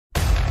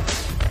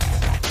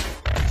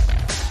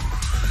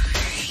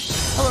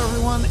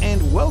everyone,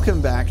 and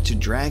welcome back to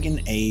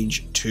Dragon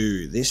Age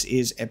 2. This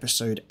is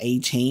episode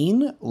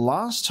 18.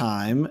 Last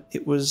time,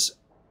 it was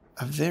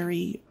a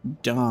very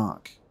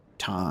dark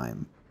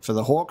time for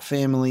the Hawke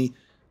family.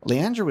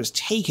 Leandra was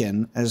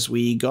taken as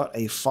we got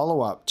a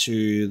follow-up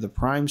to the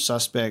prime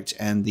suspect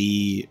and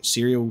the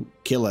serial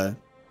killer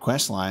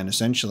questline,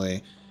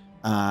 essentially.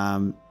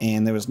 And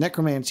there was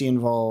necromancy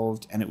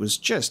involved, and it was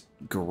just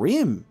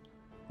grim.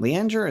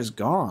 Leandra is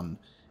gone.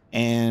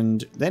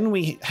 And then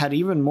we had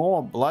even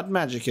more blood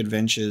magic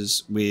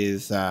adventures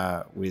with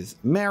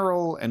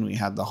Meryl, and we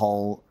had the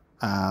whole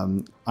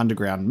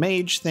underground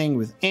mage thing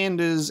with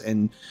Anders,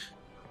 and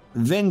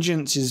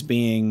vengeance is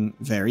being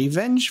very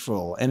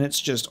vengeful, and it's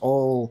just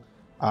all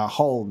a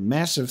whole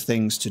mess of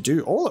things to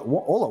do all at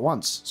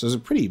once. So it's a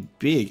pretty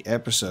big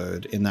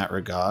episode in that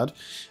regard,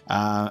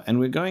 and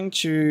we're going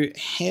to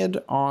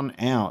head on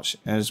out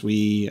as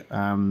we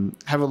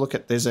have a look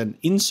at. There's an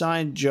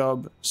inside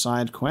job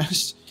side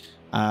quest.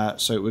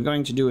 So we're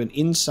going to do an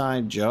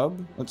inside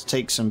job. Let's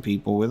take some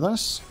people with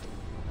us.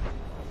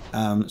 So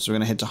we're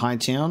going to head to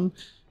Hightown,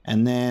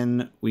 and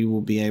then we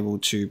will be able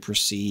to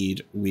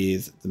proceed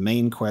with the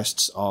main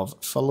quests of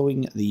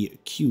following the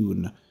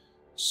Qun.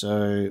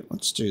 So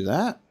let's do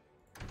that.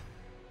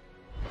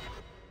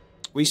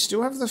 We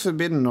still have the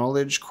Forbidden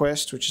Knowledge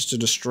quest, which is to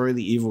destroy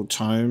the evil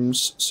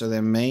tomes. So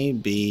there may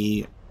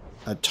be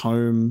a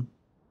tome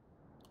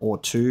or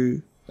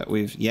two that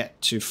we've yet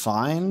to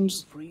find.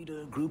 Freed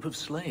a group of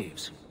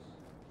slaves.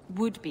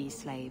 Would-be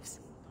slaves.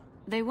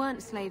 They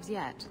weren't slaves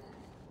yet.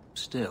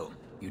 Still,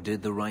 you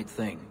did the right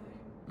thing.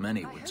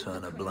 Many would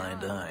turn a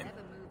blind eye.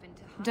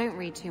 Don't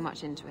read too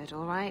much into it,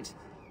 all right?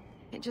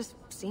 It just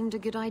seemed a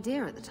good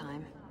idea at the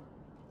time.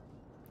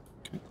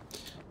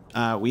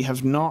 Okay. We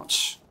have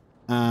not...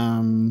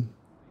 lost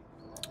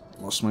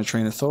my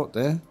train of thought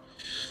there.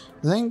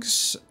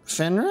 Thanks,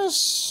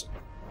 Fenris.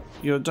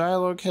 Your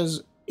dialogue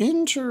has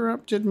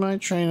interrupted my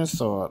train of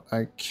thought.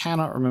 I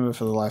cannot remember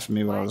for the life of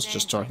me what I was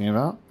just talking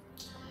about.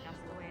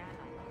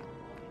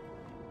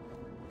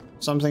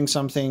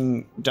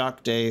 Something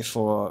dark day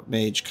for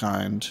mage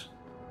kind.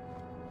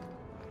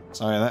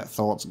 Sorry, that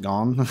thought's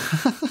gone.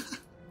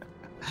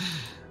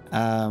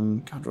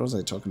 God, what was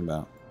I talking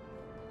about?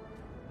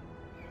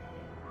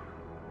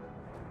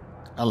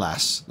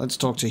 Alas, let's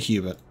talk to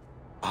Hubert.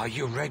 Are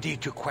you ready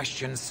to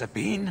question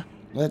Sabine?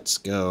 Let's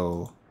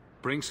go.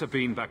 Bring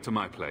Sabine back to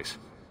my place.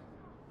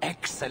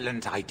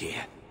 Excellent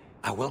idea.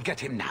 I will get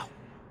him now.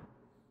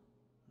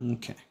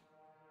 Okay.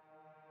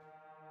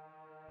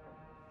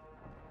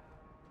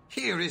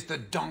 Here is the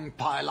dung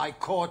pile I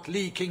caught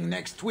leaking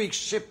next week's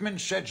shipment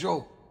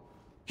schedule.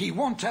 He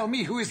won't tell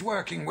me who he's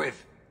working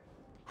with.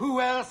 Who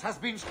else has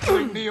been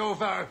screwing me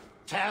over?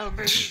 Tell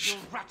me, you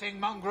ratting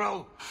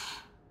mongrel.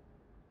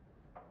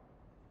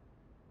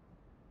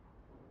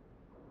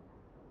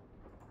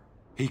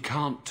 He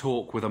can't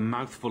talk with a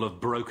mouthful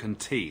of broken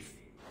teeth.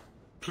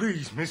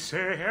 Please, Miss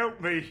Sayre, help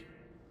me.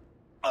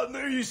 I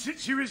knew you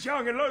since you was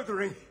young and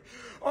lothering.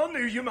 I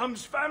knew your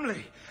mum's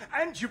family,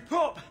 and your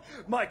pop.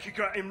 Mike, you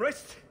got him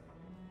rest.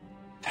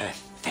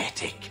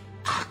 Pathetic.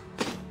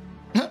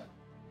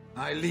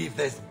 I leave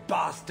this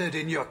bastard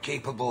in your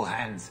capable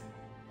hands.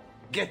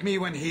 Get me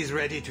when he's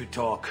ready to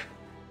talk.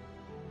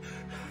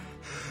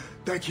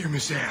 Thank you,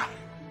 Miss Sayre.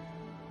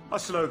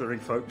 Us lothering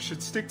folks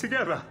should stick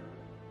together.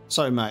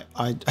 Sorry, mate.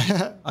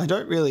 I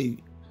don't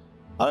really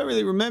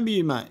remember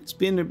you, mate. It's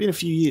been a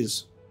few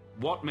years.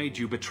 What made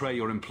you betray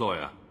your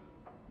employer?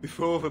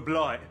 Before the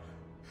Blight,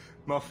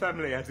 my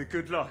family had a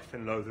good life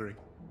in Lothering.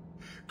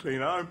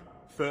 Clean home,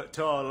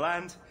 fertile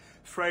land,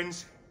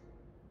 friends.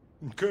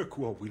 In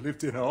Kirkwall, we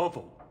lived in a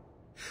hovel.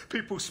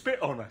 People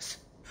spit on us,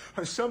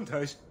 and some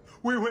days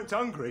we went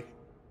hungry.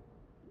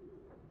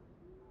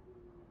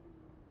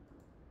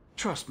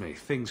 Trust me,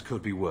 things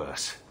could be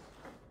worse.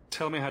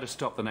 Tell me how to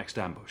stop the next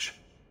ambush.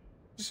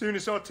 As soon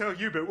as I tell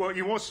Hubert what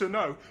he wants to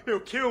know,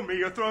 he'll kill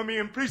me or throw me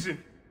in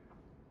prison.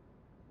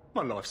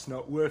 My life's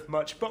not worth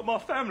much, but my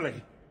family.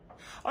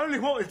 I only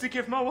wanted to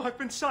give my wife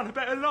and son a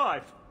better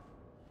life.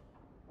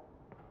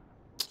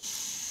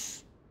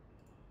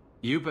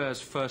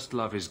 Hubert's first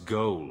love is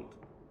gold.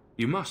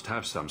 You must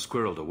have some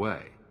squirreled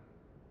away.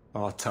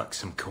 I'll tuck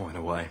some coin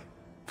away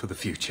for the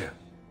future.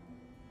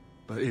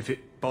 But if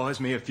it buys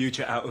me a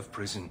future out of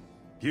prison,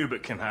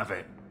 Hubert can have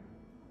it.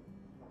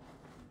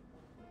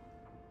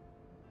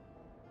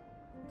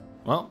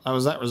 Well, how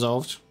was that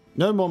resolved?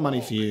 No more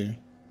money for you.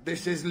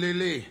 This is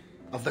Lily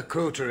of the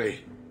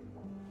Coterie.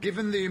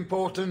 Given the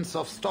importance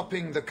of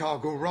stopping the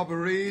cargo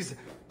robberies,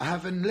 I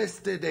have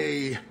enlisted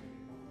a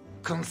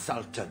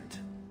consultant.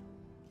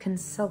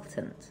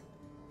 Consultant?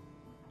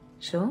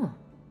 Sure.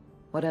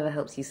 Whatever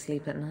helps you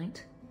sleep at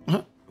night.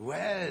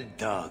 Well,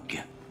 Doug,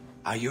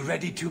 are you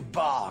ready to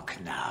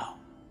bark now?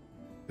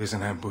 There's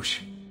an ambush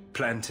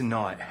planned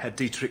tonight at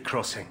Dietrich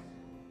Crossing.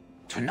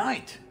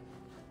 Tonight?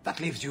 That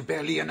leaves you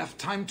barely enough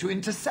time to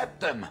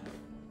intercept them.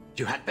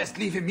 You had best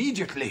leave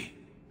immediately.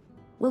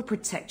 We'll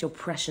protect your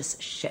precious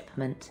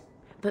shipment,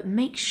 but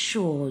make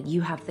sure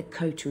you have the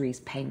coterie's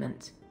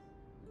payment.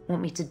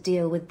 Want me to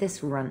deal with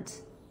this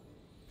runt?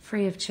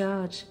 Free of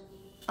charge.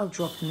 I'll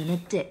drop him in a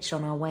ditch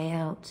on our way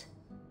out.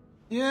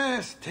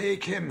 Yes,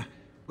 take him,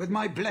 with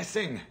my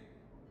blessing.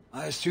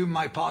 I assume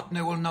my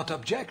partner will not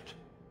object?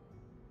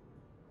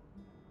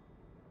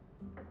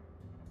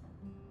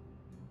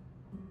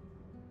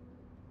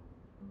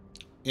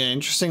 Yeah,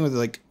 interesting with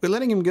like, we're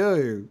letting him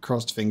go,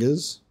 crossed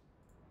fingers.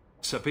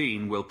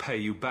 Sabine will pay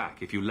you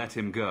back if you let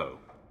him go.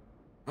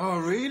 Oh,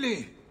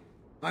 really?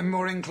 I'm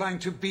more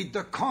inclined to beat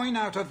the coin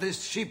out of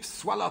this sheep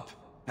swallow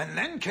and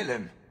then kill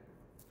him.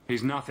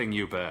 He's nothing,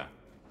 Hubert.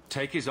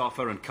 Take his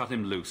offer and cut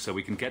him loose so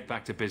we can get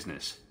back to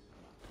business.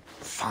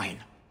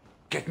 Fine.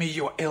 Get me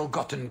your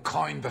ill-gotten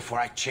coin before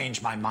I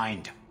change my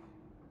mind.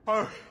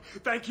 Oh,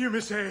 thank you,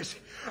 Miss Ayres.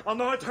 I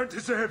know I don't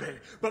deserve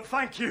it, but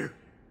thank you.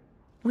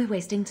 We're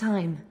wasting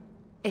time.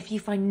 If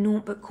you find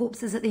naught but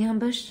corpses at the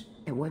ambush,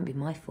 it won't be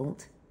my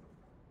fault.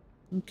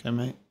 Okay,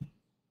 mate.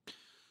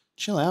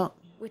 Chill out.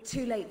 We're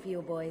too late for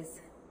your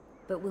boys,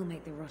 but we'll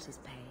make the rotters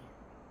pay.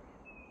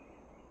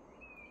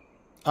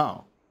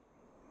 Oh.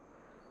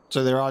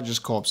 So there are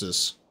just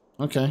corpses.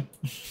 Okay.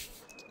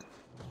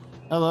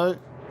 Hello.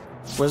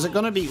 Was it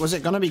gonna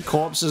be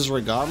corpses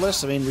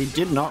regardless? I mean, we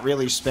did not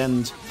really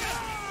spend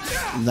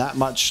that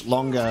much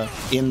longer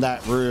in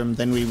that room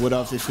than we would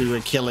have if we were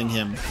killing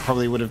him.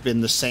 Probably would have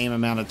been the same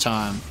amount of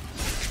time.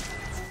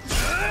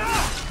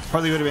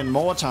 Probably would have been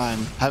more time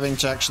having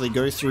to actually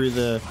go through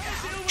the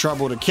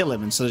trouble to kill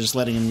him instead of just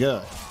letting him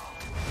go.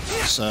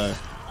 So...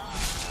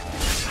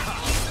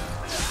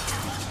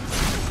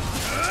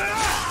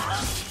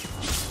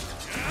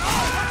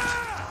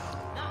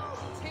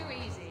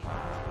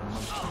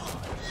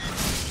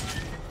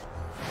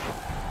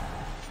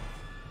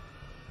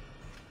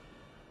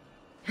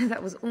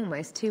 That was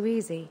almost too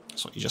easy.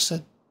 That's what you just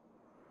said.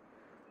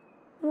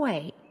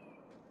 Wait.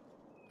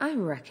 I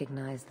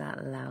recognize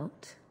that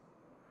lout.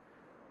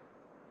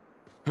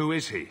 Who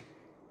is he?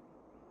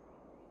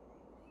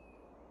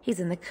 He's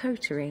in the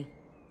coterie.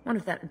 One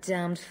of that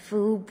damned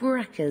fool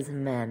Brekker's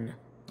men.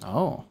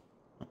 Oh,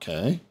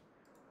 okay.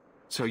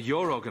 So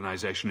your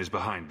organization is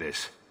behind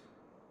this?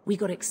 We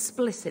got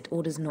explicit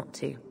orders not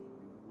to.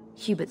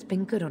 Hubert's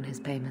been good on his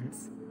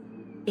payments.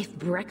 If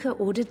Brekker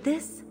ordered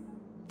this,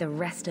 the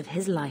rest of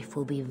his life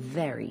will be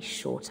very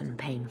short and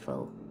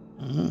painful.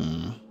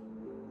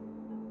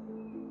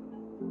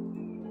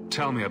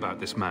 Tell me about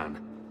this man.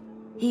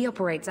 He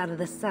operates out of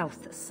the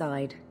south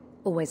side.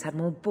 Always had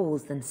more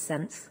balls than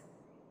sense.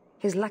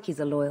 His lackeys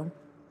are loyal.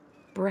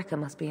 Brekker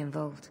must be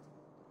involved.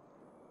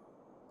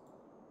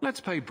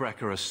 Let's pay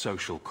Brekker a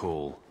social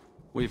call.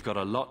 We've got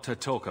a lot to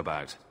talk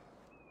about.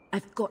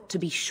 I've got to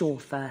be sure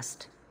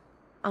first.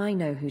 I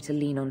know who to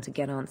lean on to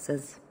get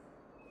answers.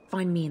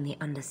 Find me in the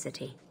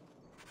Undercity.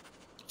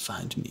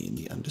 Find me in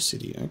the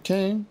Undercity.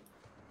 Okay.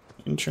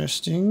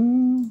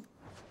 Interesting.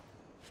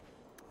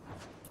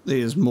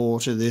 There's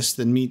more to this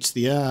than meets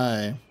the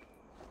eye.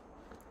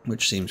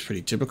 Which seems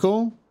pretty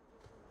typical.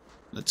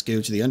 Let's go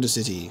to the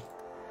Undercity.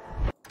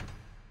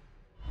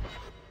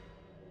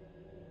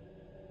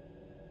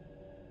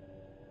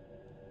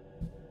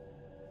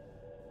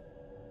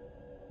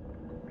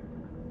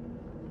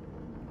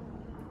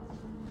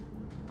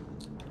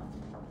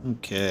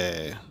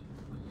 Okay.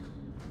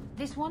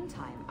 This one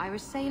time, I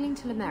was sailing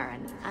to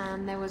Lemerin,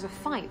 and there was a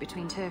fight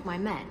between two of my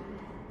men.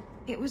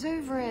 It was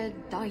over a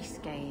dice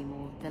game,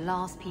 or the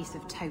last piece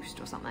of toast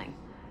or something.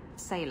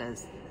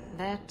 Sailors,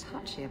 they're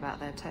touchy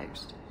about their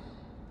toast.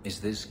 Is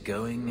this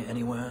going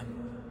anywhere?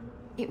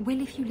 It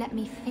will if you let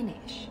me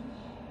finish.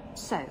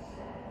 So,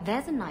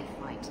 there's a knife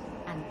fight,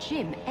 and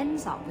Jim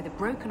ends up with a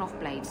broken-off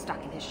blade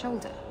stuck in his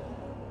shoulder.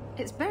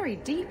 It's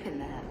buried deep in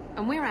there,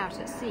 and we're out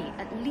at sea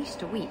at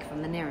least a week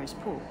from the nearest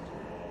port.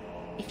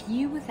 If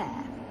you were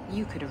there,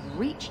 you could have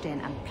reached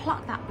in and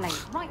plucked that blade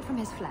right from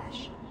his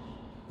flesh.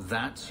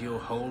 That's your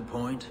whole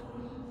point?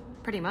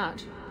 Pretty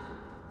much.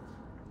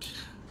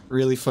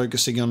 Really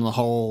focusing on the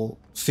whole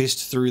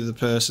fist through the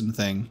person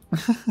thing.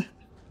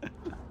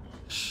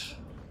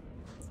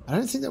 I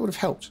don't think that would have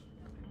helped.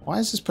 Why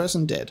is this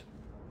person dead?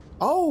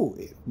 Oh,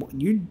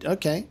 you...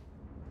 okay.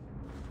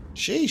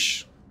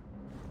 Sheesh.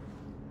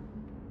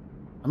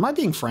 Am I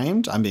being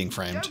framed? I'm being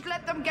framed. Don't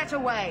let them get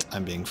away.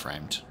 I'm being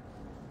framed.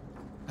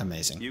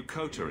 Amazing. You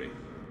coterie.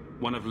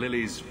 One of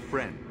Lily's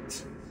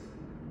friends.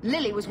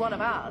 Lily was one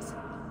of ours.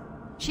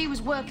 She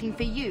was working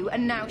for you,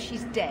 and now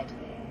she's dead.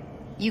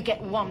 You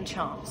get one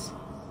chance.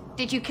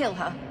 Did you kill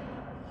her?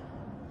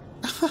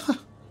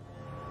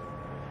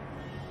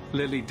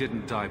 Lily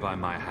didn't die by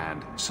my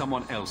hand.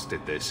 Someone else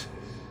did this.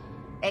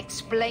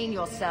 Explain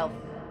yourself.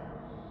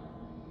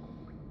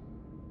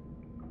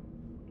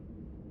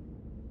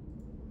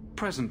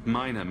 Present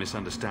minor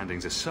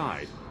misunderstandings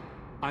aside,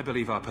 I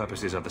believe our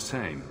purposes are the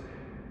same.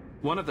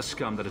 One of the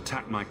scum that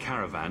attacked my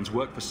caravans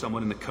worked for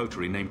someone in the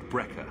coterie named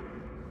Brekker.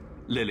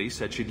 Lily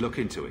said she'd look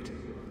into it.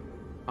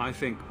 I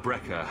think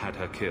Brekker had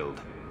her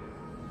killed.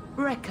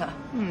 Brekker?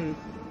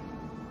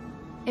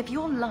 If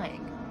you're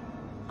lying,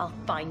 I'll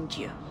find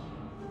you.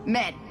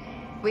 Men,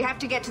 we have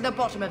to get to the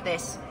bottom of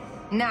this.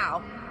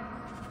 Now.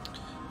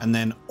 And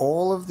then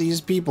all of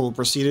these people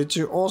proceeded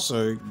to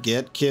also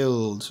get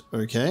killed.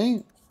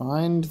 Okay,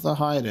 find the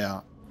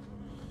hideout.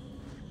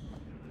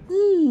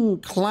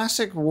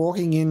 Classic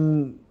walking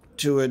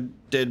into a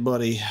dead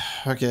body.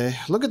 Okay,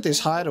 look at this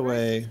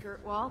hideaway.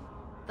 Skirtwall.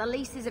 The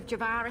leases of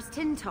Javaris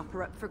Tin Top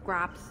are up for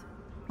grabs.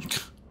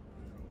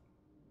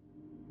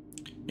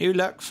 New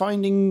luck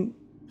finding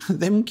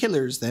them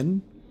killers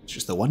then. It's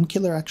just the one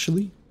killer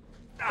actually.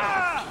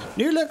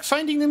 New luck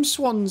finding them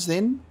swans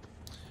then.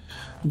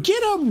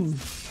 Get them!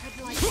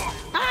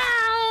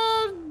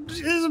 Ah,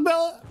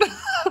 Isabella!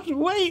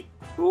 Wait!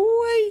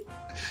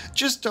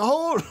 Just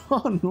hold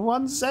on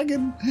 1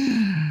 second.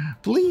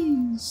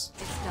 Please.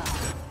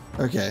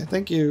 Okay,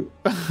 thank you.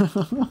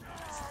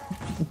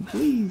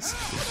 Please.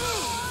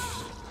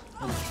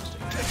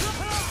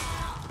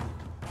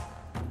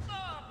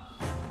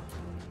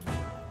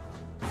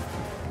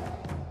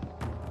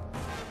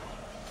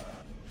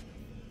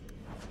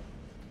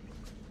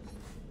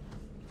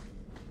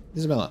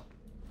 Isabella.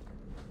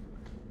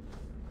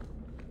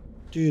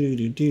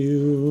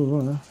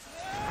 Do.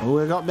 Oh,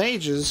 we got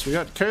mages. We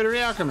got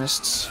coterie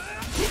alchemists.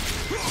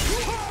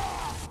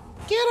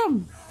 Get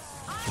them!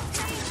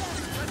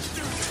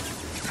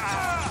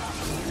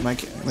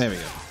 There we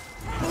go.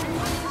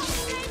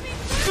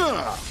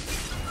 Ugh.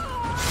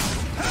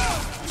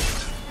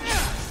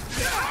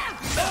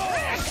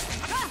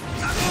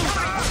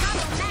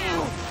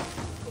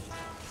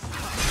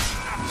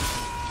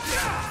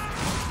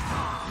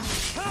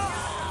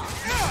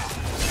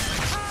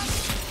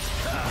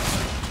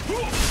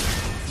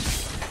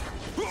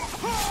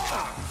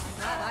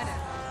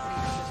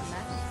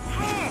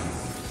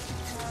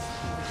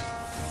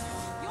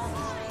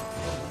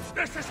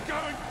 This is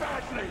going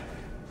badly.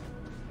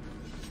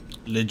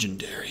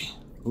 Legendary.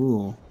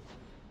 Ooh.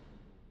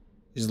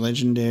 Is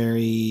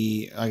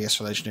legendary... I guess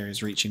for legendary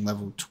is reaching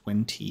level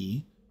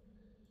 20.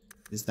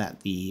 Is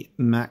that the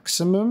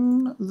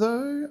maximum,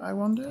 though, I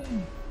wonder?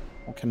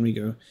 Or can we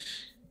go...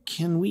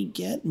 Can we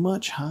get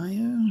much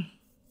higher?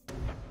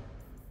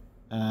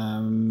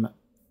 I've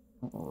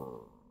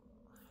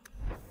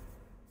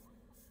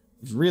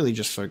really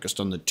just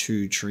focused on the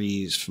 2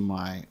 trees for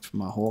my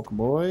hawk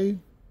boy.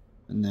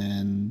 And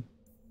then...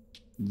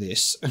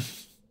 this.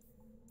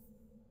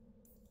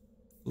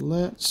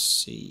 Let's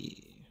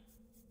see.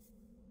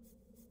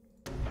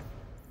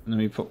 And then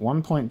we put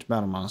 1 point to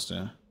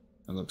Battlemaster,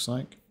 it looks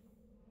like.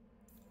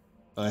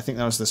 But I think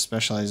that was the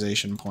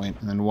specialization point,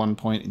 and then 1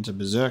 point into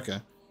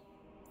Berserker.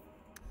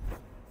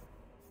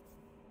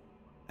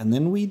 And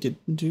then we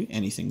didn't do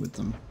anything with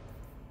them.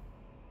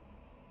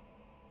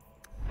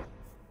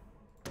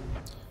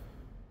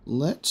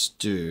 Let's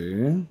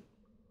do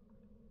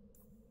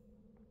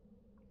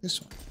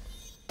this one.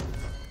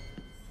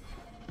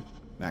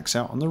 Max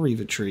out on the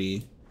Reaver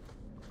tree.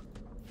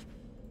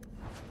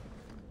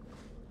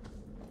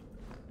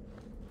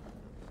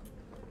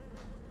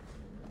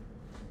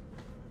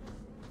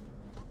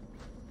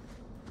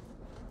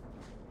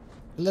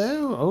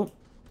 Hello? Oh.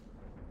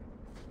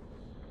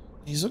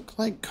 These look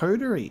like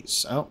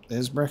coteries. Oh,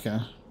 there's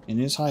Brekka in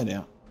his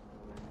hideout.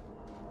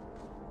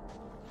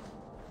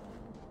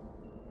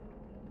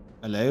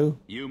 Hello?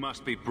 You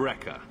must be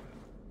Brekka.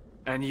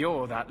 And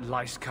you're that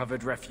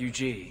lice-covered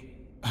refugee.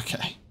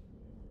 Okay.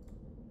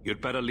 You'd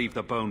better leave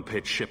the Bone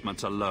Pit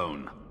shipments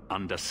alone.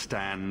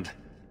 Understand?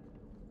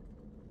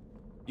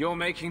 You're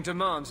making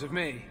demands of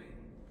me.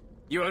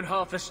 You own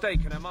half a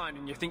stake in a mine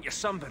and you think you're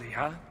somebody,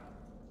 huh?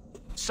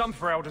 Some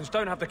Fereldans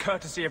don't have the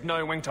courtesy of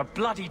knowing when to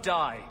bloody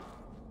die.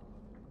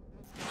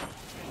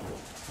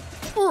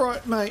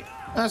 Alright, mate.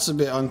 That's a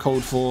bit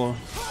uncalled for.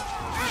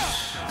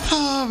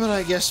 Ah, but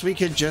I guess we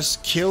could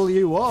just kill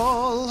you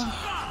all.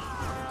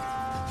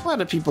 Why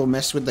do people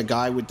mess with the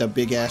guy with the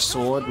big-ass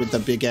sword with the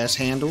big-ass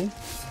handle?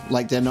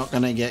 Like they're not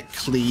gonna get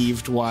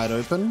cleaved wide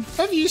open?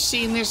 Have you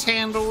seen this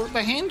handle?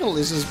 The handle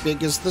is as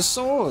big as the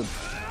sword.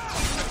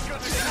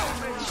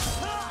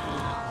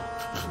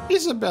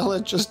 Isabella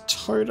just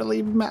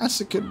totally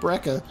massacred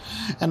Brekka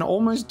and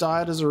almost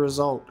died as a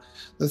result.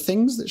 The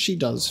things that she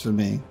does for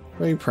me.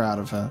 Very proud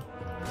of her.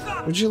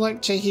 Would you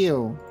like to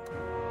heal?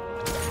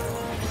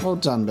 Well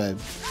done, babe.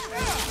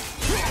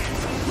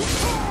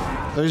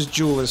 Those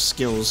jeweler's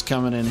skills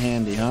coming in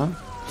handy, huh?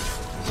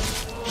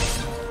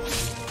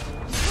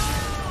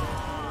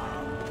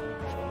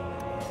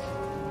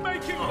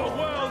 Making the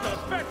world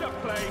a better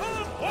place.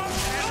 One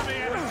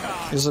enemy at a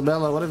time.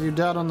 Isabella, what have you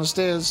done on the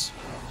stairs?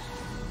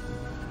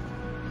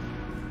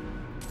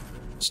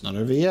 It's not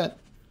over yet.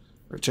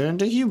 Return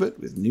to Hubert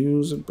with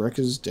news of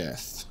Brekka's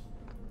death.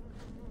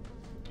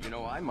 You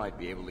know, I might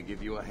be able to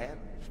give you a hand.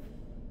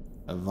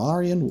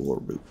 Avarian war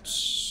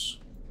boots.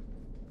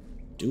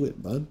 Do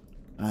it, bud.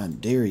 I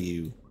dare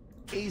you.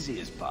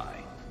 Easy as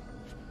pie.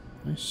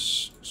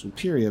 Nice.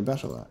 Superior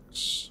battle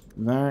axe.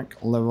 Varric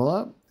level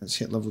up. Let's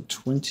hit level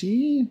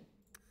 20.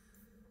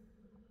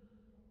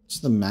 It's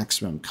the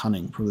maximum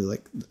cunning. Probably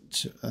like,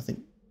 I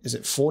think, is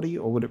it 40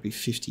 or would it be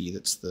 50?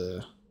 That's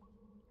the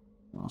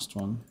last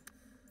one.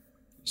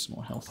 Some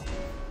more health.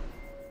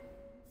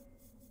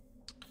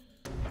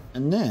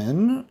 And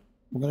then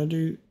we're going to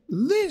do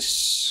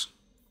this.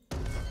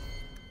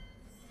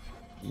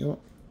 Yep.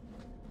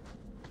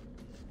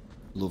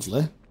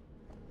 Lovely.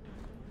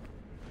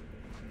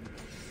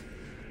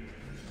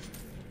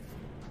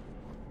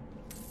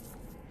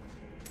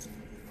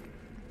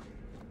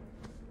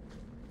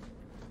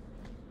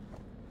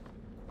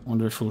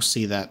 Wonder if we'll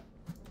see that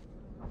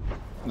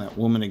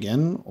woman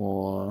again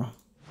or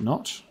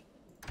not.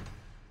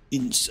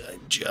 Inside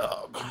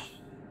job.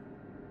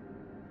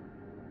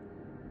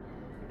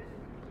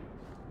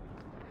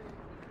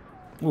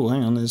 Oh,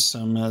 hang on. There's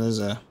some. There's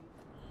a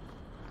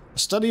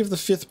study of the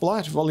Fifth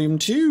Blight, Volume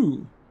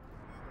 2.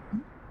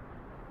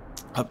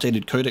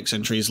 Updated codex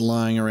entries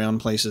lying around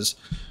places.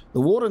 The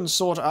Wardens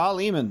sought Arl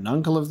Eamon,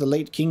 uncle of the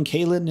late King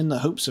Caelan, in the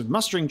hopes of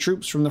mustering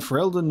troops from the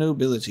Ferelden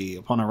nobility.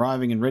 Upon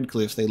arriving in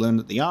Redcliffe, they learned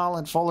that the Arl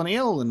had fallen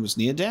ill and was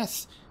near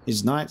death.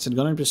 His knights had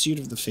gone in pursuit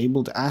of the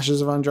fabled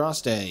ashes of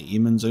Andraste,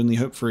 Eamon's only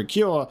hope for a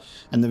cure,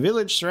 and the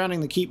village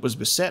surrounding the keep was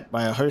beset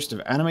by a host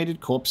of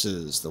animated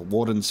corpses. The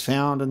Wardens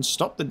found and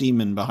stopped the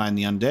demon behind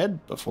the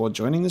undead before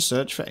joining the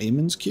search for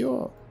Eamon's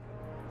cure.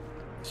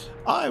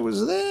 I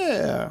was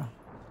there.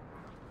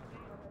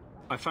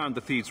 I found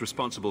the thieves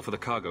responsible for the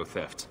cargo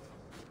theft.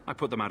 I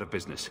put them out of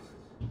business.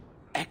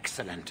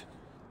 Excellent.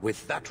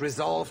 With that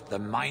resolved, the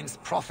mine's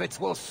profits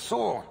will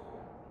soar.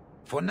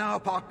 For now,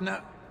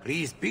 partner,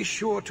 please be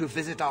sure to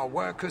visit our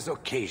workers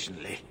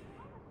occasionally.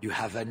 You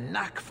have a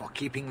knack for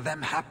keeping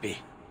them happy.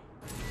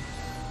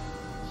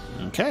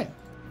 Okay,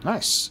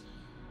 nice.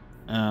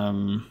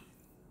 5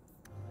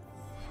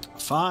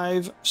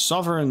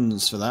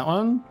 sovereigns for that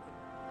one.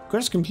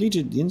 Quest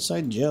completed, the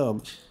inside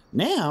job.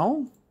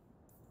 Now,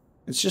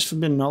 it's just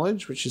forbidden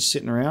knowledge, which is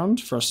sitting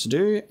around for us to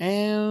do,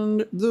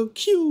 and the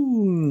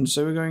Qun.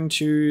 So we're going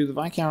to the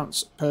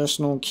Viscount's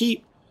personal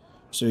keep,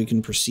 so we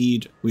can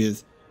proceed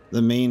with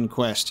the main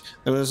quest.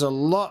 There was a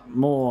lot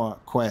more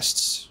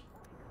quests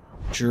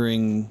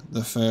during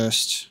the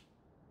first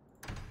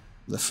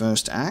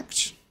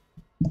act,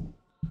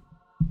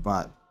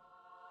 but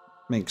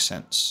makes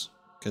sense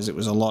because it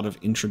was a lot of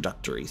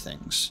introductory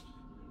things,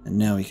 and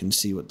now we can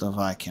see what the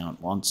Viscount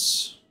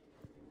wants.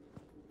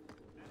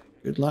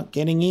 Good luck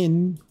getting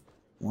in,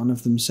 one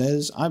of them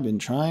says. I've been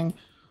trying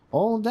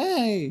all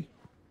day.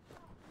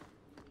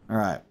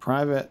 Alright,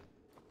 private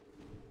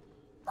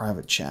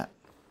chat.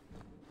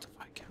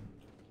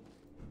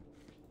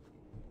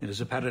 It is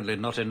apparently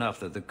not enough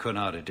that the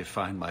Qunari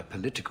define my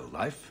political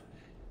life.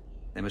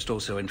 They must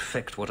also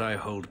infect what I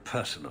hold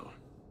personal.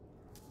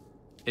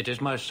 It is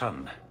my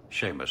son,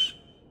 Seamus.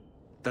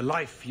 The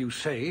life you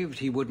saved,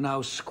 he would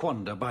now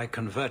squander by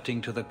converting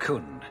to the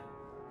Qun.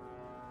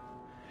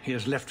 He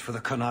has left for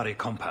the Qunari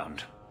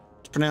compound.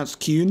 It's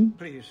pronounced Qun?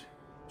 Please,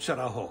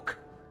 Sarah Hawke.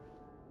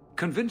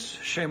 Convince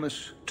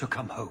Seamus to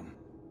come home.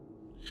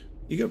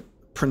 You gotta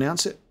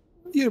pronounce it.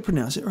 You gotta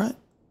pronounce it right.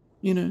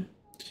 You know.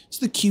 It's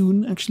the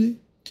Qun, actually.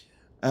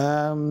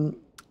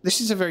 This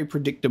is a very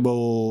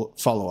predictable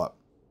follow-up.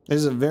 This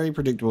is a very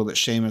predictable that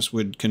Seamus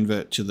would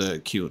convert to the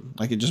Qun.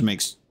 Like, it just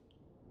makes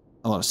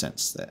a lot of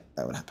sense that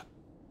that would happen.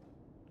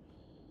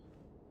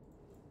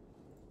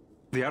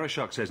 The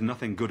Arishok says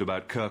nothing good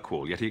about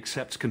Kirkwall, yet he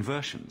accepts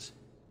conversions.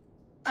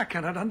 I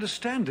cannot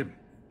understand him.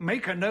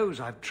 Maker knows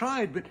I've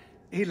tried, but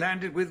he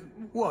landed with,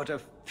 what, a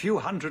few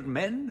hundred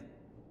men?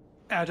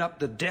 Add up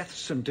the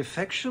deaths and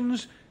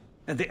defections,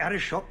 and the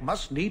Arishok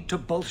must need to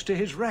bolster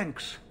his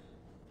ranks.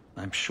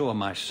 I'm sure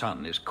my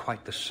son is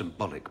quite the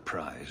symbolic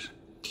prize.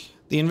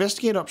 The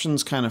investigate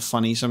option's kind of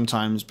funny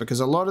sometimes, because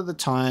a lot of the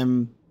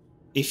time,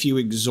 if you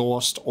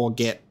exhaust or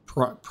get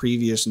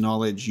previous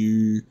knowledge,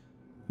 you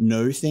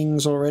know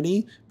things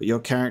already, but your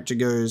character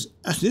goes,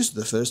 oh, this is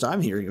the first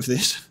I'm hearing of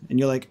this. And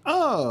you're like,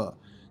 oh,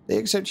 they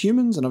accept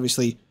humans? And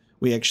obviously,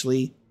 we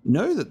actually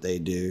know that they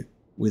do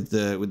with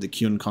the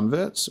Qun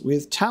converts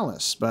with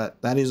Talus,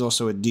 but that is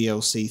also a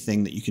DLC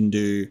thing that you can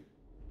do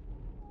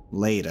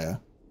later.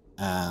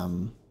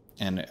 And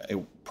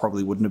it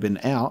probably wouldn't have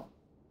been out.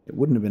 It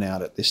wouldn't have been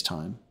out at this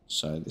time.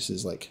 So this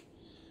is like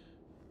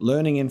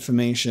learning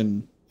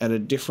information at a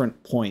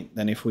different point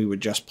than if we were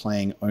just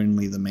playing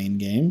only the main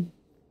game.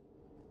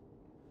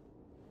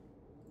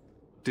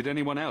 Did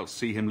anyone else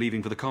see him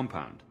leaving for the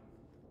compound?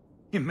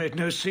 He made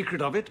no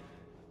secret of it.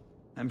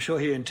 I'm sure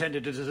he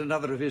intended it as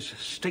another of his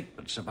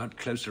statements about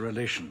closer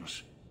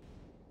relations.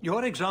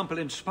 Your example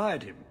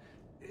inspired him.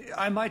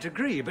 I might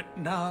agree, but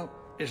now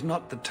is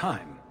not the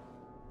time.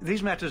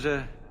 These matters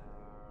are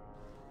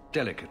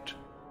delicate.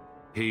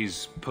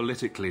 He's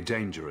politically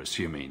dangerous,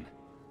 you mean?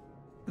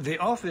 The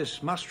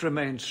office must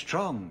remain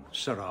strong,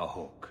 Sarah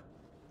Hawke.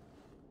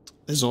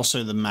 There's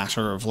also the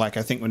matter of, like,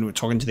 I think when we were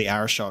talking to the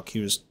Arishok, he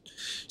was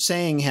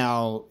saying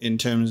how, in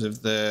terms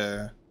of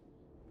the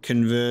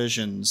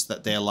conversions,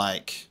 that they're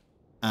like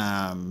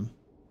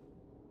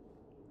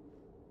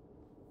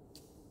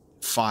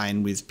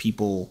fine with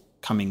people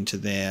coming to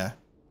their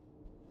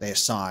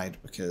side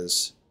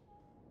because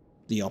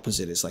the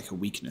opposite is like a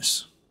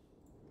weakness.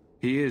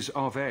 He is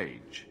of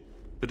age.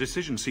 The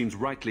decision seems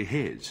rightly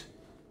his.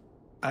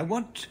 I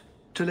want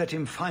to let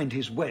him find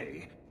his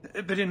way,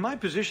 but in my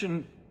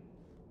position,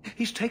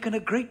 He's taken a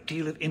great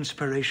deal of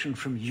inspiration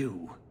from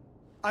you.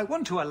 I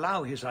want to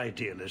allow his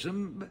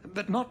idealism,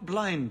 but not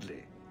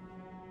blindly.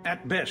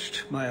 At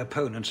best, my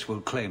opponents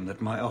will claim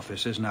that my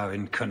office is now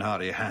in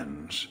Qunari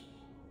hands.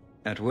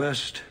 At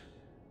worst,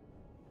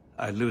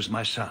 I lose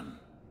my son.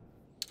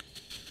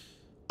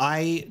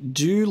 I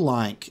do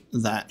like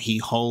that he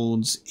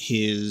holds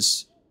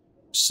his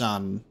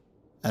son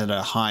at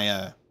a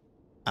higher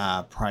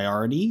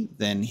priority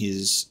than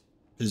his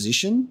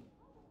position,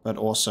 but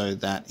also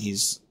that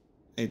it's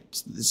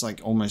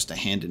like almost a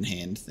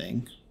hand-in-hand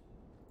thing.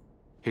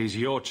 He's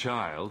your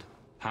child.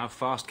 How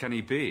fast can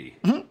he be?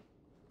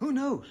 Who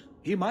knows?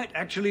 He might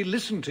actually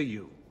listen to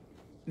you.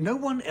 No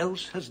one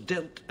else has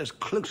dealt as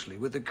closely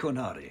with the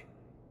Qunari.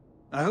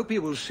 I hope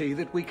you will see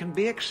that we can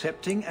be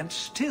accepting and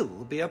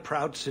still be a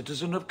proud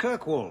citizen of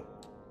Kirkwall.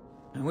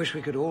 I wish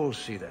we could all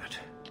see that.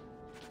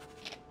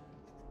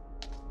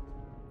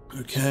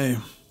 Okay.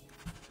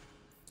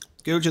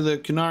 Go to the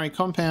Qunari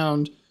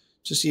compound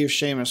to see if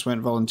Seamus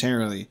went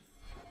voluntarily.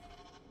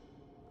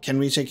 Can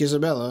we take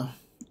Isabella,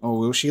 or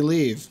will she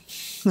leave?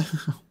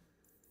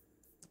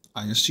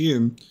 I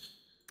assume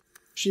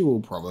she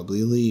will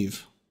probably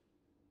leave.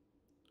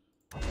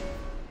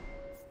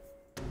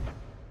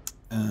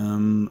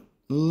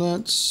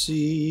 Let's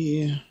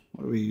see.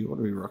 What are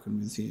we rocking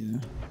with here?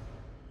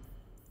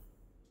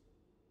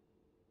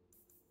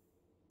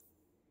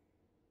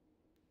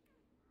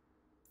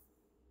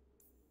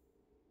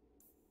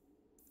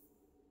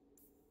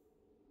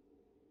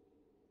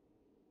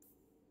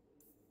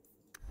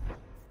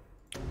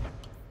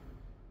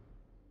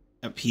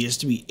 Appears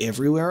to be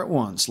everywhere at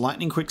once.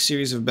 Lightning quick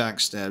series of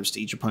backstabs to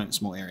each opponent's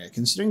small area.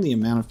 Considering the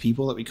amount of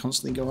people that we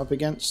constantly go up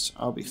against,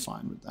 I'll be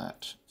fine with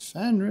that.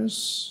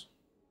 Fenris.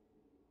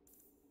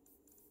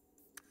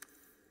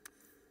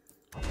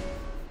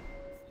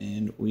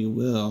 And we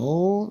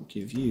will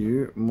give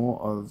you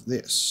more of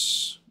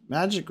this.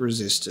 Magic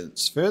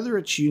resistance. Further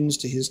attunes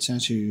to his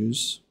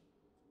tattoos.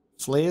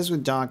 Flares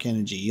with dark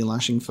energy,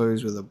 lashing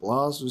foes with a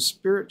blast of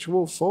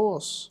spiritual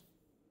force.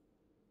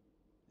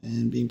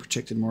 And being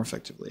protected more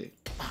effectively.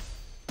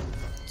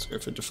 Let's go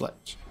for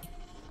deflect.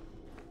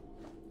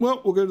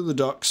 Well, we'll go to the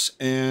docks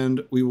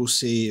and we will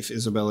see if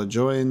Isabella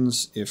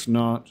joins. If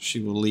not, she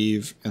will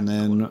leave and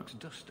then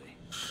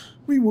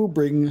we will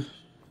bring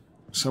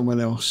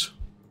someone else.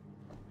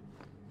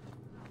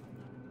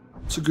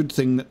 It's a good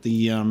thing that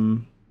the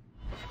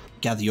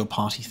gather your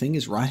party thing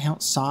is right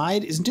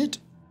outside, isn't it?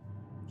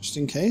 Just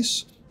in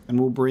case. And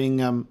we'll bring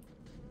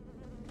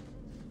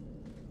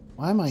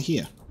why am I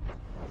here?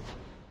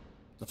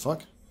 The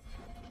fuck?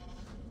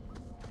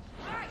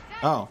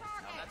 Oh.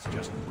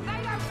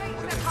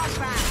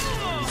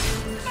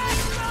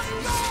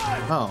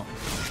 Oh.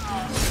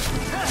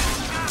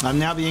 I'm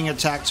now being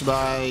attacked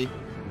by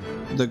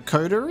the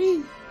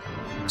coterie?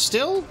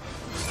 Still?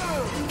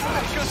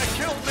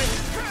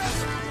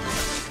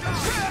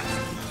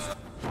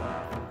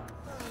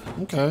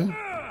 Okay.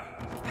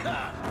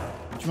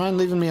 Do you mind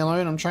leaving me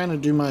alone? I'm trying to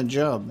do my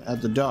job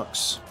at the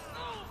docks.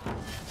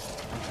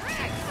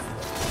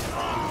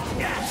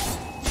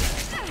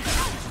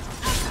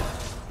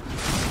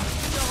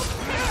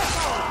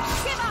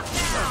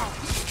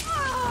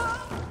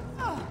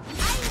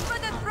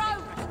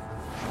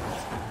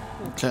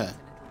 Okay.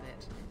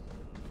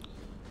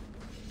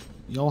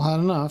 Y'all had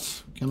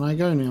enough. Can I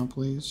go now,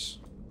 please?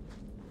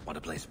 Want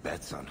to place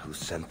bets on who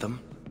sent them?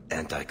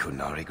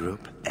 Anti-Qunari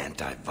group,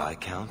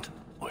 anti-Viscount,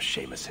 or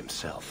Seamus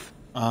himself?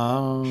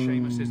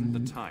 Seamus isn't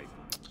the type.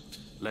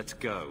 Let's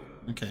go.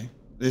 Okay.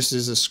 This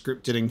is a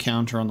scripted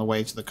encounter on the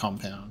way to the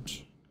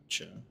compound.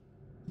 Gotcha.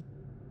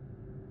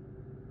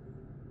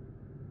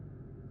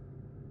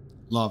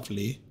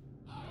 Lovely.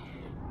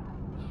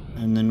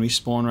 And then we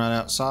spawn right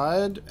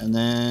outside, and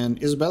then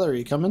Isabella, are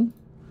you coming?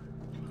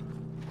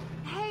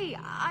 Hey,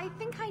 I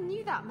think I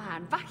knew that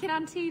man back in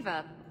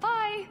Antiva.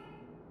 Bye!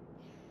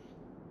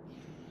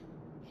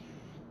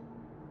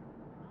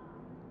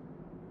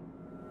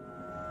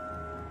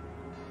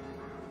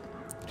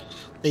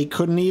 They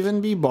couldn't even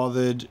be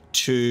bothered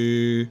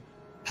to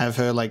have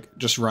her, like,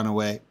 just run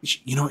away.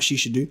 You know what she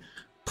should do?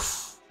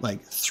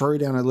 Like, throw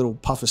down a little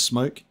puff of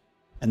smoke,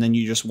 and then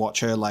you just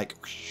watch her, like...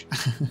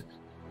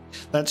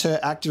 That's her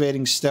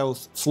activating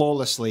stealth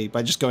flawlessly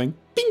by just going,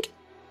 pink!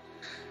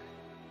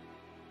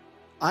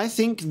 I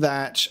think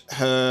that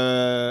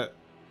her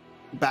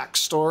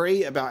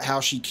backstory about how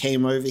she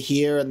came over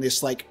here and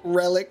this, like,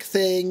 relic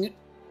thing,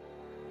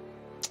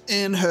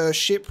 and her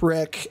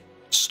shipwreck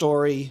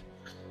story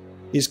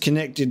is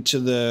connected to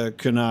the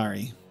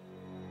Qunari.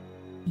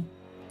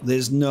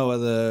 There's no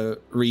other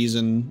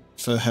reason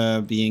for her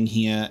being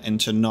here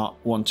and to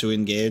not want to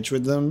engage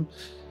with them.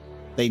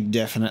 They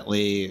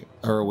definitely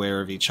are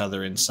aware of each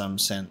other in some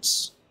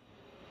sense.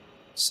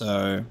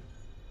 So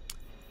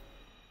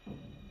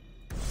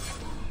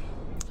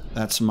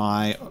that's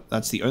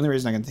the only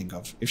reason I can think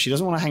of. If she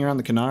doesn't want to hang around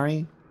the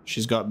Qunari,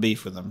 she's got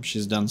beef with them.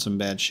 She's done some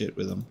bad shit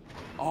with them.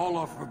 All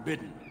are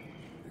forbidden,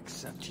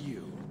 except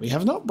you. We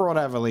have not brought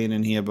Aveline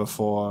in here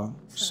before,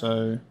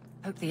 so...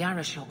 Hope the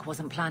Arashok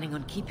wasn't planning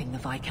on keeping the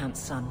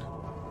Viscount's son.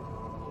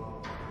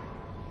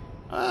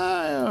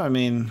 I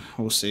mean,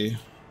 we'll see.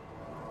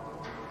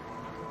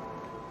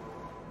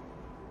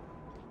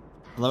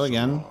 Hello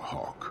again.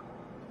 Hawke.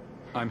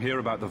 I'm here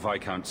about the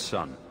Viscount's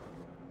son.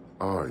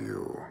 Are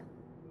you?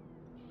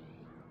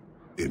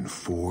 In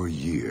 4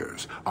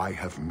 years, I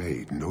have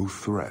made no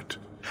threat,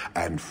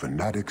 and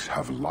fanatics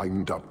have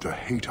lined up to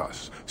hate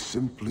us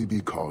simply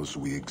because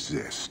we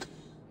exist.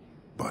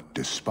 But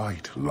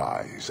despite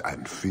lies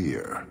and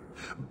fear,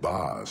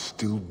 Baz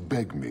still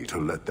beg me to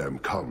let them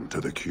come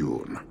to the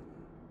Qun.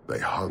 They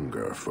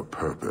hunger for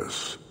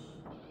purpose.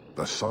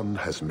 The son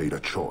has made a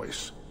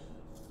choice.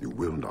 You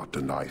will not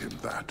deny him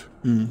that.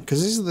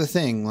 Because this is the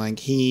thing, like,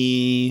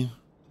 he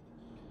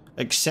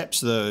accepts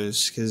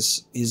those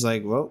because he's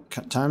like, well,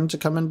 time to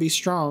come and be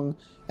strong.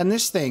 And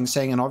this thing,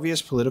 saying an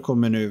obvious political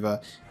maneuver,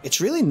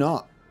 it's really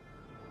not.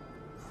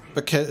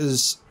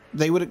 Because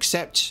they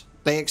accept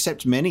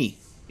many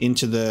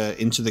into the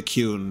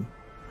Qun.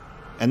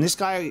 And this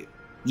guy,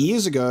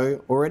 years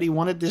ago, already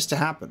wanted this to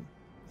happen.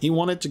 He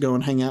wanted to go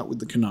and hang out with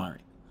the Qunari.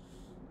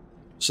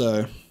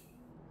 So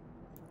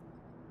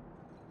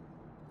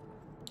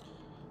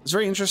it's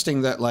very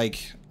interesting that,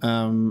 like,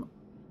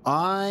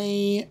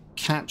 I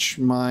catch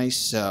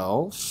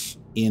myself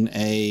in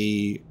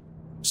a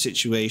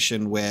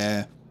situation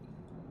where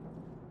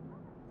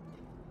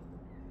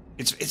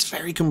it's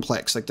very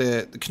complex. Like,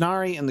 the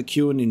Qunari and the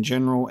Qun in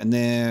general and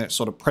their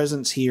sort of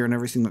presence here and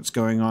everything that's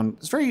going on,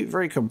 it's very,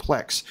 very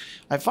complex.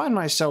 I find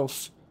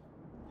myself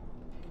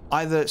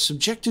either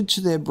subjected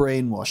to their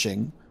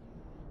brainwashing,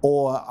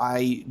 or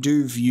I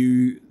do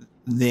view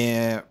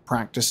their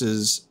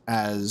practices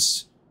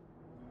as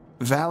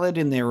valid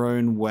in their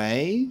own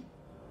way.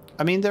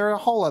 I mean, they're a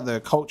whole other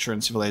culture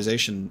and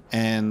civilization,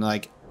 and,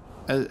 like,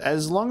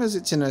 as long as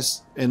it's in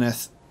a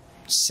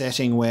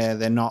setting where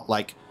they're not,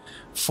 like,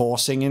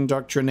 forcing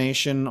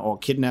indoctrination or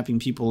kidnapping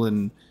people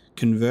and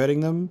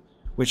converting them,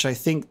 which I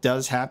think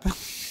does happen.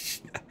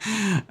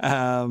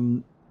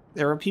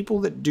 There are people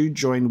that do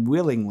join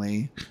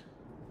willingly.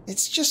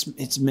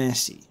 It's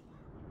messy.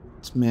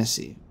 It's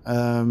messy.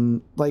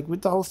 Like,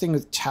 with the whole thing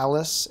with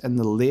Talus and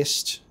the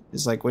list,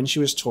 is like when she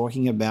was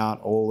talking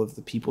about all of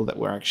the people that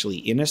were actually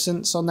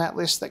innocents on that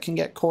list that can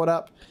get caught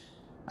up,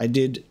 I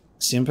did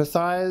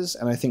sympathize,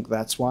 and I think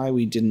that's why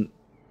we didn't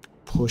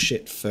push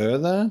it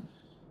further,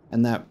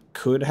 and that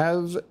could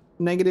have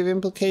negative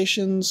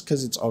implications,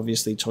 because it's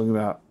obviously talking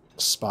about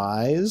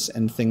spies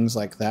and things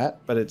like that.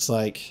 But it's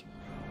like,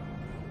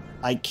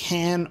 I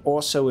can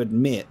also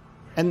admit,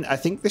 and I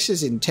think this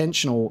is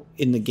intentional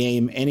in the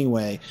game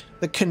anyway,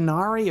 the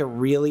Qunari are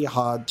really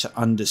hard to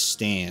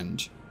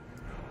understand.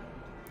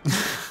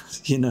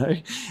 You know,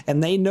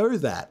 and they know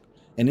that,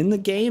 and in the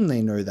game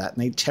they know that,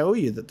 and they tell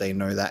you that they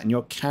know that, and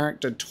your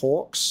character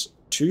talks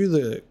to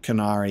the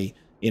Qunari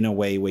in a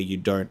way where you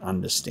don't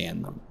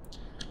understand them.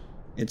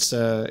 It's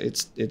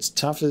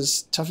tough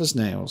as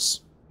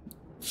nails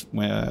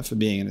for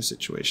being in a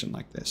situation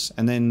like this.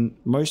 And then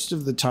most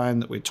of the time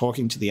that we're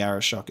talking to the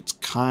Arishok, it's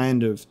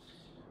kind of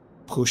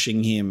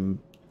pushing him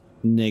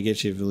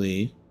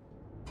negatively.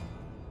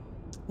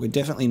 We're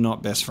definitely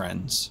not best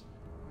friends.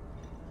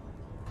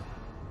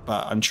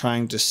 But I'm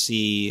trying to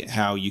see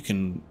how you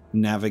can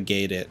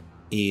navigate it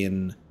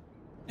in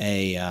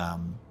a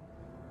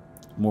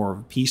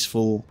more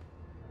peaceful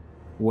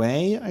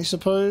way, I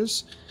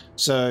suppose.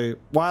 So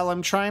while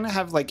I'm trying to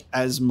have, like,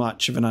 as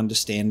much of an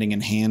understanding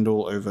and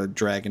handle over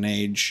Dragon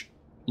Age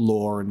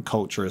lore and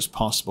culture as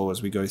possible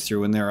as we go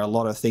through, and there are a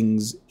lot of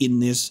things in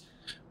this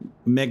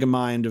mega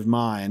mind of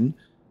mine,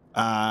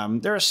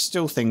 there are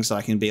still things that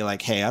I can be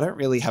like, hey, I don't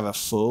really have a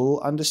full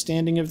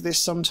understanding of this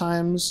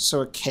sometimes.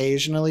 So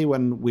occasionally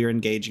when we're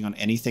engaging on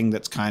anything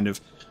that's kind of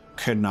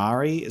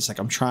Qunari, it's like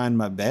I'm trying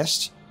my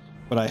best,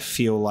 but I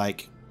feel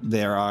like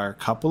there are a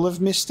couple of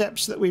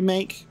missteps that we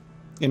make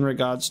in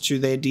regards to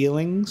their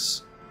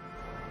dealings.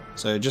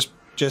 So just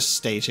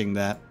stating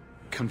that.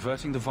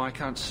 Converting the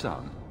Viscount's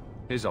son?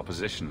 His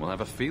opposition will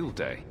have a field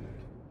day.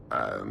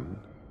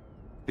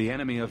 The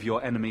enemy of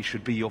your enemy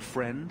should be your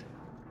friend?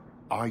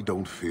 I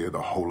don't fear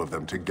the whole of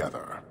them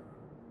together,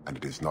 and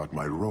it is not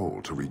my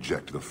role to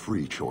reject the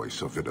free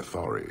choice of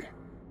Videthari.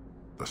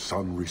 The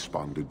son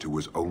responded to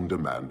his own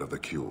demand of the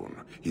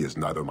Qun. He is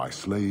neither my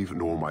slave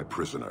nor my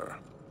prisoner.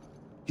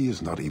 He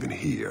is not even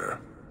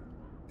here.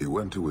 He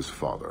went to his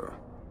father.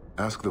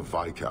 Ask the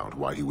Viscount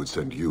why he would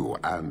send you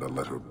and a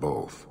letter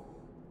both.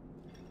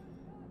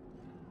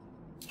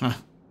 Huh.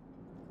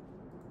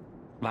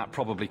 That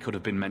probably could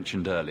have been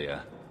mentioned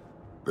earlier.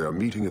 They are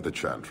meeting at the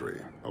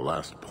Chantry. A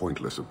last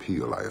pointless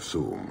appeal, I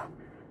assume.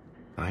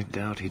 I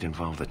doubt he'd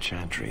involve the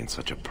Chantry in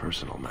such a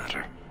personal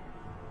matter.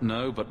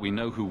 No, but we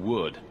know who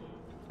would.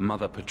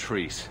 Mother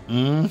Patrice.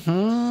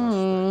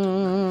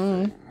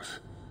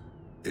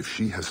 If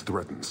she has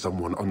threatened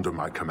someone under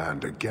my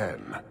command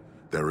again,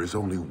 there is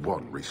only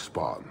one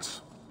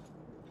response.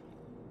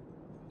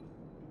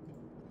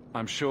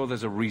 I'm sure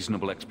there's a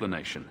reasonable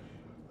explanation.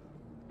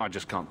 I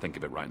just can't think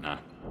of it right now.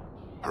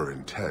 Her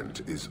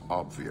intent is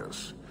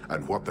obvious,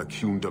 and what the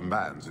Qun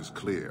demands is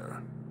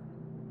clear.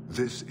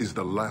 This is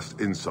the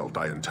last insult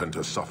I intend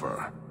to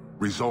suffer.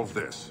 Resolve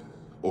this,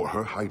 or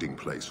her hiding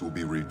place will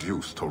be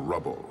reduced to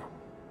rubble.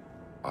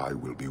 I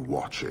will be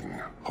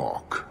watching,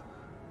 Hawke.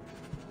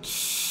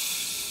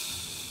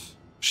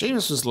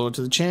 Seamus was lured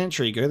to the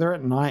Chantry. Go there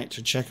at night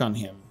to check on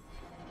him.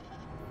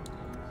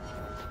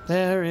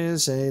 There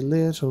is a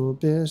little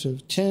bit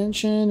of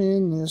tension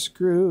in this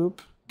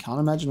group. Can't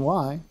imagine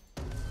why.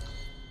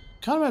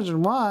 Can't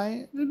imagine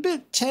why. A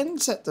bit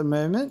tense at the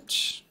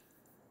moment.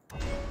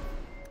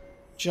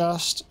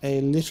 Just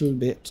a little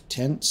bit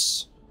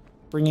tense.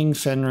 Bringing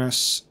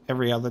Fenris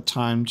every other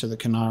time to the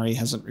Qunari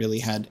hasn't really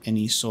had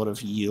any sort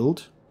of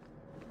yield.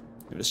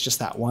 It was just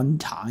that one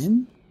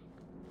time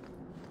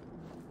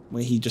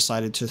where he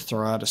decided to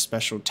throw out a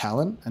special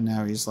talent, and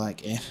now he's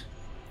like, I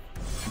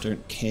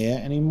don't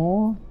care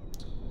anymore.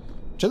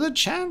 To the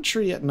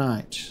Chantry at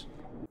night.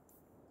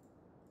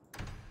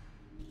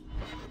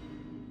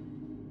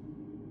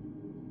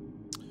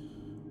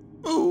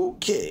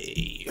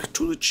 Okay,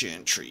 to the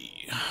Chantry.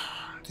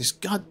 This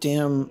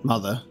goddamn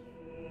mother.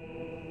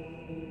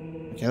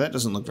 Okay, that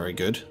doesn't look very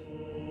good.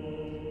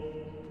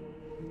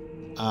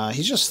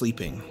 He's just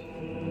sleeping.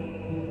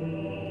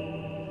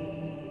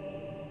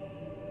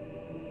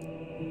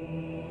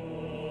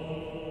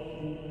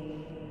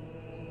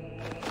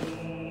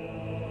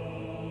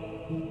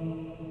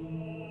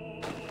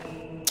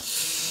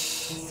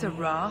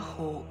 Sirrah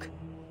Hawke,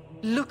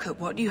 look at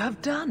what you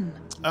have done.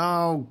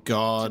 Oh,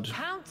 God. To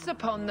pounce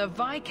upon the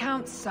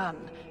Viscount's son,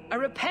 a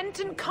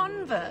repentant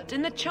convert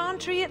in the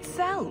Chantry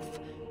itself.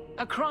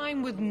 A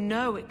crime with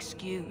no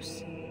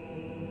excuse.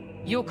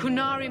 Your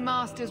Qunari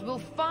masters will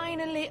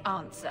finally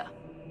answer.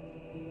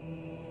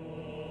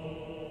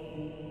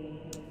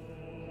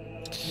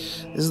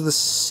 This is the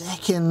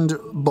second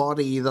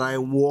body that I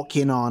walk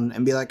in on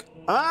and be like,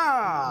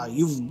 ah,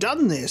 you've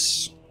done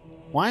this.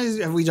 Why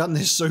have we done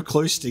this so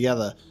close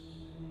together?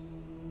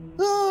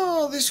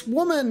 Oh, this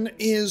woman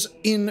is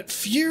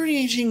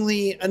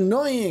infuriatingly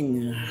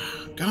annoying.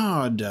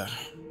 God.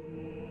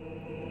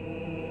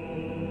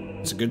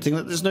 It's a good thing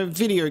that there's no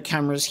video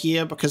cameras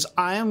here, because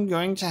I am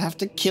going to have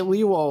to kill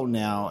you all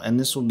now, and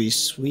this will be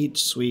sweet,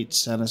 sweet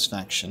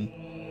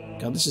satisfaction.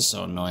 God, this is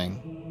so annoying.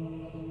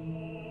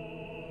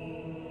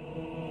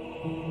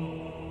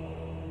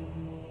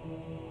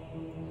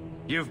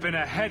 You've been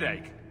a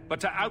headache, but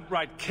to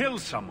outright kill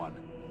someone,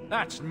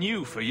 that's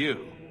new for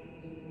you.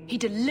 He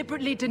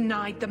deliberately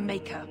denied the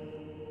Maker.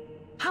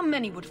 How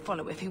many would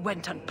follow if he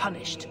went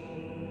unpunished?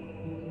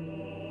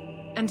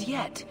 And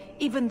yet,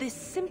 even this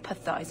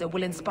sympathizer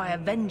will inspire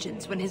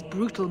vengeance when his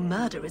brutal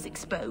murder is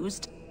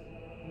exposed.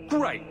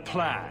 Great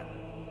plan.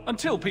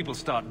 Until people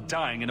start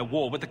dying in a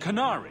war with the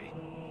Qunari.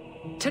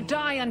 To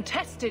die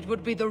untested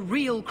would be the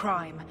real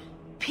crime.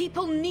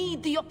 People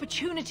need the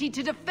opportunity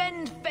to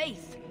defend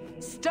faith,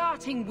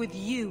 starting with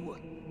you.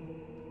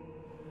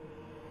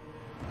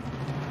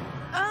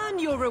 Earn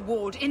your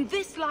reward in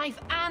this life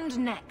and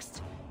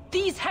next.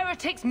 These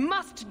heretics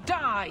must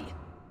die.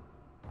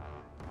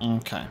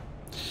 Okay.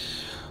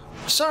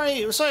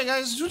 Sorry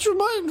guys, would you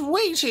mind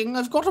waiting?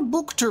 I've got a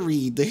book to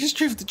read. The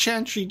History of the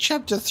Chantry,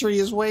 Chapter 3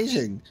 is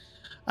waiting.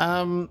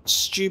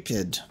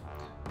 Stupid.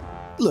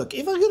 Look,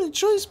 if I got a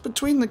choice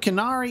between the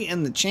Qunari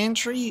and the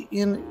Chantry,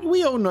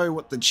 we all know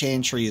what the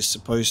Chantry is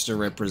supposed to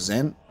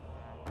represent.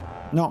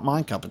 Not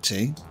my cup of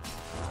tea.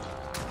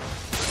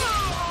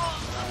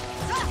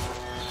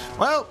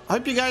 Well,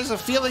 hope you guys are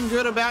feeling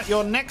good about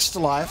your next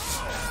life.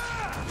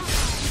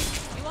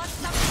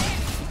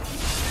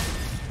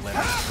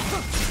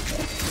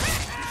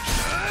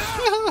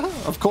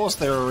 Of course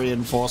there are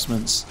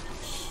reinforcements.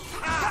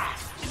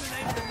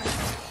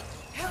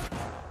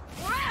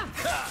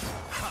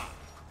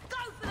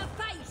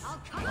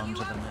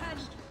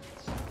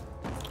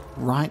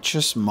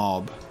 Righteous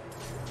mob.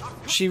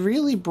 She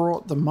really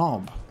brought the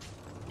mob.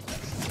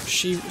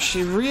 She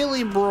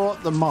really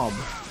brought the mob.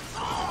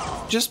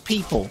 Just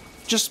people.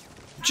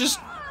 Just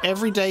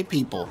everyday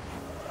people.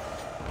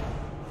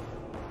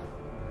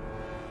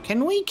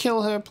 Can we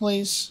kill her,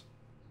 please?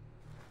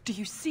 Do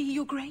you see,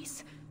 Your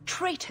Grace?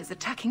 Traitors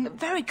attacking the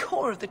very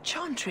core of the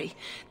Chantry.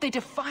 They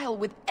defile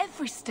with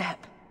every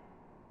step.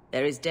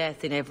 There is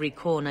death in every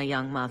corner,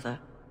 young mother.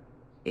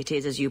 It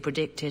is as you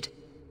predicted.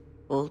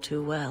 All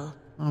too well.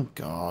 Oh,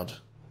 God.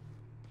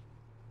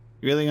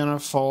 You really gonna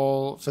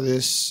fall for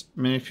this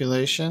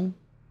manipulation?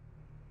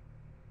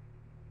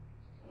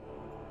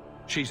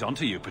 She's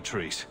onto you,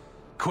 Patrice.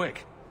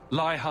 Quick,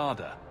 lie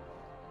harder.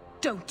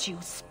 Don't you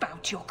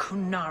spout your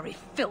Qunari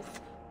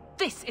filth.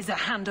 This is a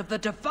hand of the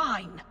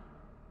Divine.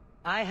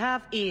 I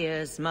have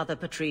ears, Mother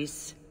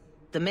Patrice.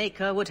 The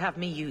Maker would have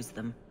me use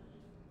them.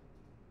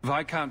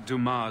 Viscount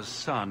Dumas'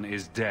 son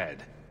is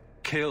dead.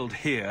 Killed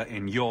here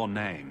in your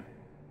name.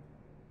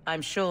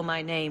 I'm sure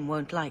my name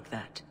won't like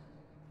that.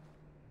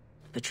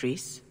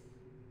 Patrice?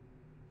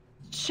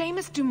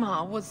 Seamus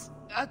Dumas was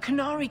a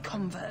Qunari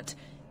convert.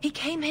 He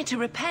came here to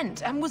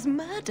repent and was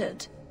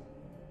murdered.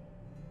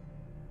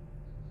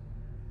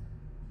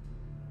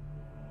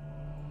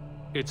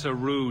 It's a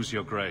ruse,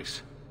 Your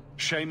Grace.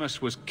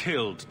 Seamus was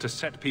killed to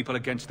set people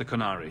against the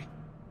Qunari.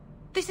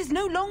 This is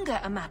no longer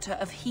a matter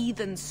of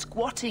heathens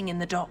squatting in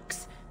the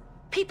docks.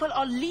 People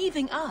are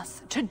leaving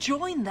us to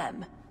join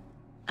them.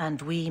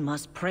 And we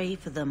must pray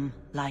for them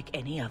like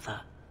any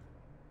other.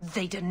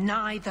 They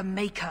deny the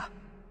Maker.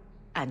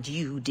 And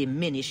you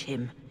diminish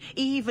him,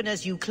 even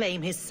as you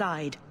claim his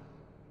side.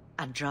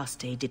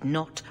 Andraste did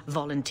not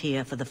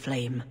volunteer for the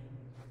Flame.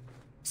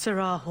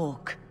 Serah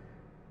Hawke,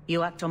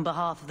 you act on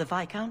behalf of the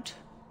Viscount?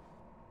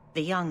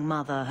 The young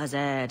mother has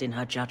erred in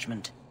her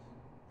judgment.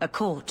 A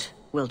court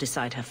will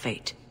decide her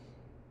fate.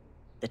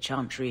 The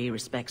Chantry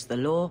respects the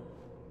law,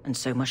 and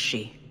so must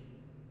she.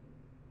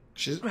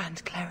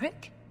 Grand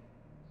Cleric?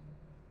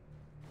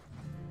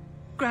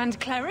 Grand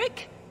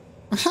Cleric?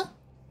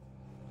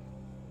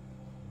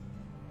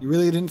 You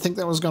really didn't think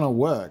that was gonna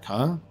work,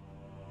 huh?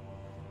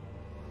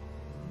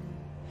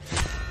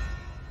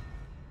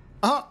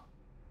 Oh!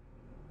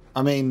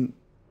 I mean,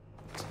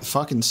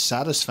 fucking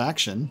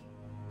satisfaction.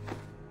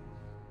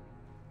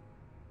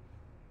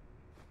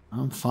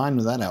 I'm fine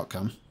with that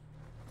outcome.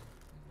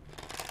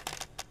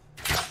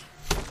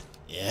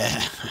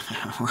 Yeah,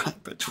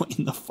 right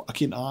between the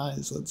fucking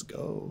eyes. Let's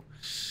go.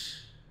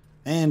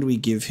 And we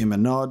give him a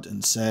nod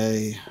and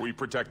say... We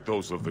protect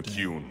those of the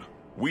Qun.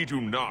 We do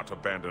not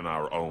abandon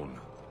our own.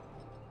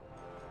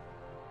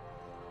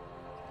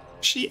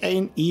 She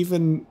ain't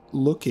even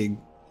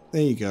looking.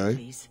 There you go.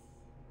 Please.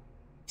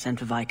 Send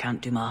for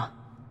Viscount Dumas.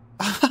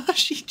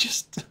 She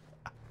just...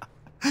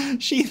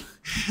 she...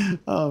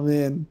 Oh,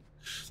 man.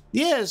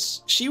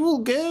 Yes, she will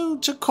go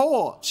to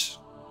court.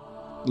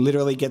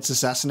 Literally gets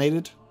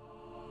assassinated.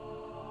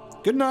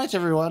 Good night,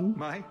 everyone.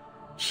 My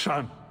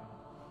son.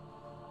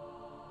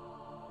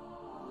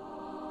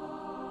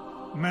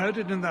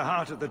 Murdered in the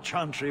heart of the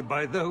Chantry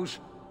by those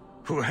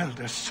who held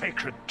a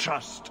sacred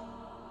trust.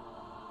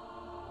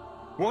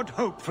 What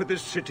hope for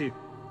this city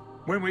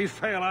when we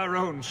fail our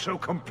own so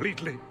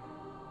completely?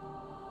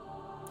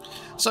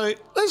 So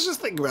let's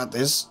just think about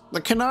this.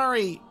 The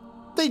Qunari,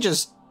 they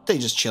just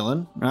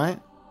chilling, right?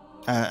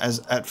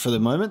 For the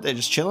moment, they're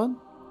just chilling.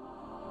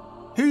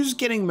 Who's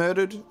getting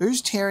murdered?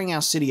 Who's tearing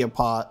our city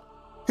apart?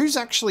 Who's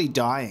actually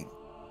dying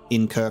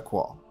in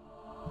Kirkwall?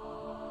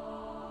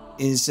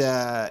 Is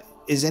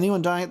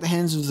anyone dying at the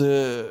hands of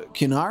the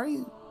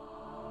Qunari?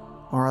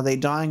 Or are they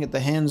dying at the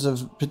hands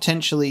of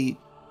potentially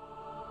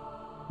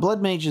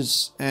blood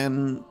mages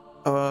and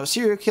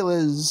serial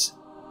killers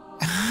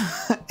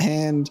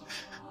and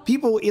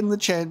people in the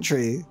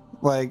Chantry?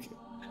 Like,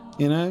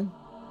 you know?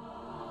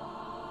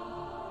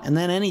 And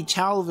then any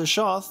Tal of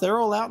Ashoth, they're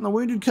all out in the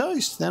Wounded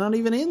Coast. They're not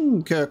even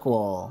in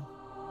Kirkwall.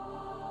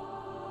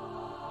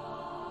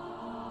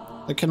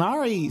 The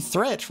Qunari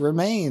threat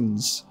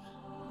remains,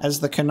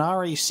 as the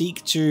Qunari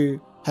seek to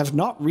have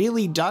not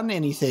really done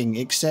anything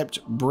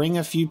except bring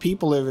a few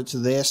people over to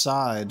their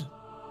side.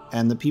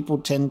 And the people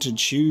tend to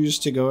choose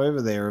to go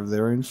over there of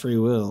their own free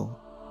will.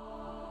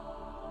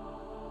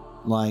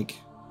 Like,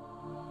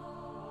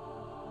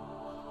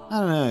 I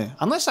don't know.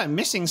 Unless I'm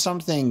missing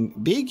something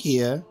big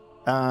here,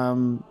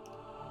 the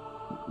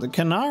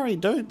Qunari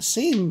don't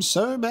seem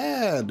so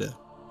bad.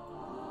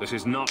 This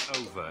is not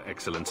over,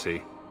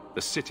 Excellency.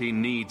 The city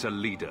needs a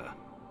leader.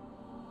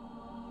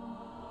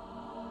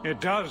 It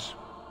does.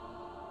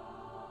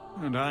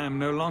 And I am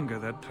no longer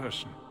that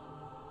person.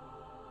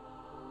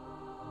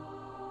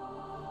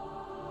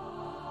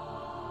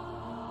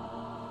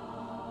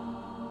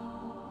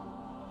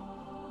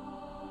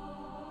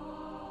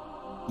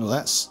 Well,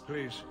 that's...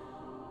 Please.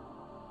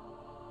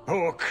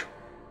 Hawke.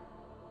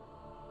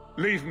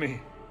 Leave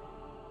me.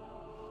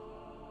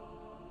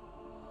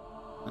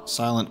 That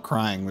silent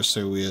crying was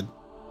so weird.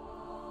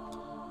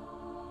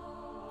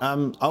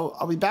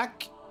 I'll be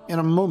back in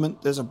a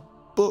moment. There's a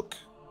book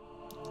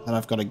that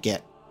I've got to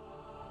get.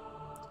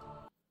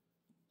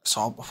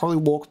 So I'll probably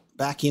walk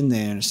back in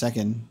there in a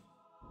second.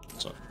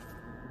 So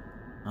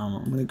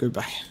I'm gonna go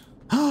back.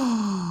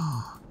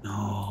 No.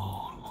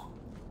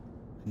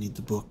 I need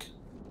the book.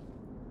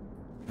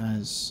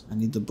 Guys, I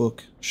need the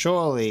book.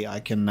 Surely I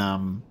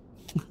can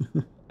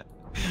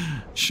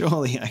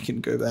surely I can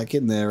go back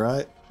in there,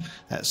 right?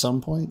 At some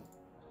point.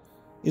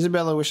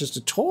 Isabella wishes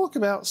to talk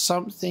about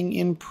something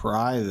in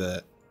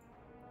private.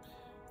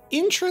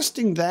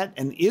 Interesting that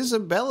an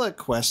Isabella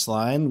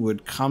questline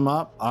would come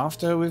up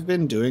after we've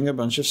been doing a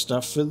bunch of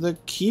stuff for the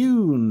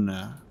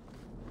Qun.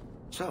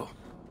 So,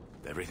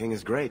 everything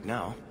is great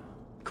now.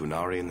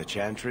 Qunari in the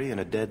Chantry and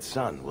a dead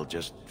son will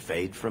just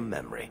fade from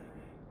memory.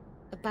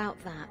 About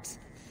that,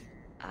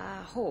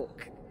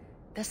 Hawke,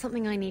 there's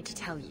something I need to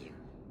tell you.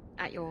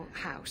 At your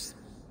house.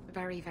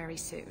 Very, very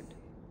soon.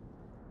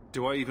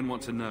 Do I even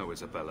want to know,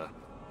 Isabella?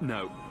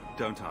 No,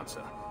 don't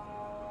answer.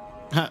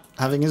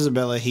 Having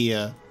Isabella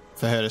here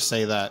for her to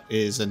say that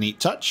is a neat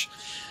touch.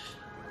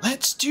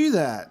 Let's do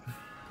that.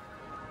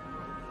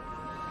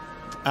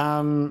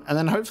 And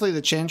then hopefully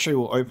the Chantry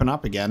will open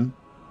up again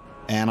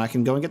and I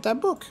can go and get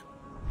that book.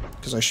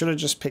 Because I should have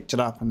just picked it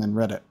up and then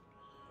read it.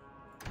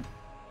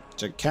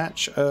 To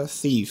Catch a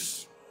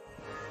Thief.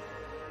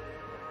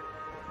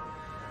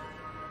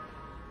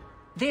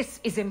 This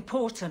is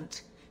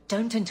important.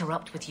 Don't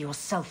interrupt with your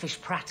selfish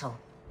prattle.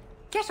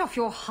 Get off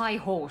your high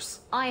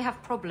horse. I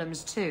have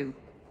problems too.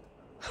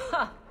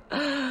 Ha!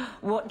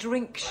 What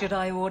drink should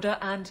I order,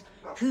 and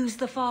who's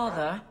the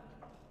father?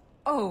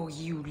 Oh,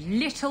 you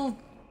little...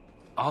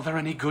 Are there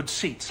any good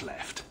seats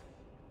left?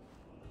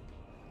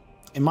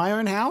 In my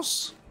own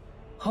house?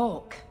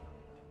 Hawke.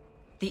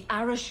 The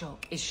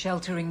Arishok is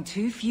sheltering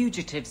 2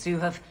 fugitives who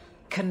have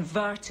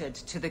converted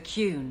to the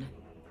Qun.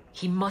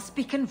 He must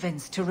be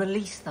convinced to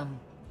release them.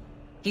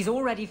 He's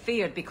already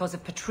feared because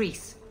of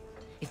Patrice.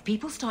 If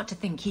people start to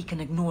think he can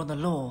ignore the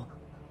law,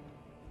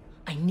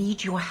 I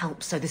need your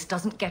help so this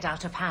doesn't get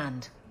out of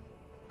hand.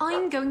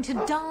 I'm going to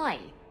die.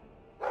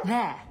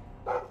 There.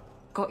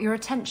 Got your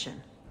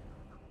attention?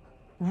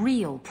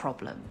 Real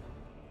problem.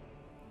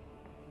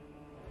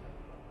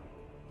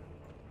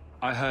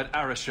 I heard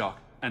Arishok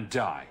and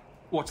die.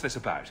 What's this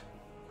about?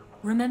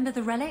 Remember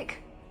the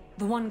relic?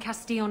 The one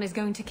Castillon is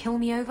going to kill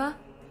me over?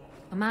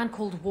 A man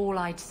called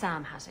Wall-Eyed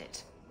Sam has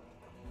it.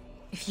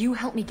 If you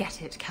help me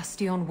get it,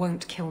 Castillon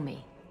won't kill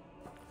me.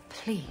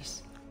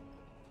 Please.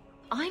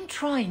 I'm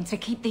trying to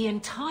keep the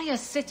entire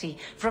city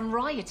from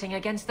rioting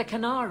against the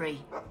Qunari.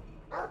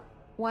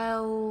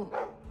 Well,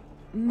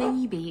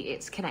 maybe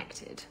it's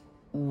connected.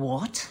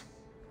 What?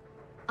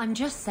 I'm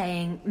just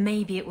saying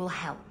maybe it will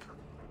help.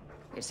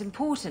 It's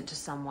important to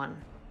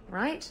someone,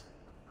 right?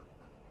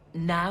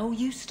 Now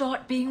you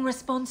start being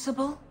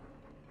responsible?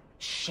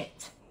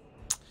 Shit.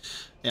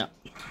 Yeah.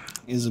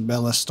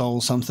 Isabella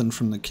stole something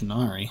from the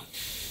Qunari.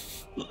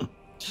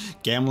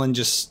 Gamlen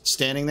just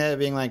standing there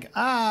being like,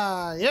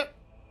 yep.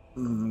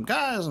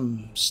 Guys,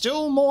 I'm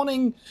still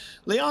mourning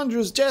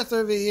Leandra's death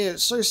over here.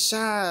 It's so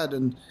sad.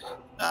 And,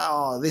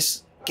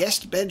 this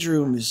guest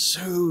bedroom is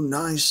so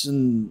nice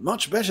and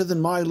much better than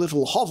my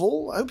little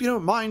hovel. I hope you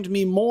don't mind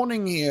me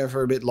mourning here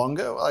for a bit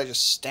longer while I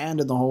just stand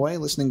in the hallway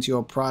listening to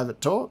your private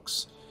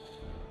talks.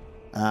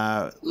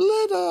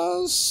 Let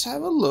us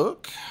have a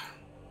look.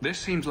 This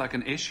seems like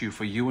an issue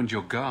for you and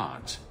your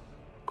guards.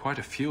 Quite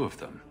a few of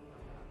them.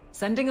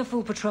 Sending a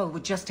full patrol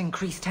would just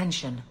increase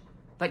tension.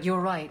 But you're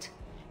right.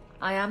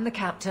 I am the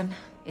captain.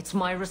 It's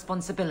my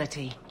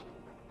responsibility.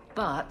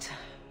 But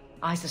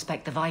I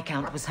suspect the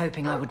Viscount was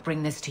hoping I would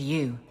bring this to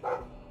you.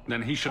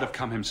 Then he should have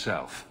come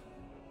himself.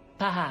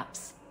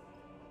 Perhaps.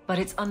 But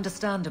it's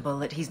understandable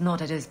that he's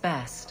not at his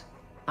best.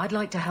 I'd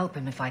like to help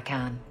him if I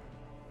can.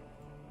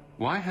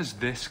 Why has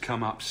this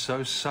come up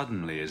so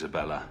suddenly,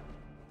 Isabella?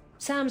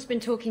 Sam's been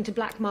talking to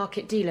black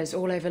market dealers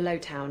all over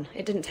Lowtown.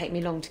 It didn't take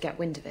me long to get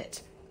wind of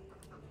it.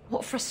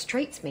 What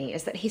frustrates me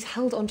is that he's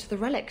held onto the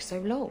relic so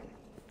long.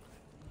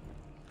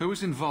 Who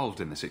was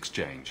involved in this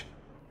exchange?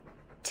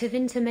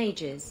 Tevinter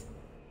mages.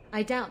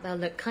 I doubt they'll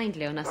look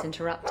kindly on us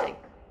interrupting.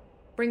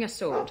 Bring a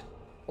sword.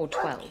 Or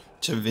 12.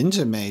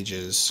 Tevinter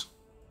mages.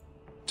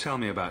 Tell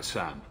me about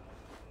Sam.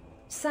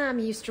 Sam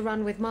used to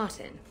run with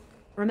Martin.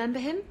 Remember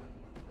him?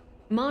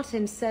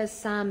 Martin says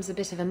Sam's a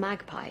bit of a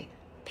magpie,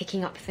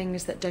 picking up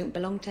things that don't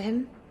belong to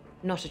him.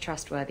 Not a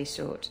trustworthy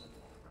sort.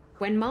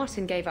 When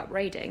Martin gave up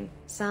raiding,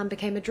 Sam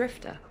became a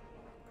drifter.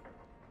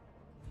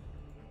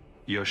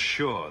 You're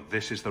sure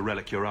this is the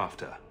relic you're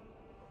after?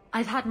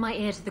 I've had my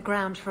ear to the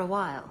ground for a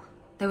while.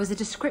 There was a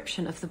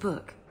description of the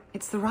book.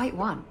 It's the right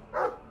one.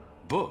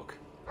 Book?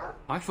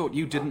 I thought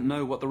you didn't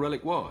know what the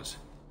relic was.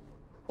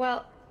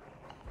 Well,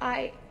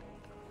 I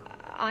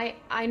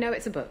know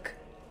it's a book,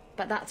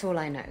 but that's all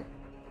I know.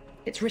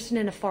 It's written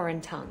in a foreign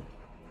tongue.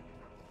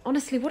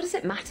 Honestly, what does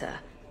it matter?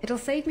 It'll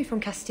save me from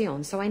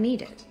Castillon, so I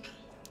need it.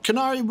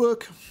 Qunari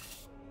book.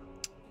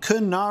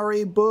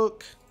 Qunari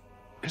book.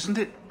 Isn't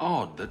it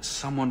odd that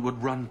someone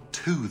would run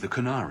to the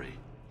Qunari?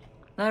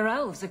 They're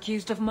elves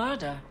accused of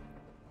murder.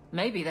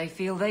 Maybe they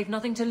feel they've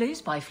nothing to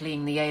lose by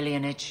fleeing the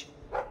alienage.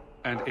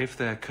 And if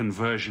their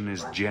conversion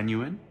is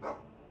genuine?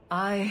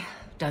 I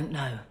don't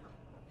know.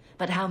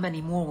 But how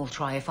many more will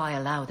try if I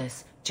allow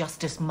this?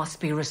 Justice must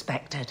be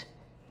respected.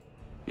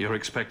 You're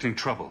expecting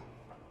trouble?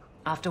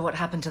 After what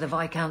happened to the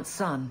Viscount's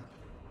son,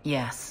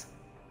 yes.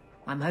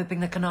 I'm hoping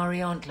the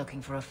Qunari aren't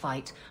looking for a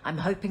fight. I'm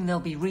hoping they'll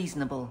be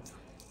reasonable.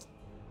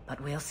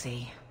 But we'll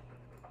see.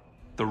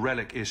 The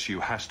relic issue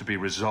has to be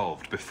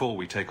resolved before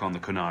we take on the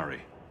Qunari.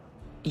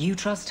 You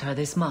trust her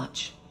this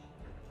much?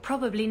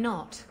 Probably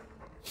not.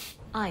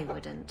 I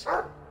wouldn't.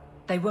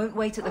 They won't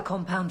wait at the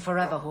compound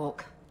forever,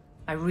 Hawke.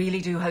 I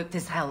really do hope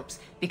this helps,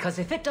 because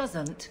if it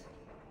doesn't...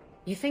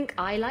 You think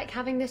I like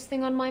having this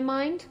thing on my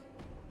mind?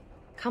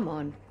 Come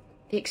on.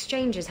 The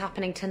exchange is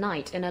happening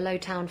tonight in a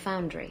Lowtown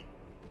foundry.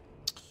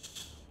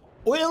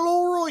 Well,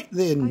 alright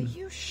then. Are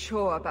you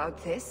sure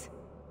about this?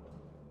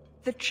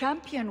 The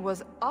champion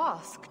was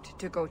asked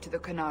to go to the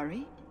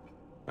Qunari.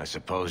 I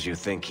suppose you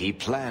think he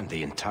planned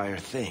the entire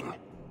thing.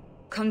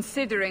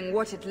 Considering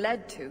what it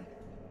led to.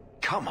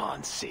 Come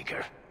on,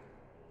 Seeker.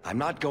 I'm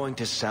not going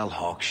to sell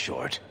Hawke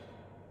short,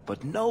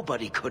 but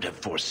nobody could have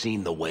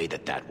foreseen the way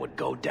that would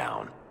go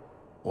down.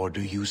 Or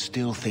do you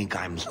still think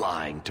I'm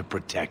lying to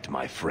protect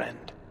my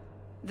friend?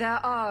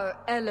 There are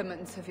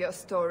elements of your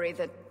story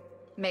that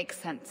make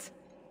sense.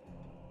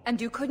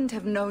 And you couldn't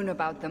have known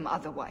about them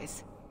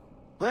otherwise.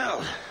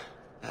 Well,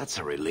 that's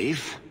a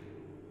relief.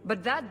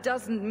 But that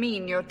doesn't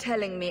mean you're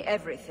telling me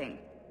everything.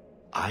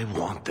 I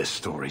want this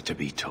story to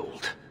be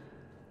told.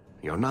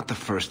 You're not the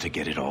first to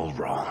get it all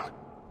wrong.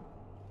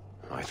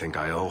 I think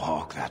I owe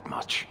Hawke that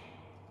much.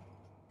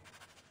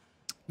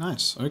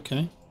 Nice,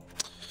 okay.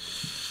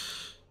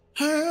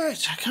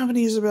 Alright,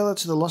 accompany Isabella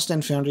to the Lost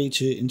End Foundry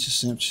to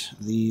intercept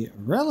the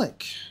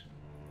relic.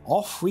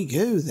 Off we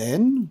go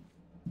then.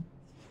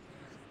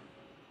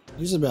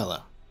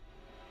 Isabella.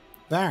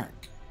 Varric.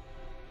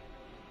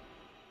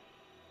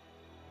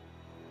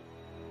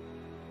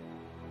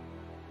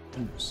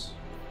 Oops.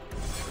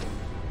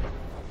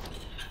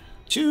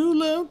 To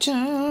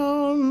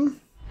Lowtown.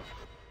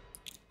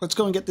 Let's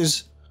go and get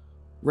this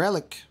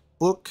relic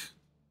book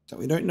that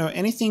we don't know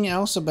anything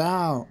else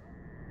about.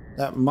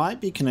 That might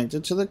be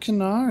connected to the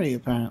Qunari,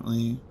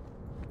 apparently.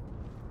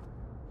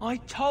 I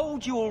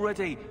told you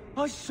already.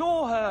 I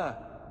saw her.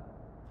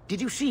 Did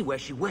you see where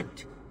she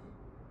went?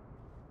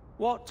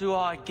 What do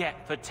I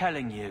get for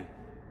telling you?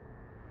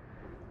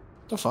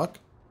 The fuck?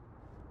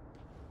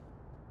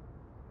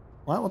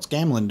 What's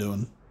Gamlen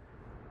doing?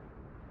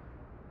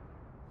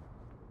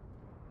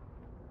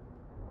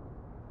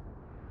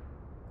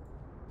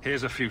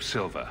 Here's a few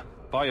silver.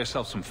 Buy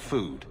yourself some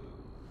food.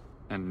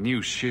 And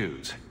new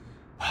shoes.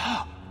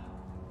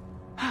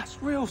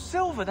 That's real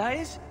silver, that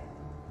is.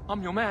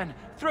 I'm your man,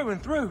 through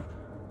and through.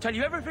 Tell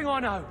you everything I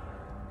know.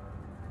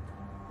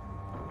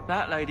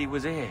 That lady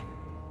was here.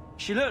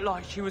 She looked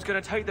like she was going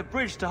to take the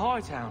bridge to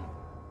Hightown.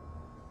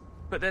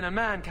 But then a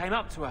man came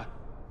up to her.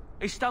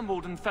 He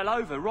stumbled and fell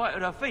over right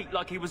at her feet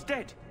like he was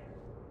dead.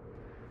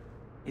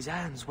 His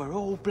hands were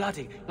all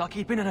bloody, like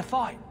he'd been in a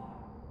fight.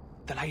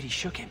 The lady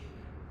shook him,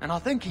 and I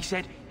think he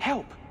said,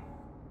 "Help."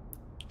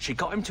 She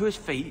got him to his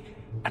feet,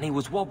 and he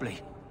was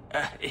wobbly.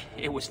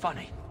 It was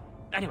funny.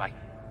 Anyway,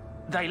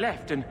 they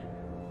left, and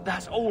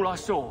that's all I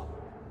saw.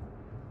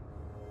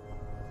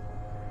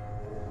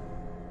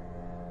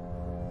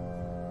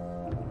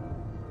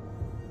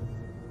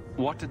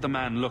 What did the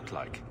man look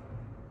like?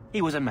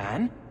 He was a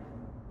man.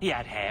 He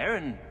had hair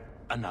and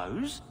a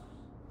nose.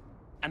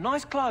 And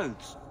nice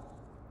clothes.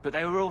 But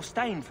they were all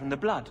stained from the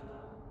blood.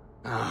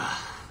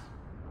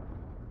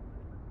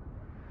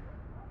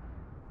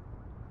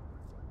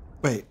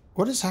 Wait,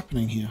 what is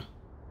happening here?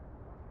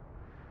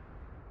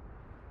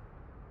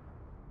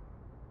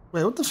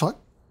 Wait, what the fuck?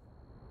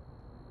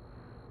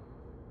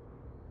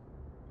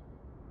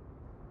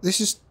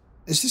 Is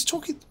this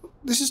talking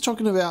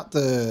about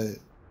the,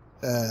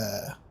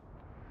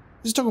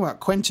 this is talking about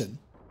Quentin.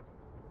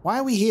 Why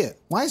are we here?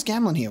 Why is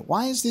Gamlen here?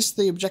 Why is this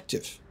the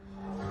objective?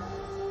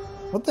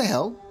 What the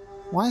hell?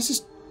 Why is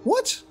this,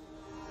 what?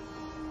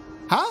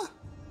 Huh?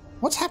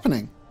 What's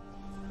happening?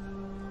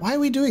 Why are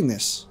we doing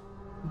this?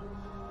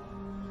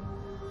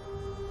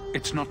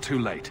 It's not too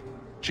late.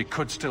 She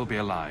could still be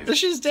alive.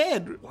 She's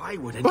dead. Why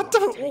would anyone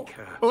take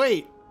her?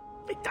 Wait.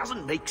 It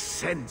doesn't make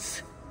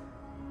sense.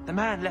 The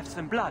man left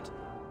some blood.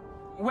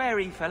 Where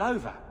he fell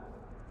over.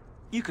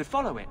 You could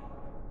follow it.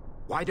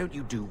 Why don't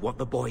you do what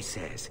the boy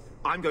says?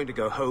 I'm going to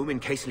go home in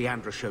case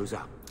Leandra shows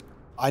up.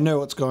 I know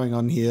what's going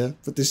on here,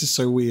 but this is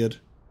so weird.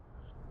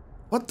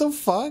 What the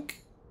fuck?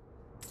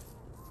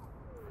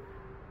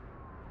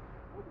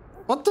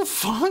 What the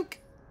fuck?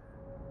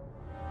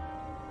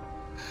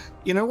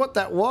 You know what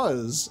that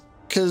was?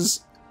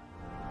 Because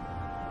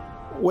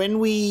when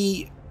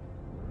we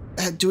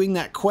had doing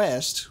that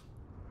quest,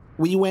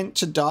 we went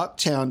to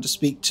Darktown to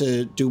speak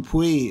to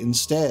Dupuis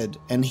instead,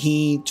 and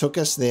he took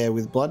us there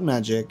with blood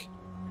magic.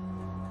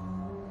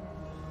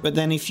 But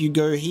then if you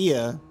go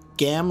here,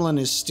 Gamlen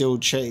is still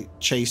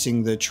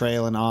chasing the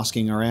trail and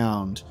asking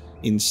around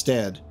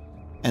instead.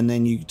 And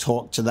then you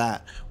talk to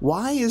that.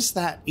 Why is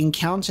that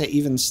encounter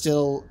even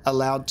still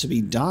allowed to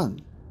be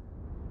done?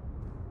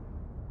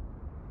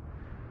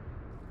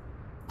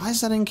 Why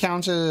is that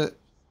encounter,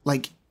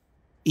 like,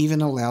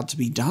 even allowed to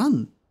be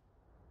done?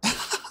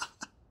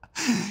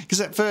 Because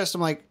at first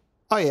I'm like,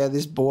 oh yeah,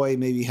 this boy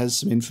maybe has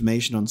some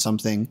information on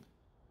something.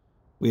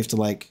 We have to,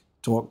 like,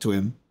 talk to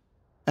him.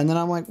 And then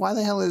I'm like, why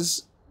the hell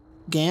is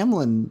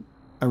Gamlen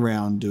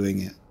around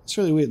doing it? It's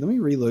really weird. Let me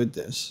reload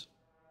this.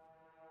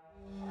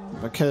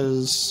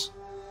 Because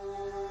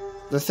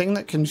the thing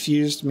that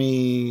confused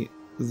me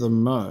the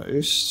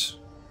most,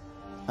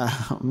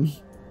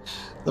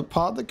 the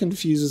part that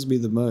confuses me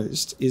the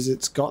most is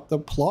it's got the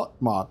plot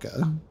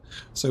marker.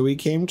 So we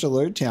came to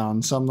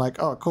Lowtown, so I'm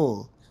like, oh,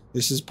 cool.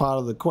 This is part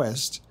of the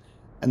quest.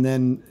 And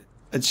then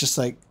it's just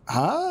like,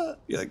 huh?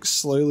 You're like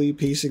slowly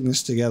piecing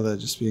this together,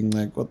 just being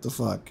like, what the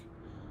fuck?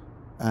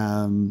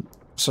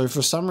 So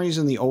for some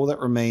reason, the All That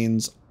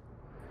Remains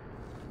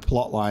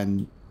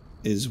plotline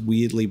is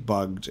weirdly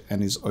bugged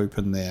and is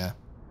open there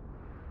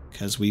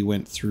because we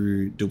went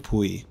through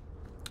Dupuis.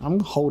 I'm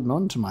holding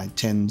on to my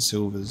 10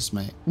 silvers,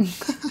 mate.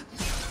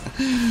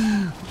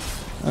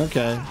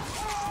 Okay.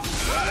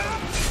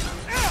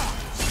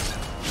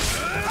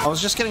 I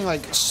was just getting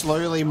like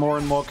slowly more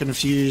and more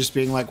confused,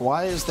 being like,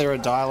 why is there a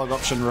dialogue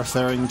option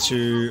referring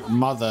to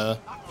Mother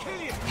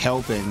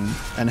helping,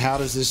 and how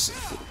does this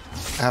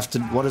have to,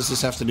 what does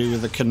this have to do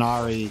with the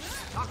Qunari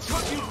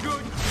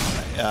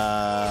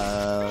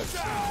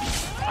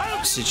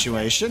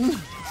situation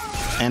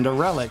and a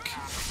relic?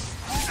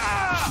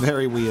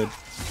 Very weird.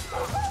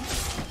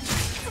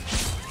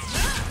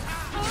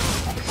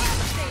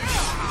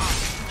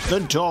 The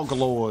Dog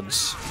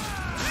Lords.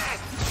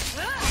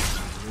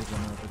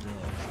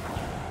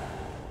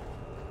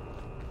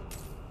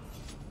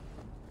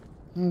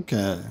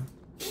 Okay.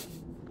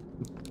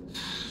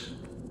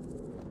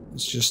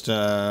 Let's just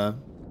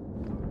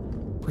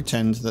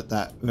pretend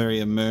that very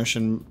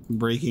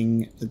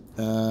immersion-breaking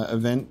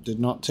event did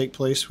not take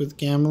place with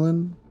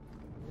Gamlen.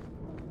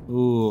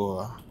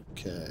 Ooh,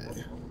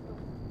 okay.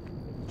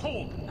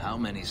 How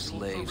many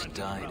slaves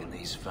died in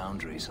these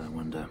foundries, I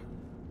wonder?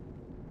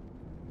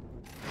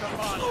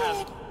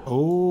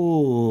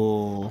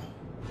 Oh,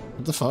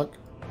 what the fuck?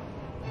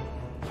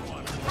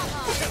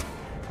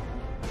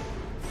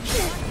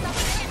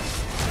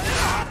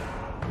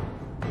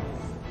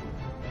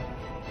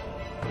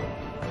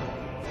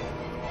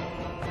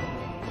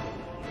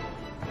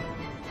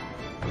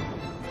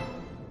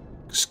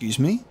 Excuse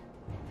me?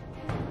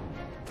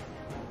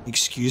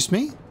 Excuse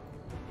me?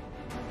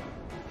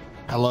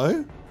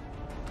 Hello?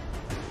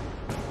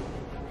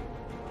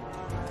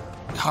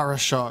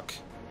 Karashok,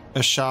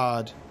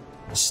 Ashad,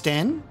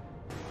 Sten?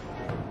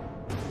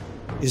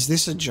 Is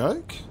this a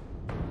joke?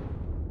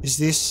 Is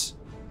this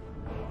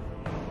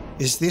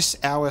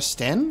our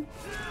Sten?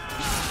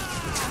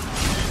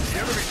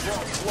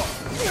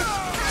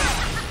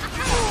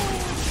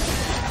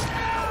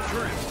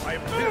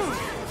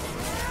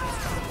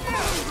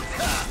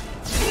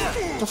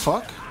 What the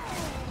fuck?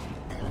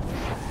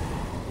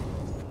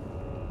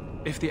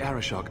 If the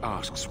Arashok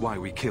asks why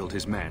we killed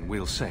his men,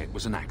 we'll say it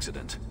was an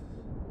accident.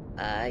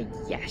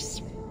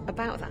 Yes.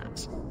 About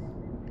that.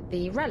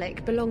 The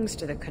relic belongs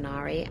to the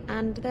Qunari,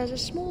 and there's a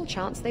small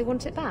chance they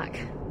want it back.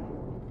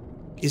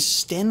 Is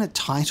Sten a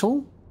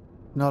title?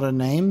 Not a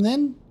name,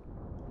 then?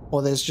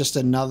 Or there's just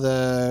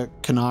another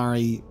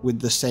Qunari with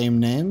the same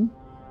name?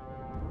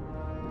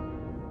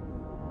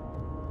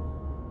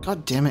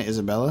 God damn it,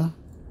 Isabella.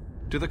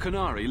 Do the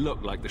Qunari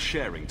look like the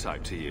sharing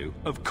type to you?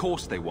 Of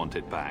course they want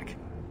it back.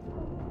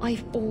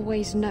 I've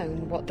always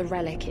known what the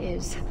relic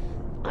is.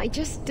 I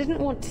just didn't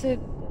want to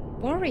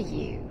worry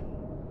you.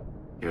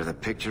 You're the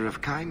picture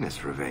of kindness,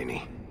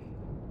 Raveni.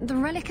 The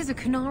relic is a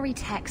Qunari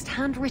text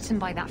handwritten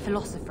by that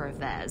philosopher of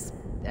theirs.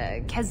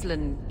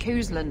 Keslan,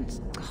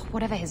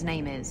 whatever his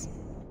name is.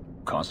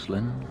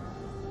 Koslin?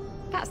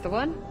 That's the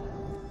one.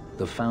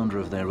 The founder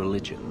of their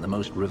religion, the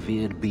most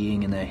revered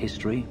being in their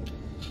history?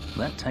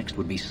 That text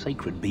would be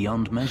sacred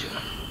beyond measure.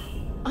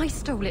 I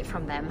stole it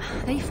from them.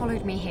 They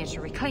followed me here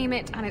to reclaim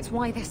it, and it's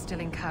why they're still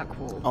in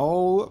Kirkwall.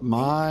 Oh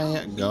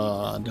my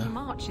god.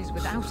 Marches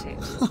without it.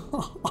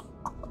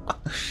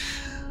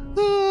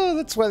 Oh,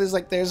 that's why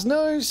there's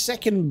no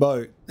second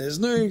boat. There's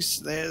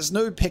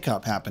no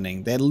pickup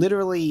happening. They're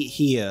literally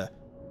here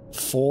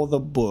for the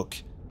book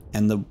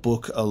and the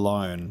book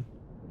alone.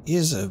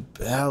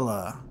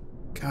 Isabella.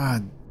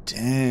 God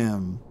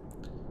damn.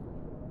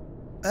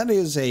 That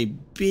is a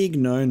big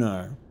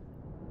no-no.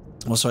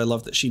 Also, I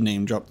love that she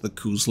name-dropped the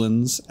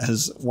Kuzlins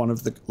as one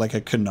of the, like,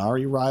 a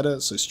Qunari writer.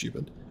 It's so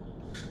stupid.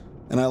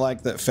 And I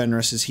like that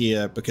Fenris is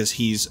here because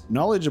he's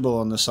knowledgeable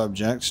on the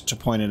subject to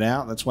point it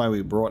out. That's why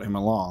we brought him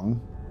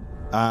along.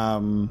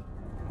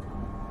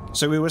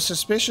 So we were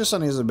suspicious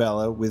on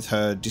Isabella with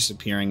her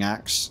disappearing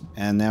axe,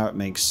 and now it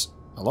makes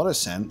a lot of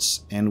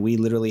sense. And we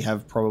literally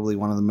have probably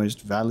one of the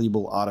most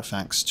valuable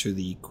artifacts to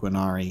the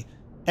Qunari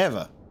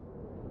ever.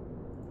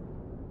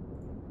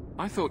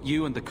 I thought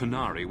you and the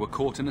Qunari were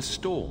caught in a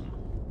storm.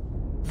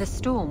 The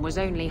storm was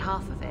only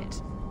half of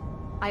it.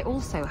 I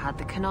also had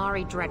the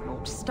Qunari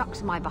dreadnought stuck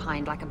to my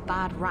behind like a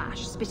bad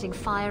rash, spitting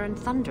fire and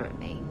thunder at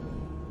me.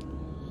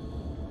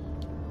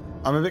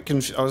 I'm a bit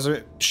confused. I was a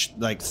bit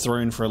like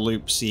thrown for a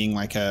loop seeing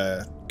like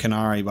a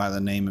Qunari by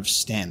the name of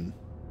Sten,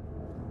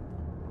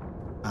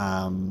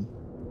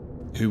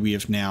 who we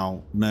have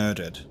now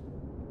murdered,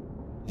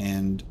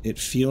 and it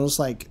feels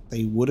like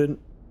they wouldn't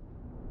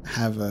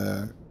have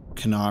a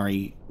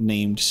Qunari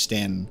named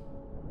Sten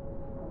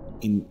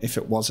if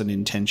it wasn't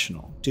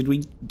intentional. Did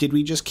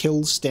we just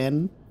kill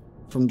Sten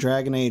from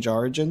Dragon Age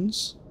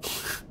Origins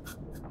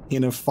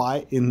in a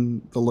fight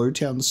in the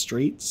Lowtown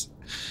streets?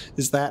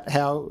 Is that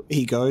how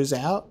he goes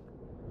out?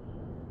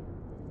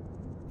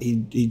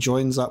 He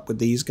joins up with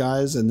these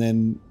guys and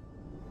then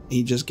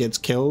he just gets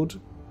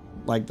killed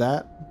like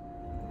that?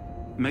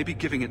 Maybe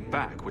giving it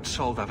back would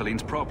solve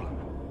Aveline's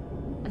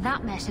problem.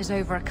 That messes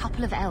over a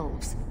couple of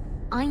elves.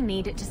 I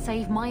need it to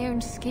save my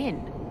own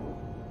skin.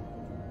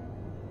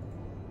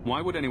 Why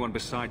would anyone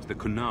besides the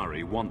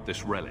Qunari want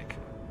this relic?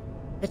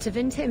 The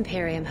Tevinter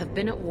Imperium have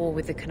been at war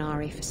with the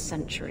Qunari for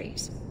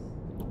centuries.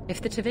 If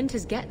the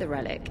Tevinters get the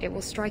relic, it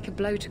will strike a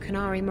blow to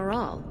Qunari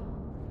morale.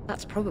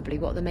 That's probably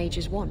what the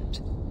mages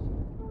want.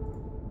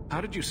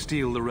 How did you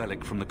steal the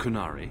relic from the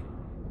Qunari?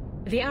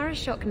 The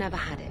Arashok never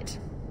had it.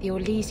 The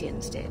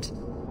Orlesians did.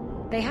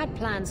 They had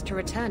plans to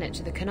return it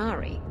to the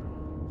Qunari.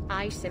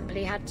 I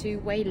simply had to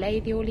waylay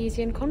the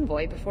Orlesian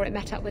convoy before it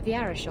met up with the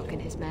Arashok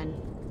and his men.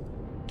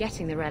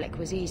 Getting the relic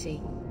was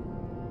easy.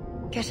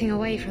 Getting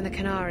away from the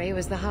Qunari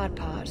was the hard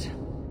part.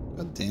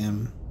 God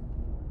damn.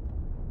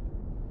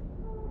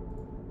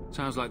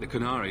 Sounds like the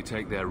Qunari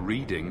take their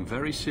reading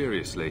very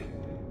seriously.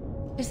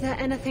 Is there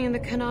anything in the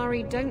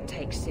Qunari don't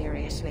take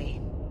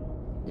seriously?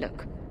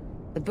 Look,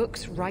 the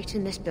book's right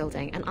in this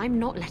building, and I'm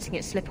not letting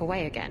it slip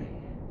away again.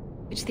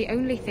 It's the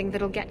only thing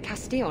that'll get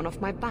Castillon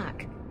off my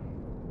back.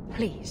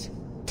 Please,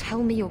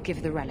 tell me you'll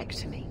give the relic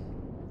to me.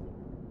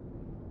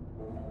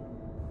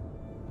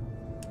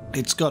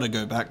 It's gotta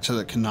go back to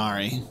the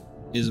Qunari,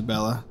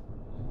 Isabella.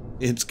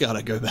 It's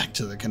gotta go back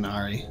to the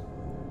Qunari.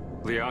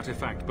 The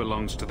artifact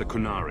belongs to the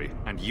Qunari,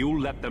 and you'll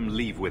let them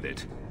leave with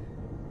it.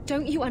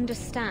 Don't you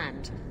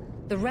understand?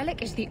 The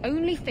relic is the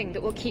only thing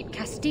that will keep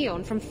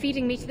Castillon from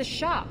feeding me to the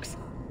sharks.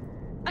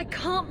 I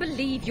can't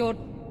believe you're...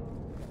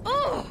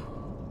 Oh!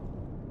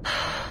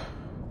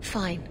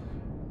 Fine.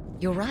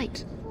 You're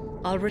right.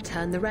 I'll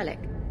return the relic.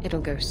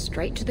 It'll go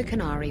straight to the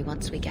Qunari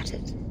once we get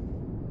it.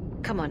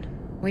 Come on.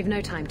 We've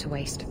no time to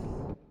waste.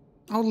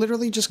 I'll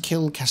literally just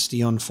kill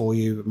Castillon for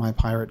you, my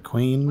pirate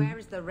queen. Where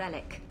is the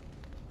relic?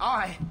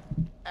 I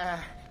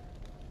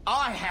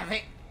have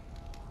it.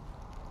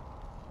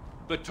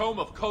 The Tome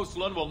of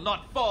Khoslan will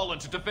not fall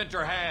into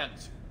Tevinter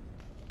hands.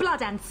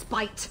 Blood and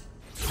spite.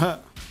 Atos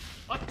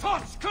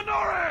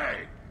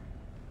Qunari!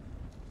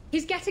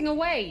 He's getting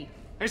away.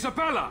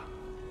 Isabella!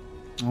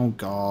 Oh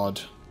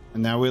god.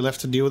 And now we're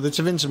left to deal with the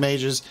Tevinter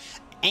mages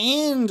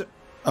and...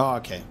 Oh,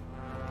 okay.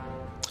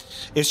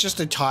 It's just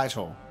a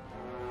title.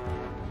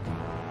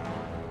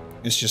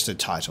 It's just a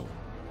title.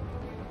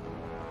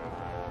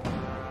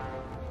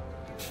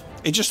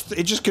 It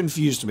just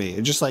confused me.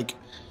 It just like...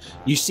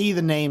 You see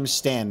the name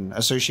Sten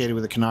associated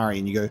with a Qunari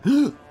and you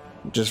go...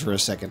 just for a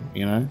second,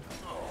 you know?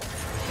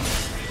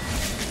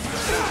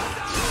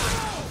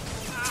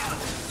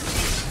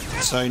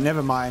 So,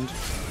 never mind.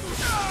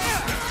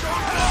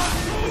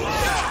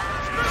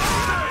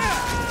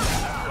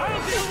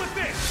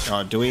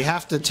 God, do we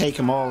have to take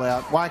them all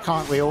out? Why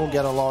can't we all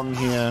get along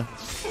here?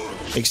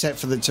 Except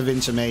for the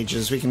Tevinter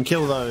mages. We can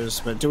kill those,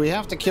 but do we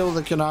have to kill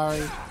the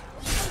Qunari?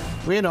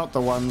 We're not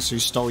the ones who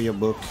stole your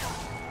book.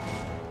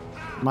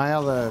 My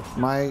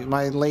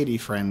lady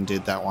friend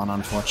did that one,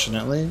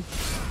 unfortunately.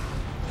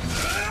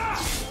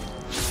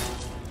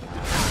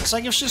 It's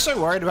like if she's so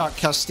worried about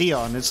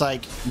Castillon, it's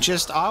like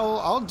just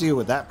I'll deal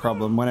with that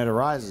problem when it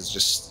arises.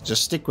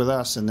 Just stick with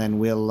us, and then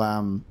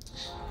well,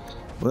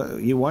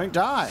 you won't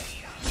die.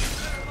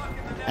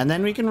 And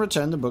then we can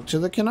return the book to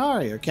the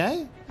Qunari,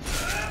 okay?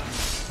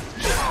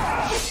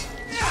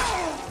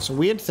 It's a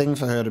weird thing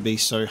for her to be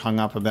so hung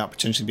up about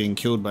potentially being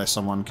killed by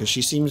someone, because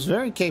she seems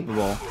very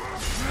capable.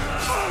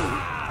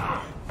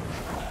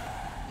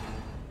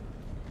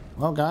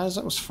 Well, guys,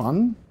 that was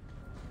fun.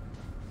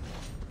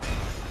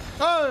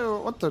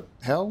 Oh, what the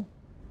hell?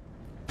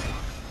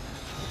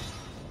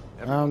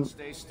 Everyone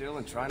stay still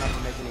and try not to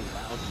make any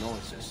loud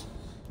noises.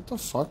 What the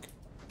fuck?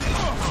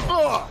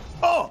 Oh!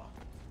 Oh!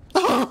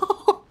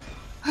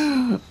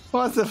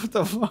 What the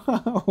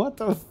fuck? What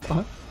the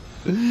fuck?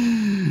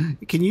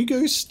 Can you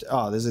go?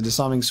 Oh, there's a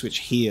disarming switch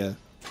here.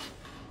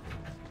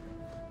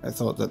 I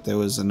thought that there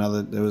was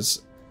another. There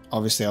was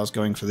obviously I was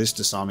going for this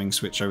disarming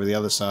switch over the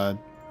other side.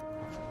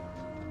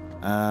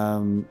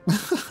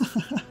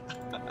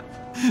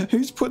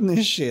 Who's putting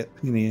this shit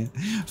in here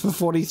for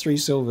 43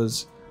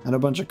 silvers and a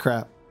bunch of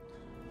crap?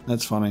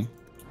 That's funny.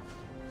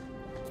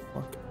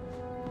 Fuck.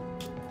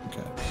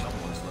 Okay.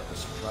 Someone's left a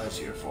surprise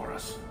here for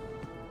us.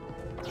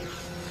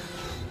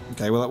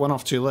 Okay, well, it went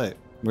off too late.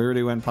 We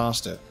already went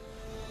past it.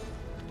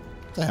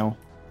 What the hell?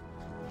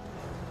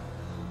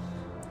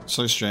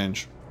 So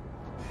strange.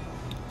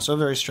 So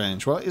very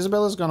strange. Well,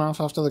 Isabella's gone off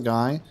after the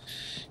guy.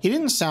 He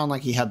didn't sound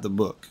like he had the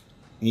book.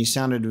 He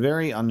sounded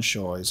very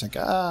unsure. He's like,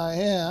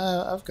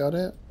 yeah, I've got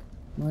it.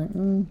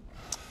 I'm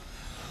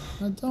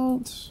like,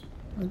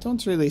 I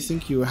don't really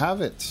think you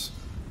have it.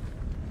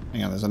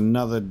 Hang on, there's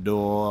another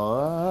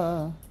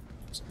door.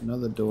 There's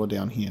another door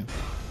down here.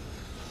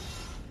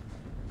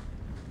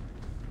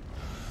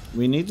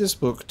 We need this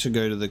book to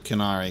go to the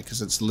Qunari,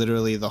 because it's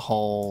literally the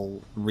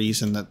whole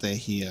reason that they're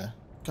here.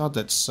 God,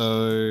 that's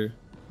so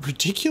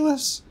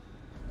ridiculous.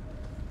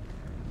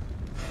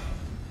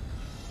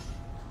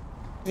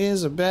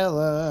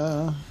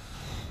 Isabella,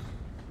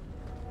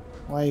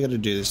 why you gotta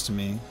do this to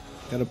me?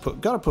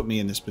 Gotta put me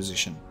in this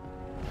position.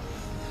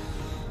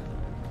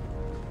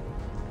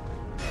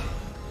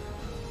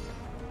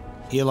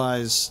 Here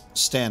lies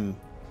Sten,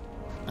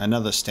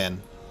 another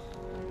Sten.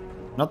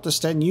 Not the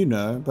Sten you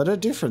know, but a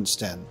different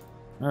Sten.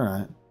 All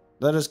right,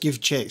 let us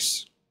give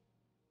chase.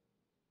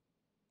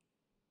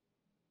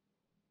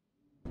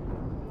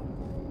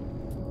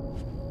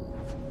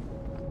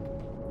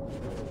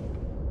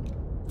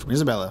 From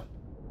Isabella.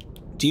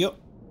 Dear...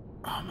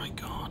 Oh my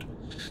god.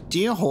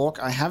 Dear Hawke,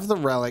 I have the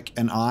relic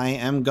and I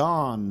am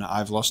gone.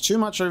 I've lost too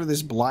much over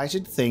this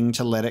blighted thing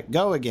to let it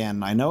go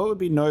again. I know it would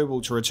be noble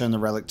to return the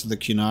relic to the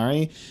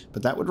Qunari,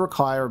 but that would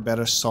require a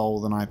better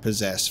soul than I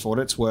possess. For what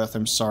it's worth,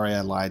 I'm sorry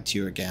I lied to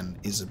you again,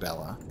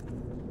 Isabella.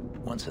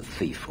 Once a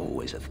thief,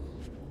 always a thief.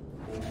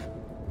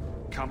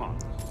 Come on.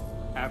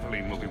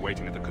 Aveline will be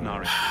waiting at the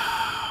Qunari.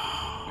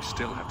 We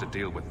still have to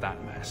deal with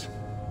that mess.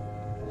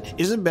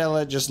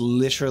 Isabella just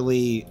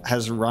literally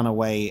has run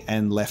away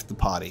and left the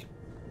party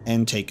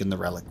and taken the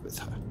relic with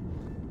her.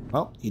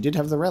 Well, he did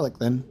have the relic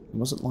then. He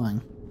wasn't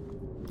lying.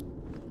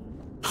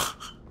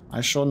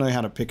 I sure know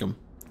how to pick him.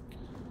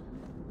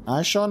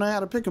 I sure know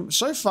how to pick them.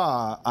 So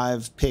far,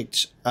 I've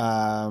picked,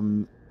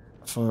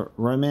 for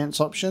romance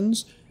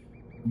options,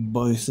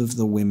 both of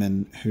the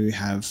women who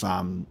have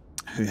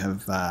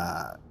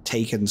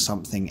taken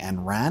something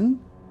and ran.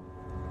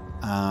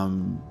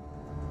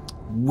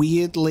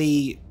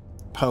 Weirdly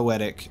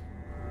poetic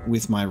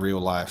with my real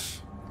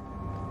life.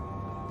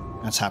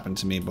 That's happened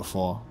to me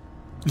before.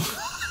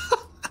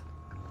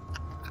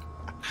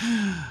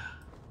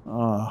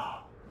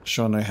 Oh,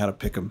 sure know how to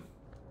pick them.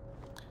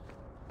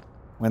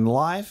 When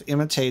life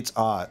imitates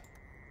art,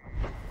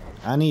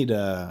 I need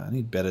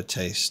better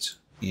taste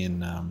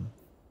in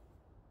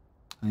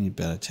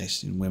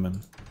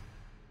women.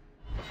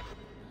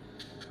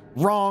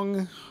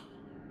 Wrong.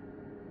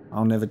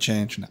 I'll never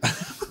change now.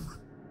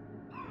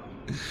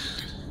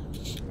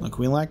 Look,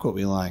 we like what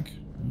we like.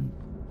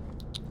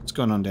 What's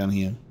going on down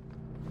here?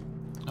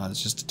 Oh,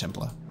 it's just a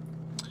Templar.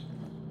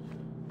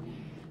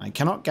 I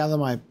cannot gather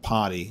my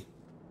party.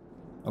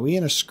 Are we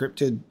in a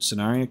scripted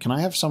scenario? Can I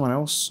have someone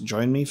else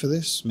join me for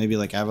this? Maybe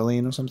like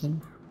Aveline or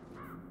something?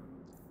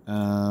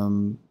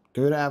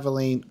 Go to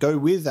Aveline. Go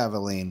with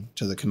Aveline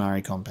to the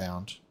Qunari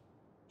compound.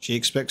 She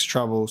expects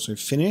trouble, so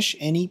finish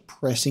any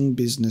pressing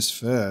business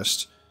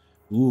first.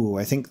 Ooh,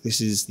 I think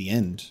this is the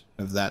end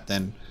of that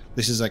then.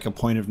 This is like a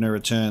point of no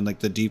return, like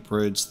the Deep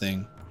Roads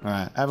thing.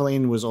 Alright,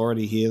 Aveline was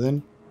already here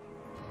then.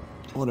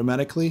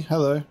 Automatically.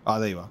 Hello. Oh,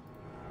 there you are.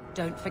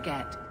 Don't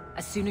forget,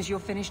 as soon as you're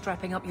finished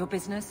wrapping up your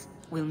business,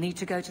 we'll need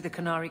to go to the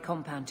Qunari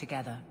compound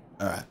together.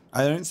 Alright.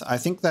 I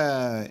think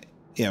that...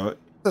 Yeah,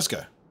 let's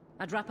go.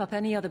 I'd wrap up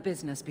any other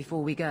business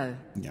before we go.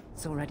 Yeah.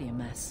 It's already a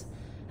mess,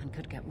 and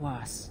could get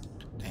worse.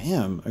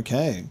 Damn,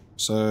 okay.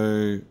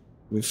 So,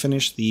 we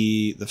finished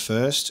the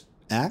first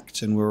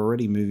act, and we're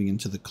already moving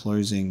into the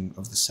closing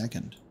of the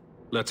second.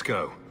 Let's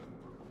go.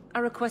 I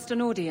request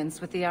an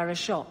audience with the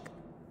Arashok.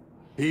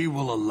 He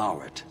will allow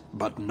it,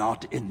 but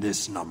not in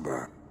this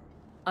number.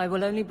 I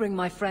will only bring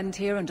my friend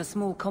here and a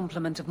small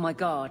complement of my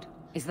guard.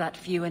 Is that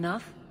few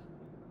enough?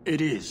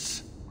 It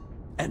is.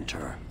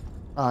 Enter.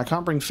 I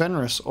can't bring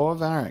Fenris or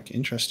Varric.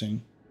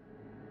 Interesting.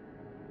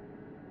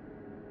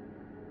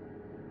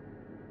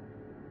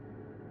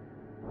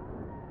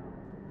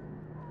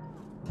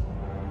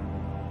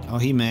 Oh,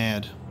 he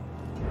mad.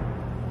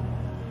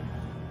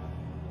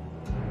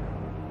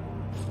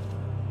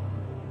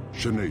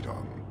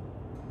 Shanadon.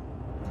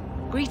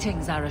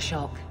 Greetings,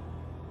 Arashok.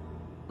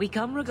 We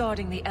come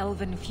regarding the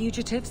elven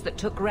fugitives that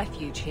took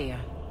refuge here.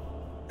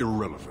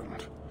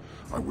 Irrelevant.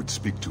 I would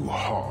speak to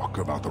Hawk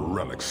about the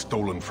relic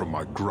stolen from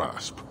my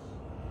grasp.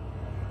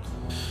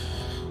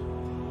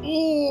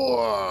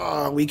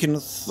 Ooh, we can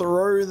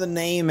throw the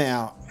name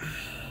out.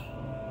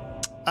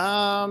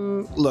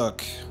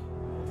 Look.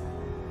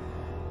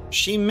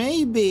 She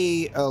may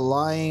be a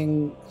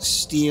lying,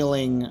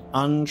 stealing,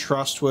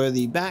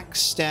 untrustworthy,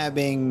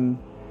 backstabbing,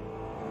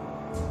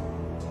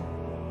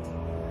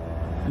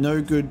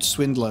 no good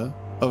swindler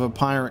of a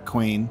pirate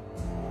queen,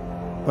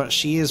 but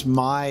she is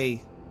my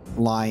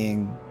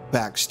lying,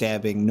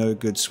 backstabbing, no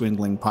good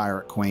swindling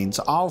pirate queen,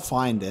 so I'll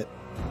find it.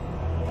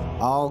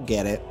 I'll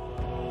get it.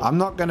 I'm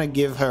not gonna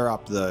give her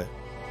up though.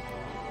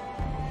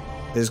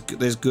 There's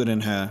good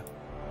in her,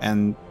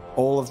 and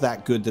all of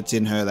that good that's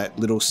in her, that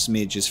little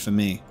smidge, is for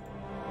me.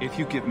 If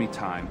you give me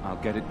time,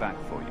 I'll get it back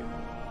for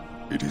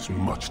you. It is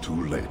much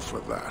too late for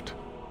that.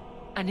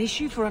 An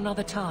issue for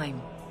another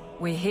time.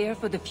 We're here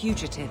for the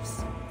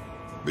fugitives.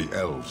 The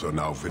elves are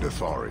now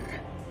Videthari.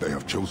 They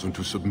have chosen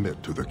to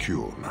submit to the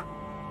Qun.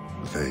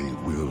 They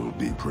will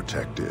be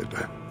protected.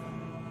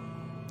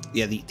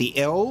 Yeah, the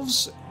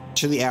elves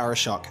to the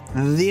Arashok.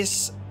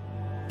 This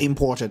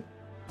important.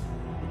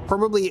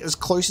 Probably as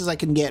close as I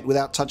can get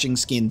without touching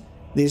skin.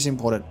 This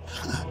important.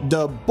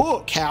 The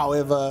book,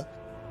 however,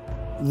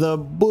 the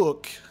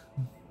book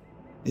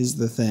is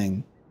the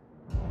thing.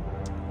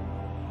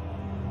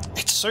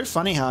 It's so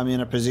funny how I'm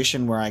in a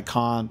position where I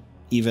can't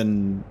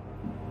even...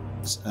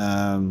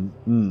 Have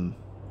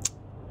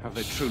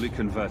they truly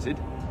converted?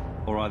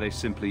 Or are they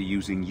simply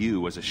using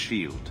you as a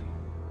shield?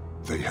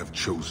 They have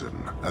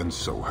chosen, and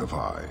so have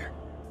I.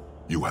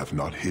 You have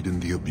not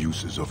hidden the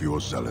abuses of your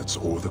zealots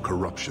or the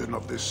corruption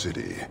of this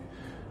city.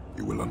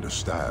 You will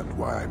understand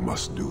why I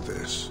must do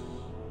this.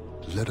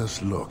 Let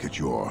us look at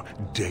your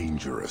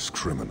dangerous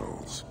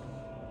criminals.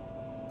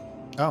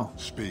 Oh.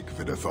 Speak,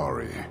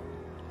 Videthari.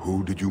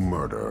 Who did you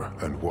murder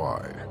and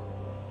why?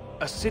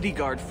 A city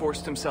guard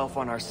forced himself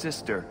on our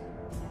sister.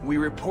 We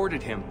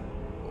reported him,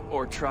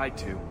 or tried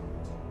to,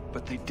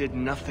 but they did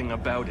nothing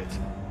about it,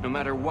 no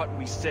matter what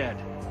we said.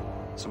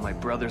 So my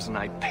brothers and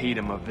I paid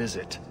him a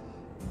visit.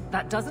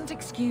 That doesn't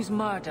excuse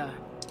murder.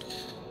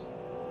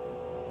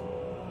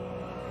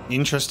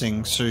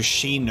 Interesting. So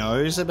she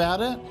knows about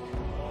it?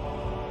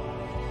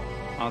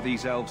 Are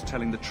these elves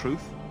telling the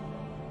truth?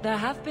 There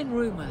have been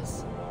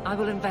rumors. I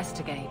will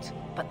investigate,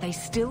 but they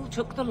still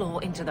took the law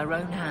into their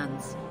own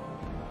hands.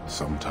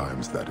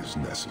 Sometimes that is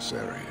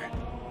necessary.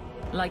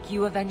 Like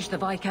you avenged the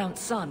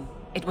Viscount's son.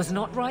 It was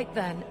not right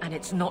then, and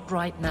it's not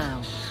right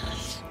now.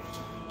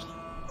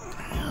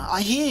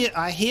 I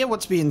hear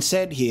what's being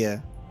said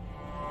here.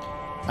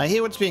 I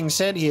hear what's being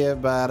said here,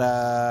 but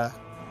I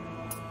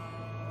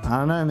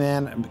don't know,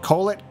 man.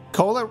 Call it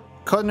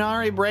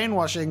Qunari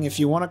brainwashing if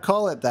you want to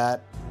call it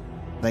that.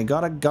 They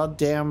got a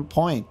goddamn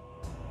point.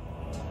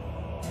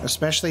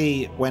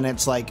 Especially when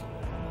it's like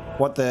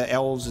what the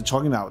elves are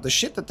talking about. The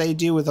shit that they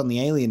deal with on the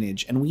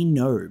alienage, and we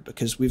know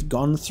because we've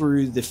gone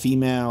through the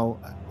female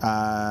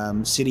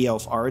city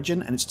elf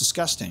origin, and it's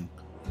disgusting.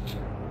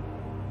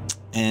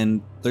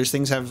 And those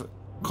things have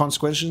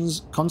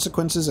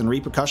consequences and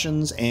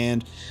repercussions,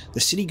 and the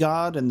city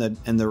guard and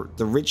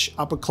the rich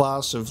upper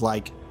class of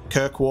like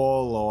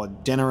Kirkwall or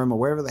Denerim or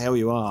wherever the hell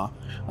you are,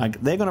 like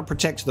they're going to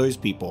protect those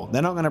people.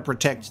 They're not going to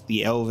protect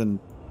the elven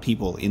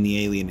people in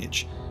the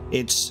alienage.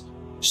 It's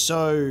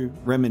so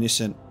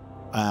reminiscent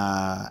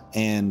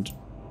and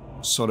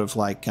sort of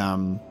like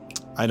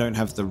I don't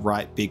have the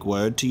right big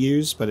word to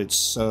use, but it's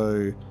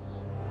so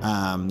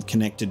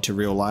connected to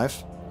real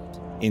life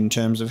in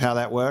terms of how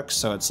that works.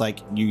 So it's like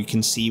you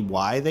can see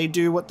why they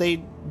do what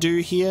they do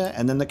here,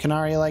 and then the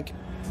Qunari are like,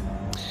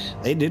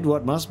 they did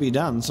what must be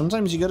done.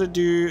 Sometimes you got to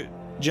do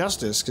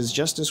justice, because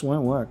justice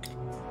won't work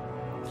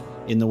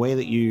in the way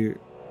that you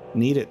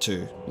need it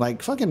to.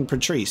 Like fucking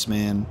Patrice,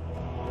 man.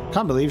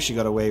 Can't believe she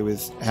got away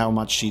with how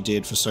much she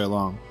did for so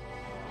long.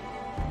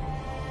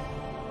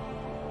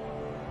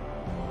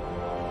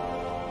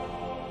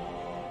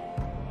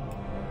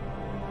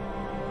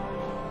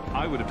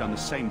 I would have done the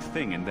same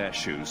thing in their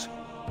shoes.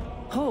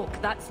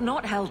 Hawke, that's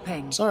not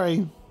helping.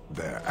 Sorry.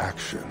 Their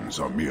actions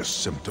are mere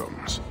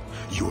symptoms.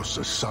 Your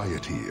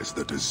society is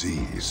the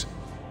disease.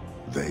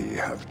 They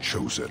have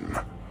chosen.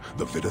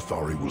 The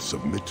Vidithari will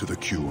submit to the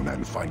Qun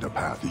and find a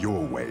path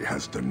your way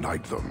has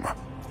denied them.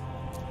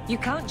 You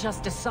can't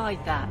just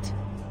decide that.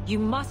 You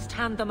must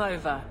hand them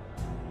over.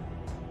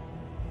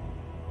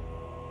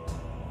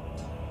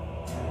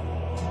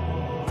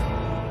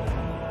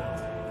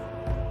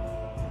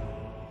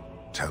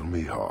 Tell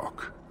me,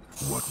 Hawke,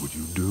 what would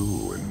you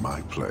do in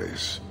my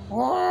place?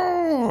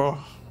 Oh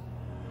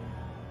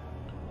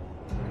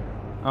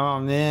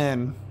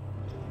man.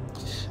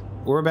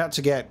 We're about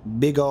to get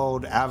big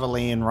old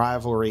Aveline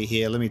rivalry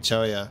here, let me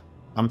tell you.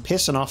 I'm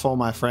pissing off all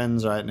my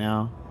friends right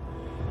now.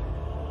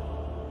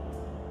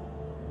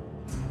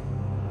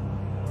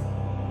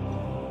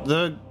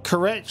 The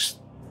correct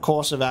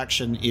course of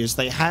action is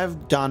they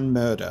have done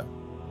murder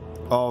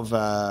of,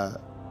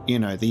 you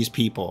know, these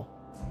people.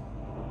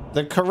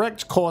 The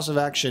correct course of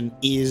action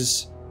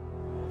is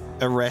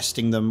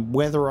arresting them,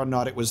 whether or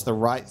not it was the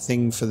right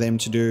thing for them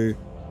to do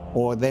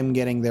or them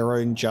getting their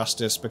own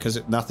justice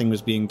because nothing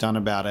was being done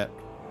about it.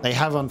 They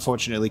have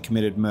unfortunately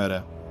committed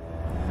murder.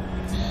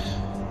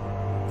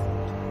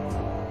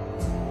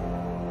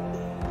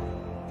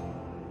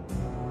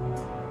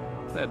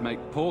 They'd make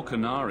poor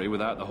Qunari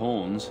without the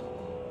horns.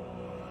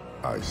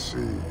 I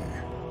see.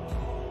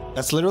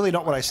 That's literally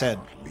not what I said.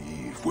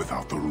 Leave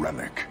without the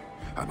relic,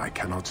 and I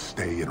cannot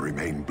stay and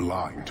remain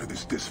blind to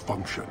this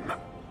dysfunction.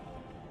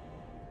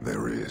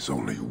 There is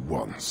only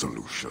one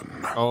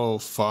solution. Oh,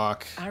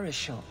 fuck.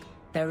 Arishok,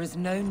 there is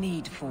no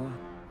need for...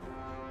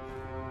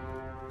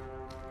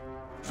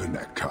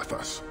 Vinek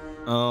Kathas.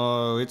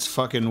 Oh, it's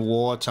fucking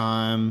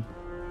wartime.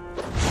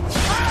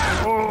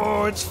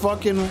 Oh, it's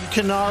fucking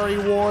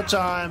Qunari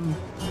wartime.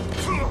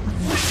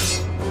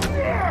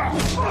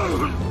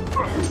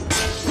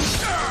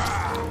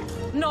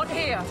 Not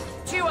here.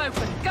 Two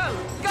open. Go,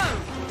 go.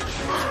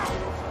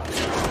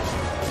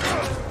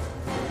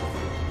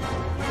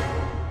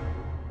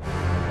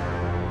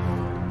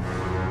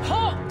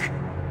 Hawke!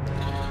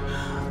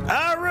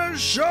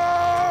 Arishok!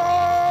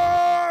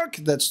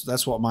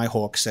 That's what my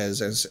Hawke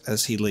says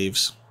as he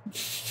leaves.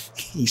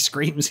 He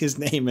screams his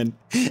name and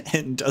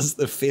does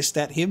the fist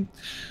at him.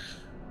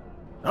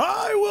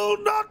 I will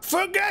not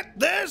forget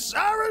this,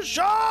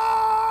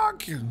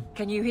 Arishok!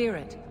 Can you hear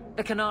it?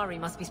 The Qunari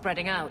must be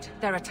spreading out.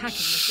 They're attacking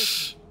the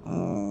city.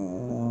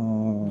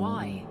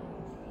 Why?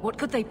 What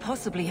could they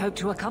possibly hope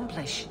to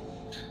accomplish?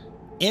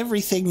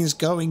 Everything is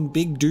going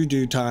big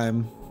doo-doo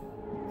time.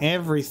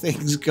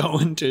 Everything's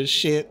going to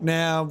shit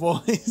now,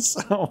 boys.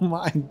 Oh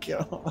my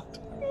god.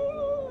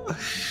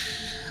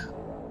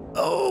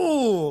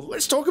 Oh,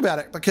 let's talk about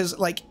it, because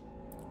like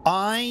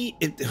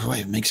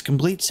it makes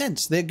complete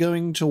sense. They're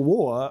going to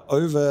war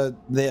over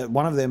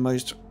one of their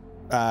most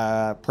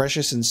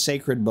precious and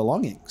sacred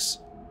belongings.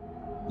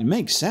 It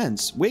makes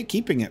sense. We're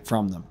keeping it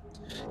from them.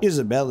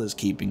 Isabella's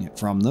keeping it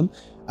from them.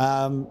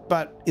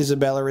 But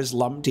Isabella is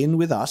lumped in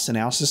with us and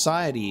our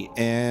society,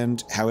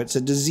 and how it's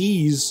a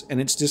disease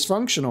and it's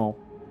dysfunctional,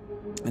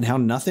 and how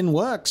nothing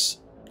works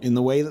in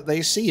the way that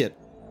they see it.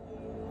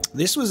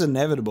 This was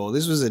inevitable.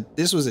 This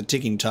was a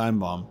ticking time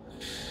bomb.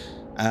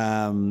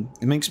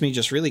 It makes me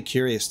just really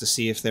curious to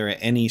see if there are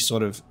any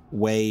sort of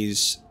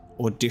ways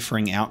or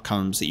differing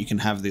outcomes that you can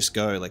have this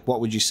go. Like, what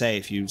would you say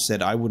if you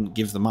said, I wouldn't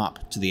give them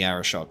up to the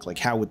Arishok? Like,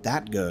 how would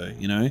that go,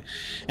 you know?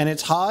 And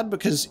it's hard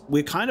because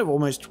we're kind of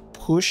almost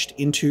pushed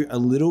into a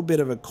little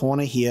bit of a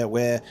corner here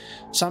where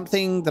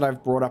something that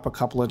I've brought up a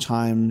couple of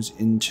times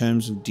in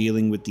terms of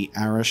dealing with the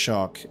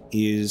Arashok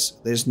is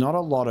there's not a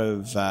lot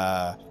of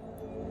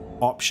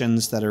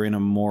options that are in a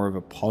more of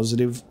a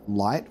positive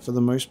light for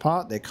the most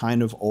part. They're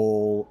kind of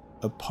all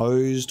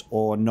opposed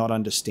or not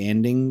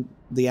understanding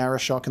the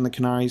Arashok and the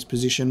Qunari's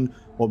position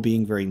or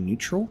being very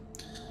neutral.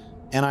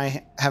 And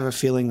I have a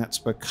feeling that's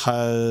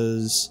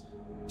because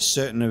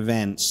certain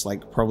events,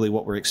 like probably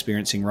what we're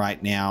experiencing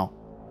right now,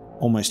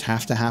 almost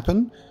have to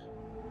happen.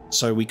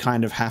 So we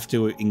kind of have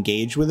to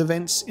engage with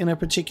events in a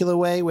particular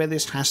way where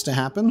this has to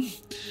happen.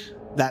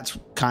 That's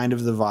kind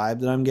of the vibe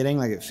that I'm getting.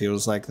 Like, it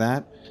feels like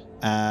that.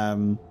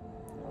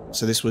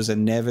 So this was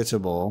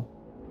inevitable,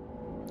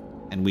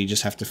 and we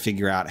just have to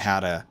figure out how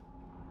to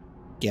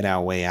get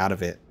our way out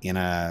of it in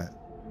a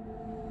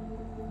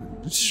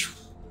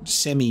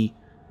semi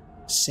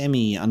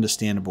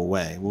understandable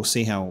way. We'll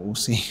see how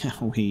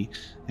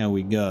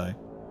we go.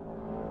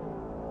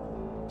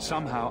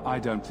 Somehow I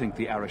don't think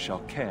the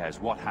Arashok cares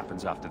what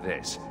happens after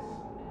this.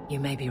 You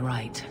may be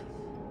right.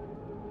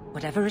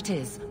 Whatever it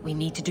is, we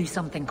need to do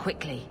something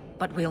quickly,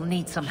 but we'll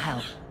need some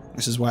help.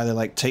 This is why they're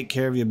like, take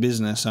care of your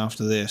business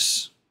after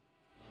this.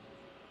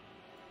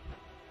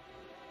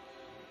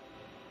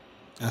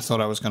 I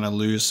thought I was going to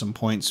lose some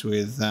points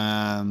with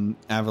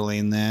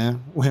Aveline there.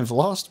 We've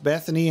lost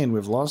Bethany and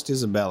we've lost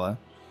Isabella.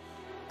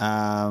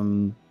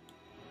 Well,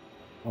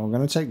 we're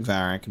going to take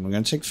Varric and we're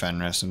going to take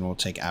Fenris and we'll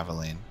take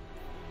Aveline.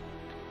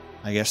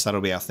 I guess that'll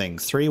be our thing.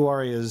 3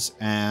 warriors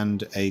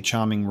and a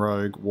charming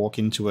rogue walk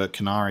into a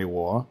Qunari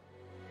war.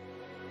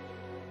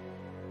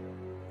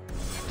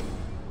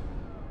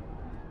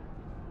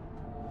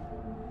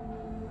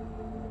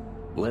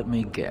 Let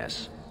me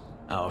guess.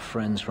 Our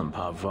friends from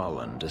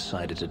Parvalan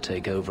decided to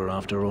take over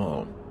after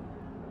all.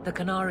 The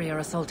Qunari are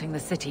assaulting the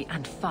city,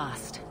 and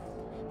fast.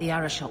 The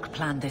Arashok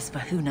planned this for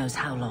who knows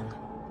how long.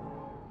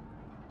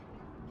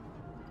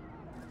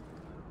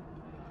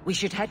 We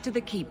should head to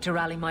the keep to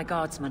rally my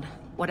guardsmen.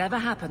 Whatever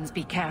happens,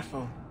 be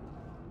careful.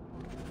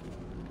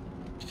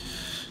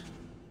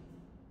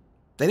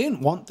 They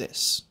didn't want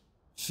this,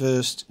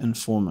 first and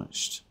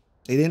foremost.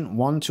 They didn't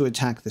want to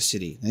attack the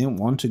city. They didn't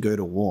want to go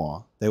to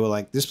war. They were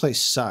like, this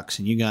place sucks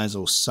and you guys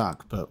all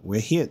suck, but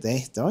we're here. They're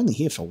only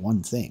here for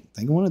one thing.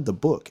 They wanted the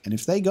book. And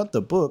if they got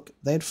the book,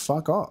 they'd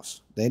fuck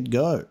off. They'd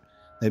go.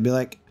 They'd be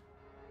like,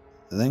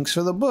 thanks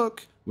for the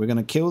book. We're going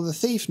to kill the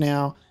thief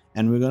now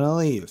and we're going to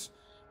leave.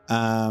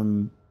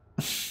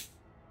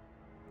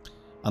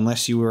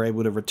 Unless you were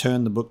able to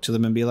return the book to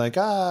them and be like,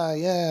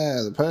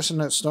 yeah, the person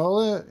that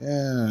stole it,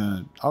 yeah,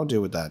 I'll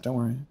deal with that. Don't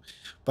worry.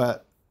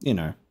 But, you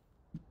know.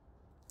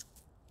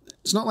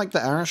 It's not like the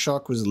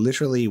Arashok was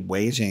literally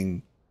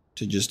waiting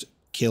to just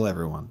kill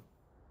everyone.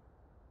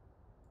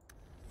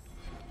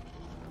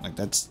 Like,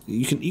 that's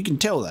you can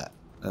tell that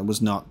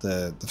was not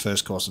the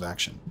first course of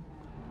action.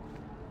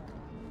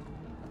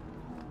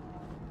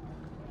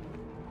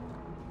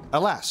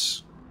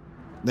 Alas,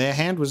 their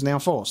hand was now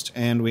forced,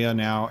 and we are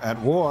now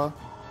at war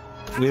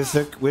with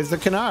the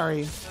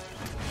Qunari,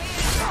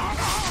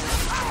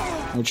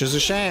 which is a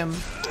shame.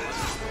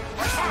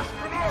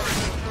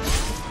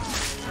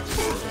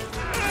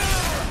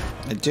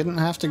 It didn't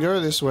have to go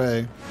this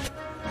way.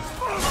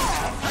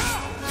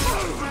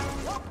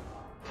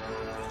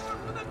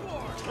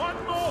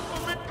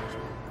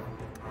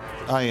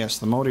 Ah yes,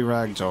 the moldy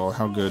ragdoll,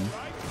 how good.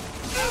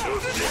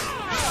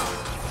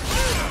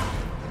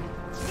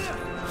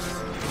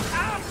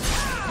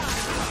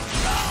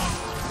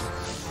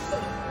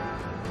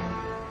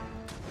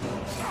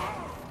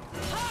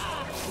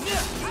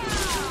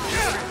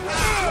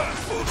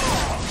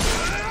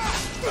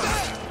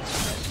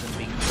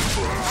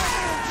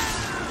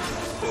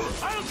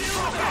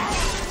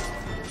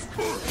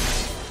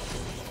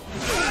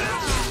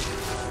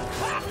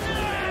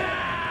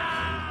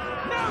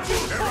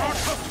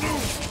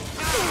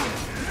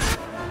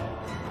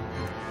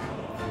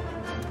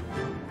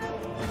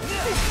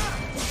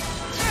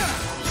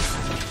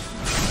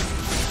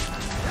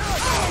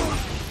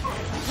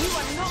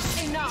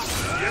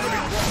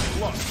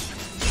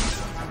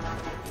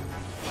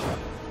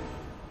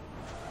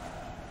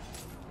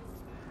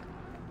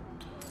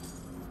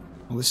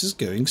 Well, this is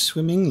going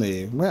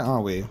swimmingly. Where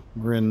are we?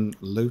 We're in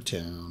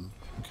Lowtown.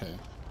 Okay.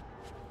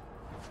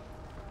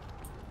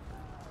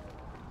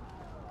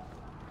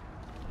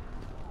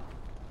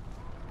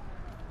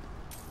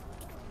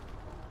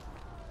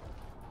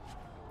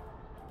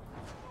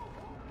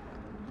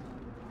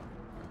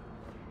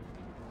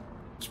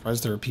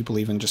 Surprised there are people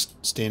even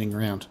just standing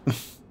around.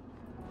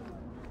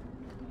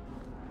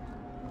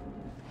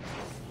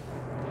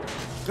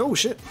 Oh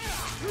shit!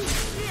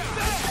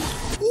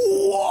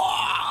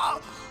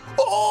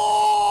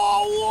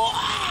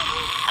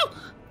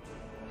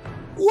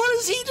 What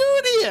is he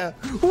doing here?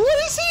 What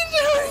is he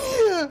doing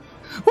here?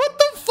 What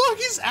the fuck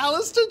is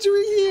Alistair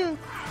doing here?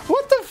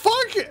 What the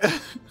fuck?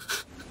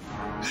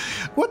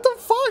 What the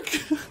fuck?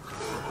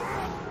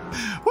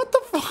 What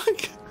the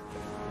fuck?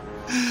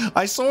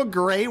 I saw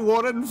Grey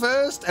Warden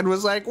first and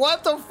was like,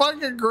 what the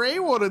fuck are Grey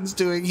Wardens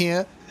doing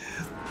here?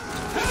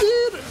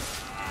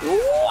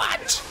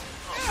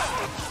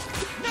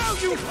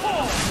 you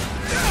fall!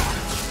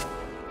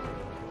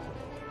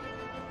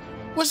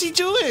 What's he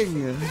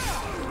doing?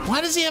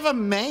 Why does he have a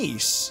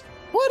mace?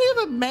 Why do you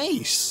have a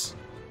mace?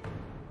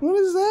 What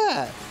is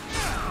that?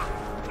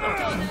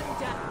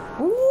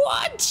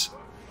 What?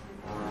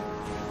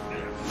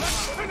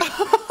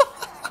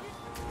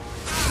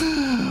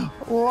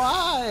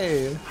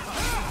 Why?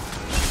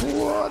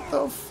 What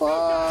the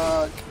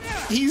fuck?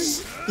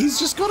 He's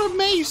just got a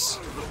mace.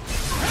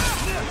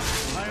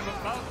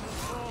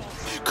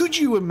 Could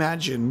you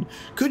imagine,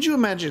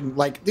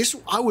 like this,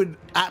 I would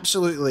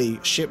absolutely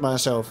shit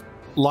myself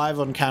live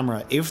on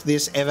camera if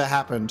this ever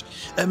happened.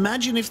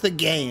 Imagine if the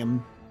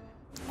game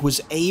was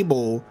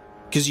able,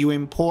 because you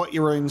import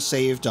your own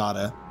save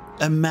data,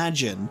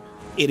 imagine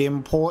it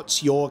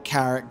imports your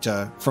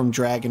character from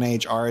Dragon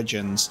Age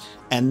Origins,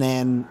 and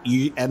then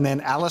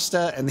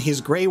Alistair and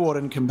his Grey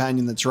Warden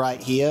companion that's right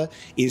here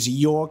is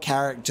your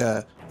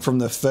character from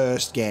the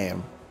first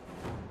game.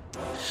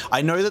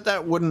 I know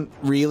that wouldn't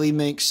really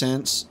make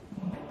sense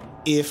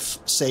if,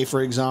 say,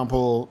 for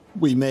example,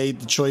 we made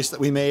the choice that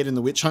we made in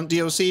the Witch Hunt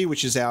DLC,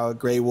 which is our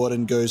Grey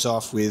Warden goes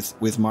off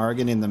with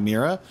Morrigan in the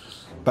mirror.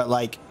 But,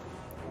 like,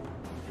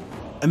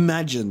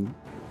 imagine,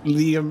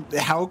 Liam,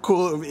 how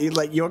cool,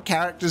 like, your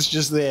character's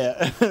just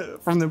there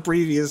from the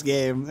previous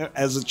game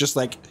as just,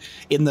 like,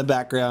 in the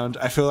background.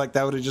 I feel like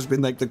that would have just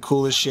been, like, the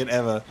coolest shit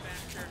ever.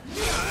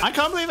 I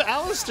can't believe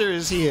Alistair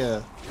is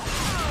here.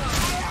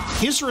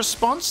 His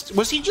response,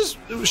 was he just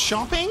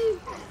shopping?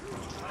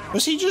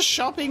 Was he just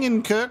shopping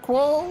in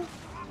Kirkwall?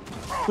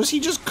 Was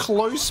he just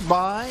close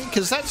by?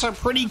 Because that's a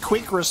pretty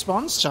quick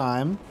response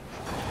time.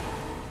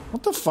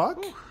 What the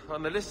fuck?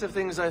 On the list of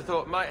things I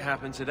thought might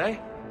happen today,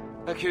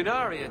 a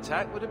Qunari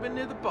attack would have been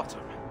near the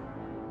bottom.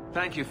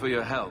 Thank you for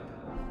your help.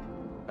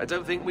 I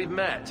don't think we've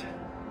met.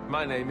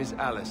 My name is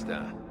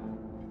Alistair.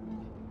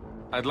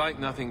 I'd like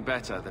nothing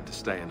better than to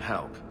stay and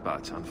help,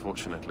 but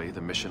unfortunately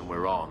the mission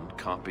we're on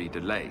can't be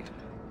delayed.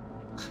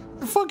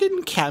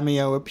 Fucking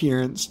cameo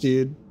appearance,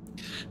 dude.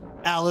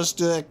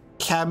 Alistair,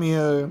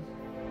 cameo.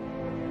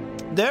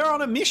 They're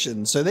on a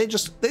mission, so they're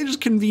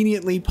just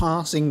conveniently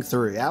passing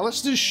through.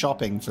 Alistair's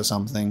shopping for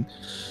something.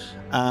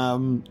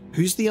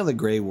 Who's the other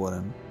Grey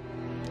Warden?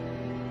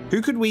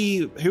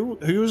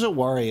 Who's a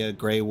warrior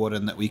Grey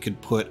Warden that we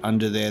could put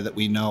under there that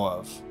we know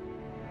of?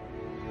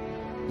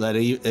 That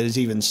is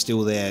even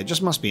still there. It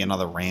just must be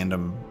another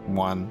random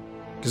one.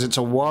 Because it's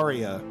a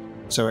warrior,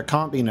 so it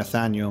can't be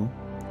Nathaniel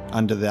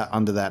under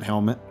that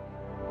helmet.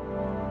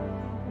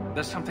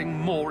 There's something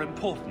more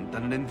important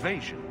than an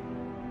invasion.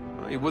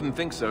 Well, you wouldn't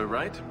think so,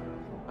 right?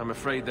 I'm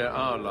afraid there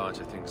are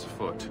larger things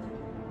afoot.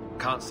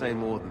 Can't say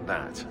more than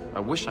that.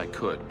 I wish I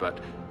could, but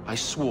I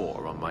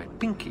swore on my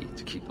pinky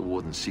to keep the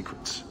Warden's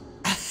secrets.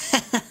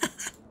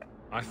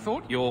 I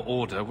thought your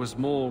order was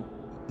more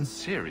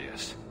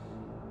serious.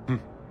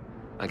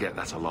 I get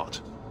that a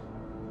lot.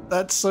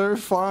 That's so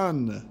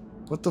fun.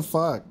 What the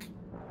fuck?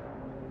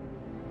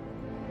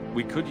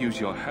 We could use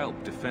your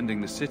help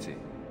defending the city.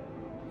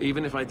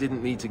 Even if I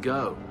didn't need to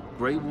go,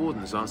 Grey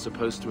Wardens aren't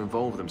supposed to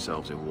involve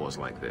themselves in wars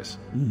like this.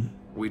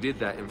 We did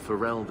that in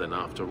Ferelden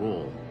after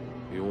all.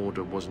 The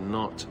Order was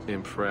not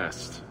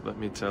impressed, let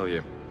me tell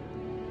you.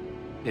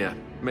 Yeah,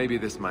 maybe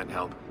this might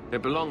help.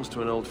 It belongs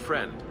to an old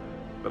friend,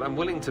 but I'm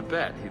willing to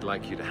bet he'd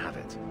like you to have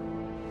it.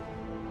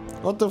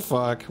 What the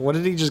fuck? What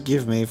did he just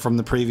give me from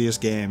the previous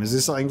game? Is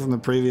this something from the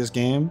previous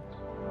game?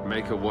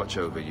 Make a watch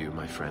over you,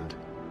 my friend.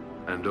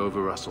 And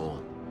over us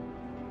all.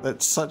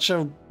 That's such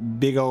a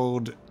big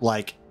old,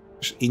 like,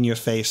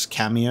 in-your-face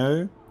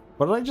cameo.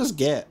 What did I just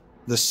get?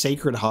 The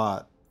Sacred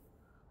Heart.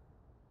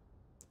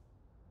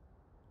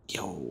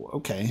 Yo,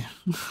 okay.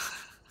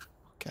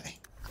 Okay.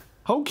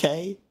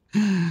 Okay.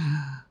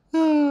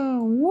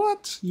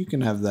 What? You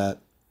can have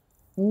that.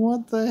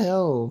 What the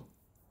hell?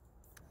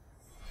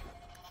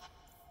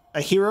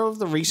 A hero of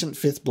the recent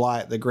Fifth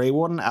Blight, the Grey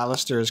Warden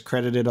Alistair is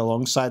credited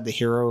alongside the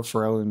hero of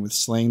Ferelden with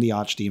slaying the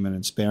Archdemon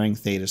and sparing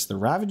Thetis, the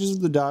Ravagers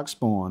of the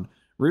Darkspawn.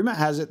 Rumor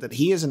has it that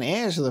he is an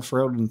heir to the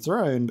Ferelden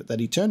throne, but that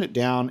he turned it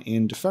down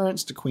in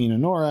deference to Queen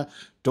Honora,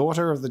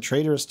 daughter of the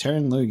traitorous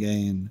Teyrn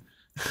Loghain.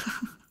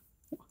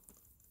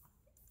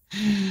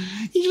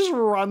 He just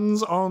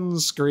runs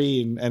on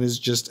screen and is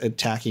just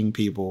attacking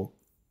people.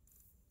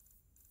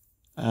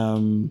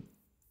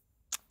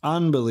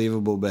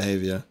 Unbelievable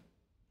behavior.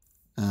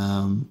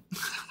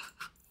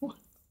 What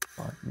the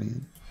fuck,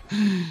 man?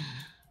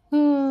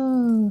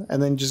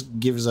 And then just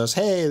gives us,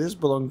 hey, this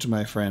belonged to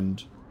my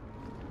friend.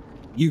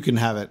 You can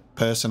have it,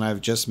 person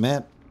I've just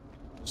met.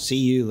 See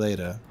you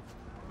later.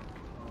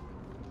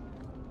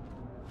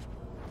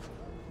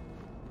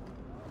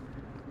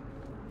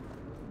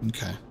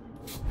 Okay.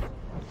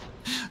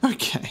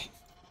 Okay.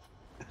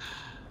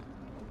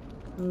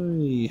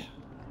 Oy.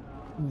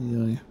 Oy,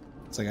 oy.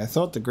 It's like, I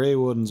thought the Grey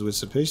Wardens were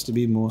supposed to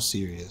be more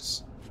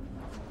serious.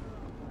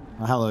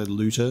 Oh, hello,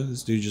 looter.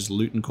 This dude just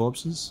looting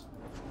corpses.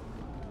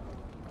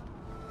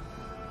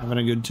 Having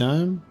a good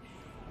time?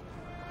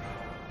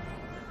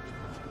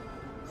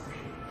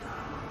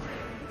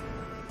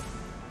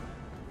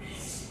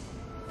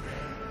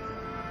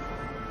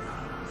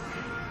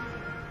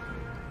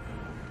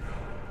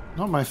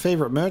 Not my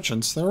favorite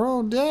merchants. They're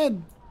all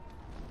dead.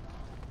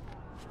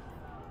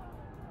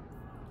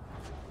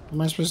 Who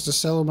am I supposed to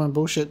sell all my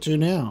bullshit to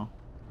now?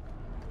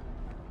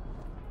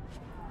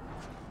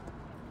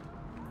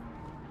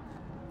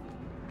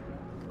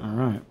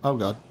 Alright. Oh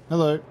god.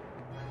 Hello.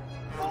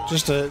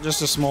 Just a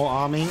small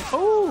army.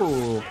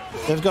 Oh!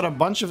 They've got a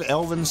bunch of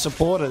elven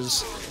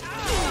supporters.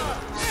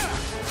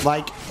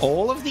 Like,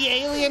 all of the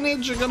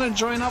alienage are gonna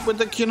join up with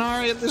the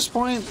Qunari at this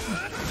point?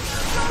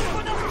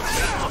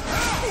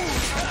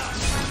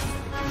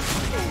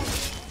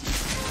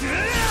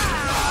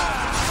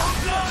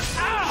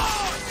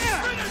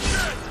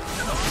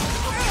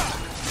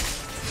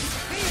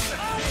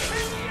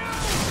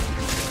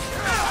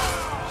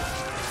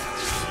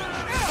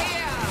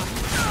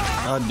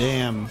 God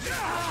damn.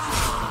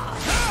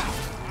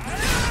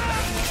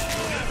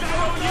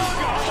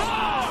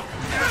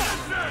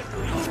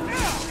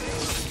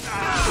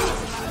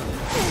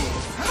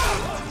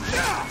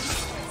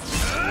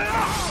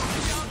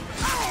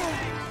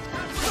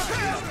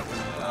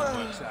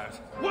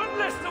 One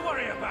less to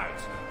worry about.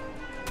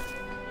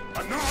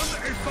 Anon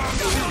est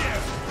familier.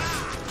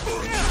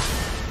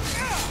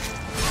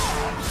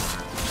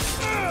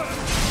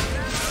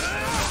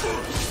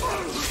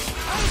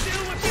 I'll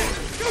deal with this.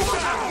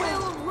 I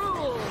will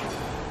rule.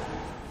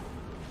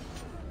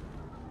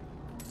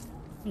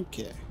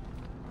 Okay.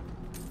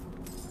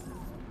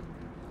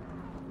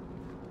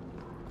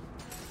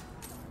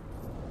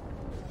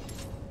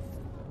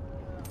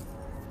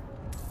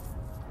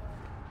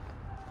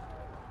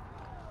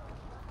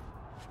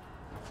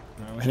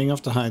 We're heading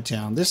off to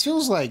Hightown. This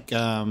feels like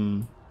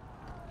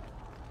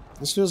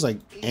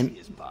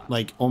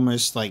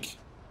almost like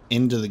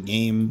end of the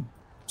game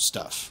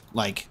stuff.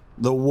 Like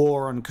the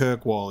war on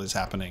Kirkwall is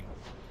happening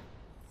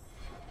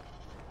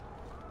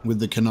with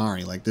the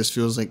Qunari. Like this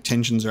feels like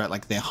tensions are at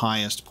like their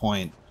highest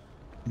point.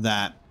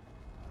 That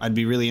I'd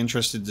be really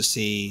interested to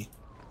see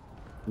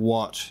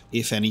what,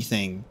 if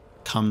anything,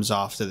 comes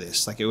after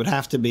this. Like it would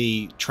have to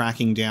be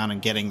tracking down and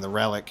getting the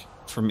relic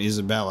from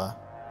Isabella.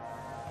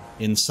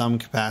 In some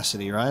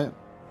capacity, right?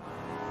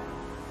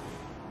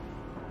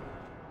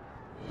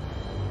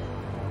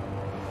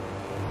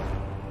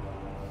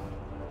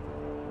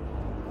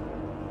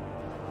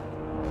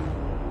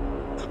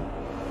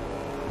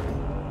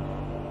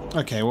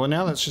 Okay, well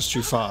now that's just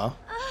too far.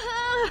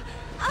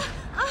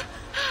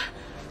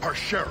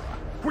 Harshera,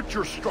 quit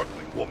your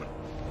struggling, woman.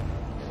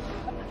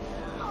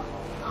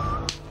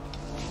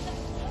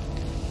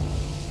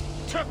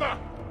 Titha!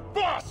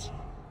 Boss!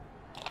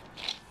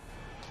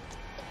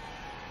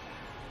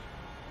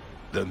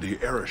 Then the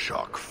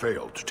Arishok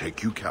failed to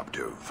take you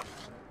captive.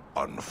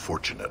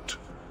 Unfortunate.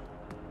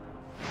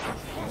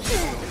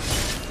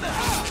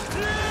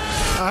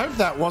 I hope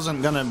that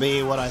wasn't going to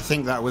be what I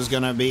think that was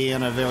going to be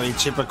in a very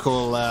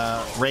typical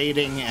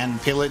raiding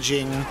and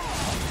pillaging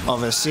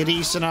of a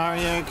city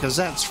scenario, because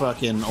that's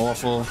fucking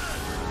awful.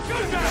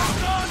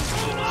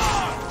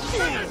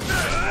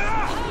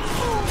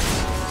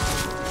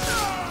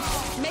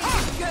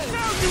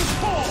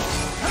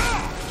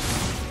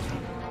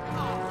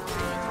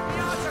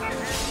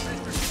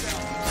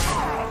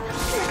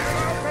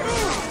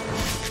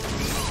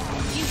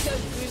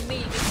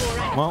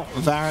 Well,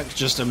 Varric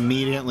just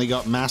immediately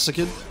got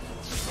massacred.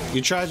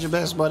 You tried your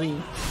best,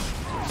 buddy.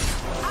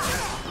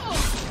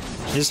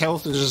 His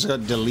health just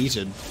got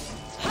deleted.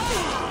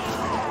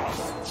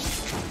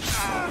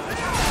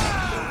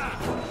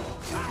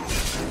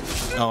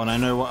 Oh, and I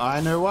know why.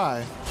 I know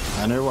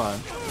why.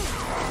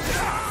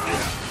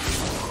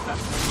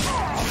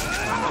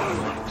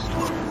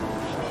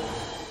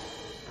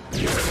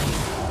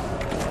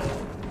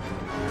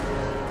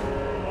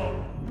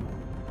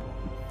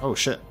 Oh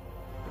shit.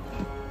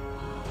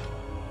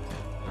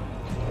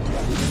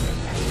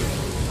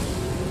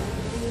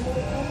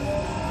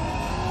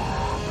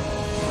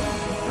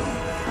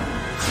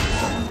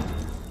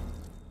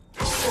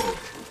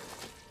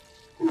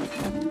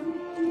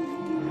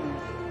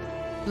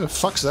 Who the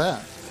fuck's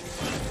that?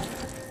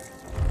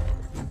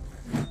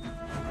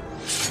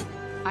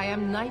 I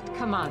am Knight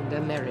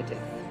Commander Meredith.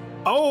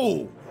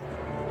 Oh!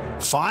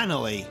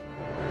 Finally!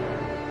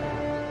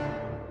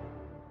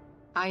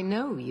 I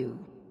know you.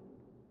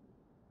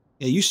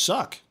 Yeah, you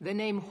suck. The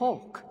name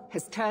Hawke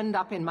has turned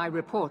up in my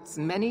reports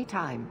many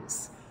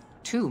times.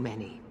 Too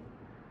many.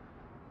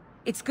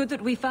 It's good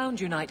that we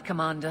found you, Knight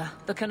Commander.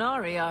 The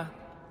Qunari are...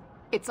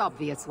 It's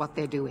obvious what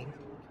they're doing.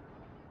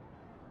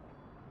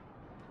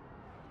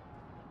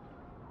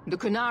 The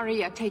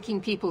Qunari are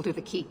taking people to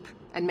the Keep,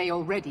 and may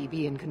already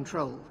be in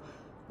control.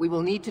 We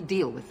will need to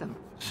deal with them.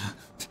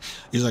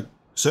 He's like,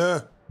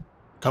 sir,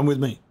 come with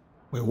me.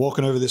 We're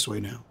walking over this way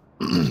now.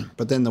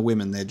 But then the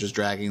women, they're just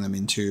dragging them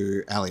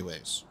into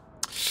alleyways.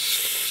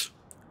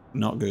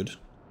 Not good.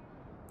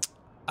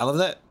 I love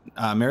that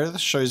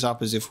Meredith shows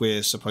up as if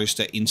we're supposed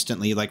to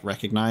instantly like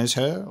recognize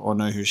her or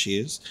know who she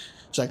is.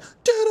 It's like,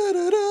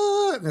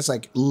 da-da-da-da, And it's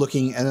like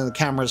looking, and then the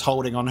camera's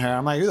holding on her.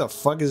 I'm like, who the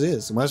fuck is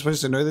this? Am I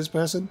supposed to know this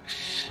person?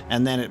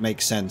 And then it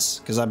makes sense,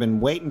 because I've been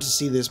waiting to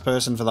see this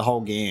person for the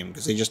whole game,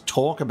 because they just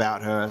talk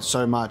about her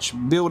so much,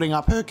 building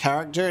up her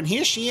character, and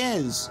here she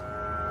is.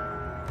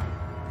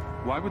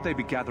 Why would they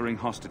be gathering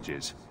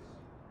hostages?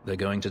 They're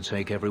going to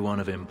take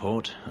everyone of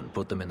import and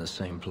put them in the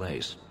same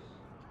place.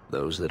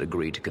 Those that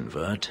agree to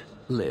convert,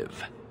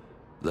 live.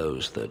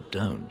 Those that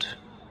don't...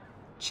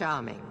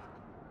 Charming.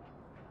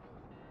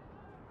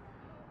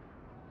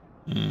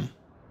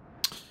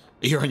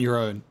 You're on your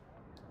own.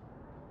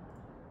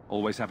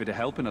 Always happy to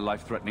help in a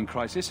life-threatening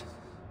crisis.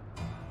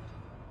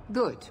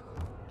 Good.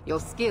 Your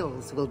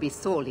skills will be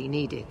sorely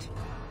needed.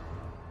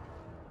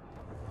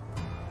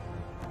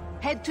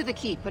 Head to the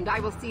keep and I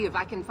will see if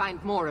I can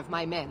find more of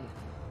my men.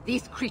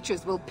 These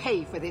creatures will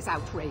pay for this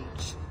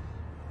outrage.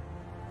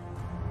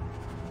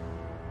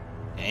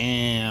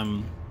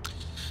 Damn.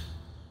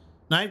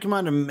 Knight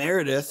Commander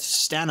Meredith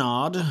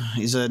Stannard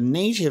is a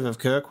native of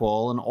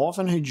Kirkwall, an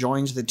orphan who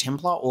joined the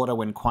Templar Order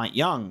when quite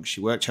young. She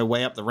worked her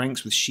way up the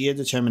ranks with sheer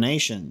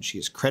determination. She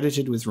is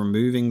credited with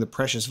removing the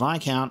precious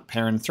Viscount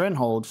Perrin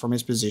Threnhold from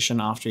his position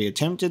after he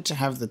attempted to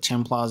have the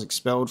Templars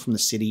expelled from the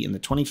city in the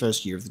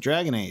 21st year of the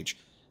Dragon Age.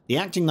 The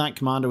acting Knight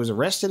Commander was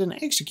arrested and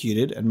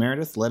executed, and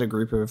Meredith led a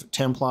group of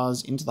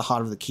Templars into the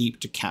heart of the keep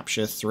to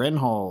capture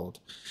Threnhold.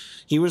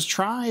 He was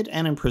tried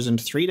and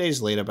imprisoned 3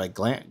 days later by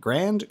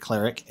Grand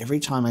Cleric.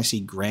 Every time I see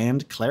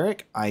Grand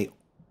Cleric,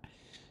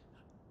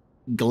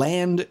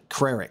 Gland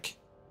Cleric.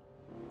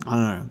 I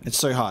don't know. It's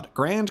so hard.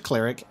 Grand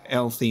Cleric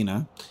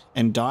Althena,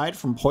 and died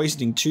from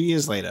poisoning 2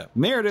 years later.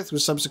 Meredith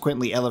was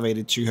subsequently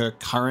elevated to her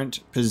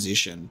current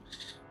position.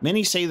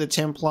 Many say the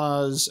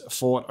Templars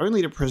fought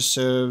only to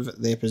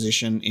preserve their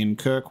position in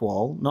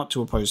Kirkwall, not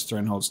to oppose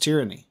Threnhold's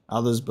tyranny.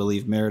 Others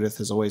believe Meredith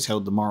has always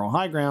held the moral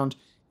high ground,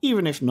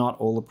 even if not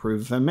all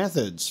approve of her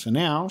methods. For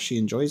now, she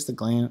enjoys the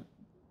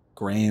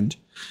Grand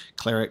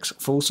Cleric's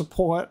full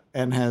support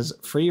and has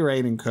free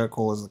reign in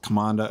Kirkwall as the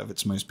commander of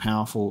its most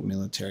powerful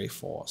military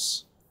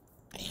force.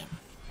 Damn.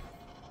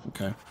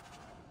 Okay.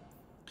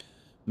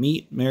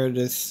 Meet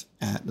Meredith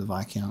at the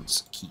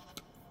Viscount's Keep.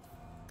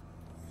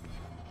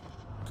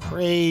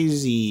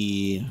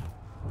 Crazy.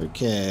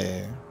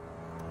 Okay.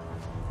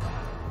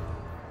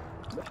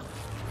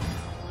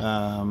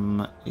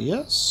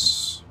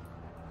 Yes.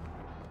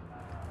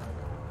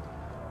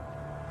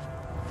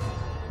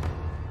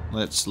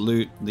 Let's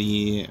loot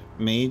the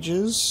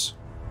mages.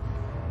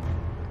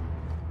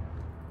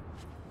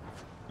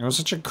 It was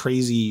such a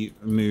crazy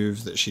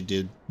move that she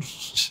did.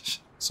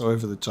 So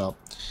over the top.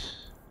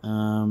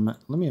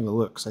 Let me have a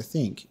look, because I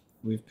think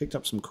we've picked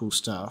up some cool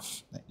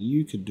stuff that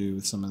you could do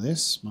with some of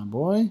this, my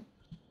boy.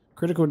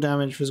 Critical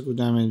damage, physical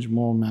damage,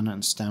 more mana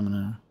and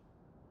stamina.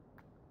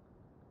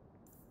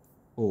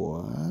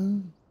 Or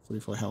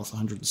 44 health,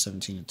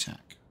 117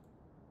 attack.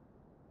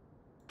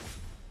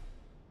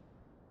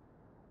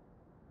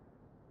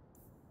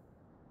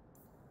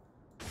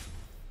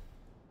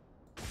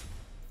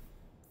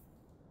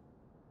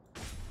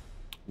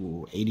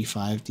 Ooh,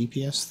 85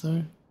 DPS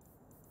though.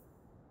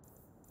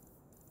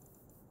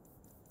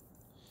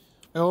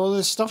 Oh,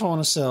 there's stuff I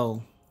want to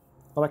sell,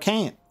 but I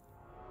can't.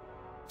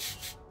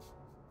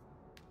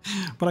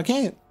 But I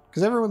can't,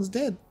 because everyone's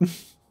dead.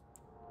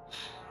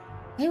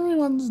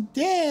 Everyone's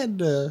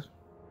dead.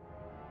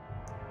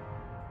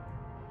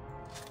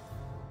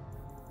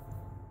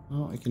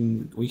 Well,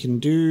 we can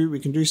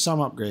do some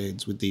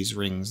upgrades with these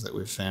rings that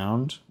we've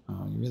found.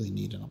 Oh, you really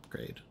need an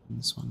upgrade in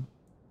this one.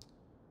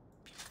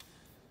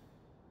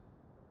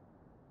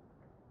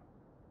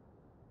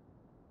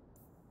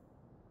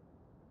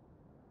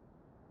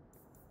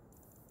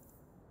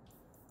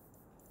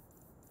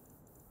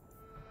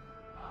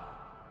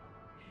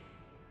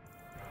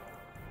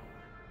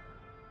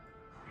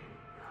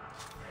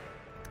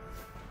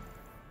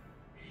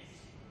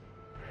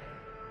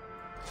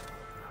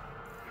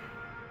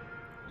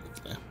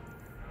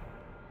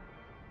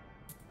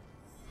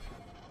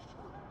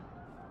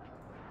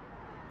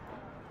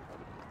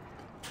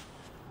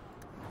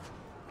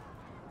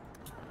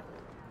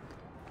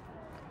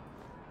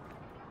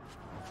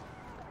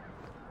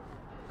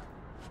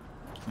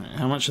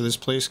 How much of this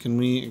place can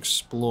we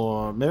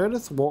explore?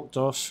 Meredith walked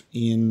off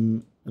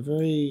in a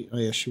very... Oh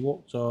yeah, she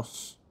walked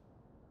off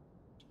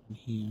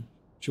here.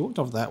 She walked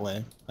off that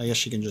way. I guess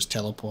she can just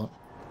teleport.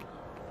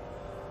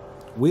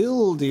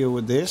 We'll deal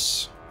with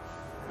this.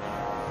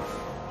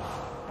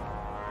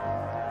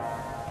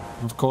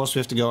 Of course we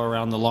have to go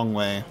around the long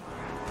way.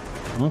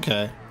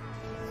 Okay.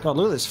 God,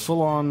 look at this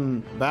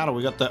full-on battle.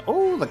 We got the...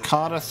 Oh, the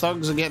Carter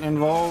thugs are getting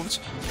involved.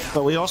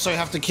 But we also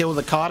have to kill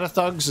the Carter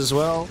thugs as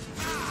well.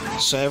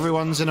 So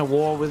everyone's in a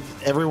war with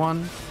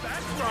everyone.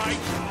 That's right.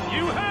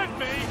 You heard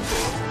me.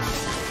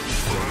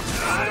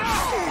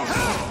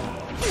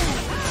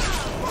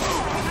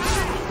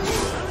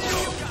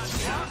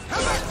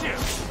 How about you?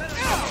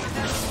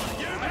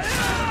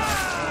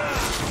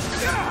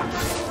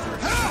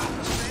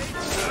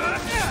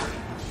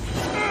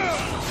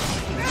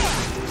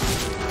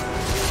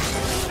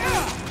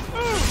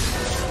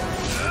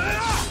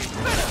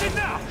 That's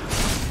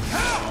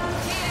enough.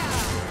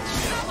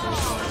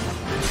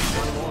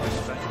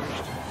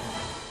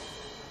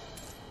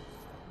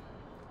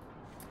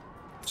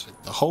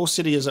 whole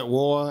city is at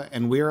war,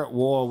 and we're at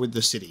war with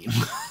the city.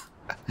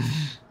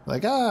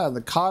 Like,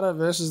 the Carter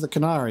versus the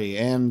Qunari,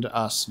 and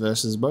us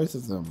versus both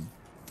of them.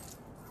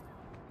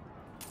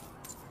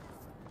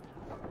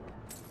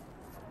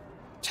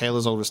 Tale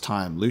as old as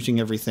time. Looting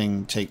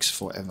everything takes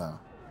forever.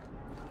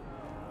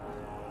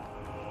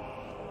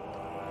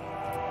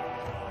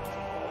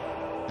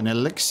 An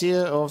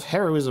elixir of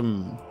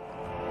heroism.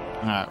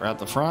 Alright, we're at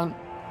the front.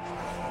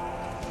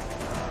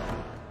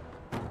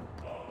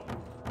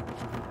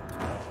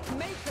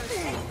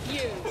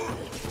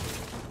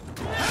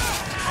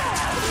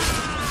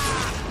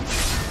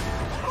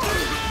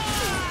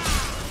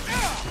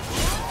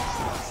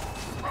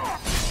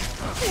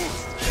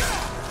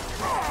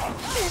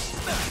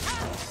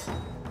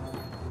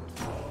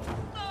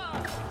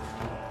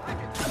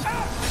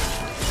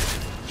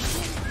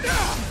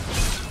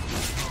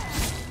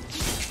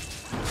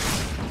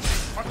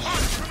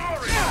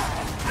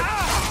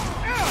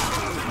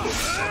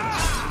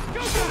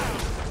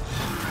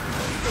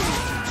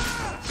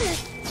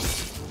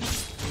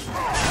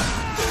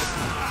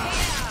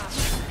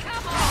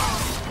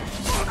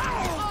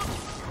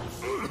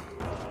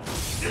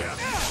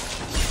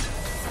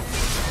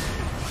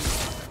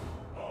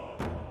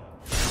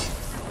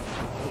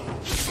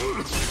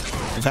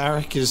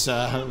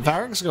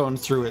 Varric's going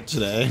through it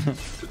today.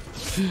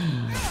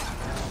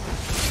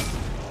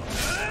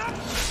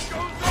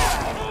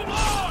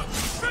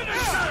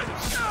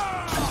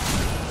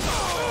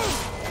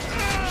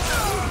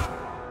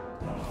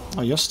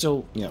 Oh, you're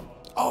still, yeah.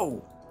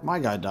 Oh, my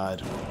guy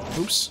died.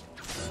 Oops.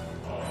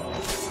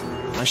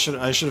 I should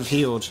have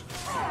healed.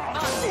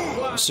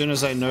 As soon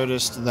as I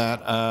noticed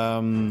that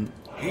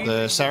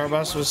the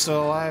Sarabas was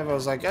still alive, I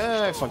was like,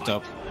 I fucked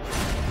up.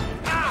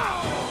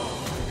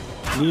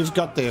 You've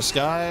got this,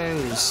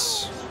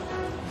 guys.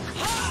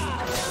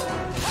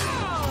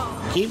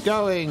 Keep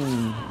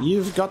going.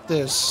 You've got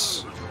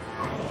this.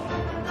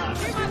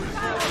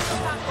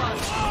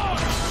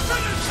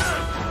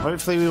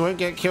 Hopefully we won't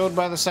get killed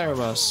by the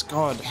Sarabas.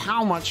 God,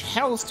 how much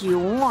health do you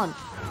want?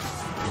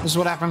 This is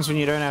what happens when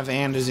you don't have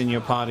Anders in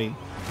your party.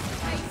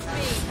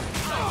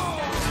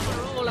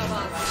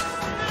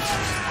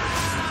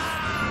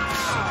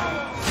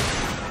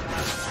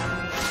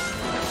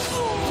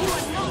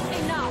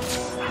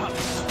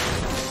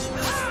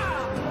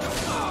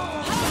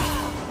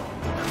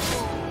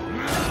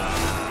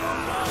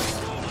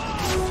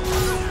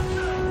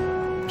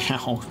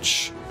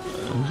 Ouch.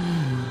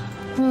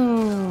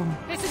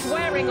 This is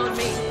wearing on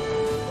me.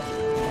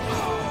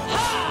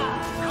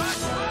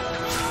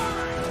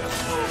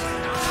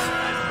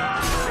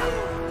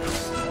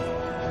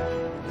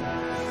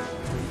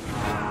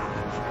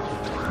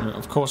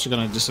 Of course you're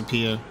gonna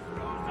disappear.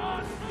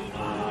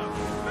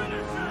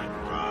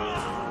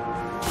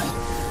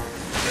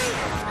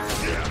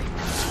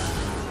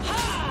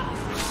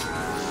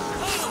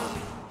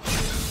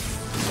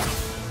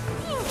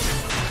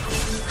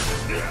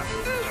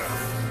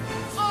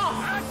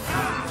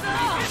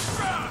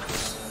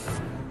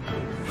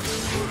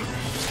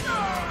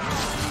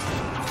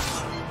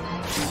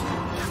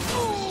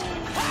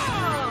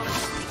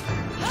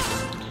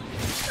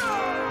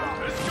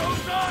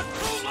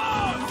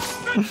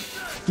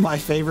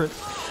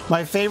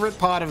 My favorite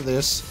part of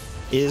this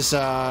is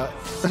the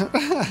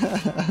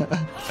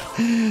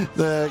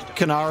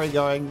Qunari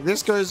going,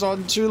 this goes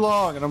on too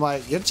long, and I'm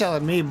like, you're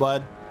telling me,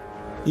 bud.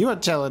 You are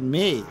telling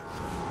me.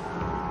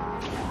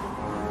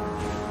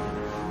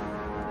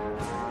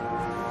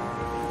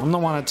 I'm the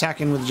one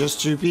attacking with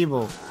just 2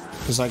 people,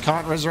 because I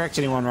can't resurrect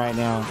anyone right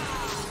now.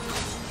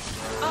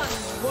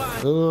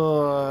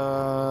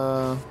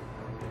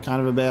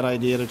 Kind of a bad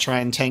idea to try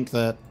and tank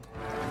that.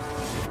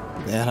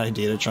 Bad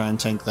idea to try and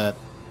tank that.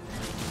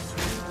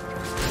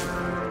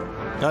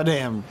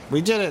 Goddamn, we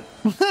did it!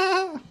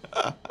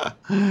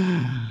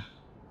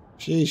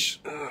 Sheesh.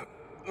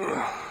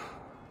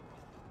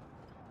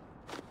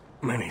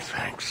 Many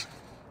thanks,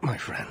 my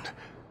friend.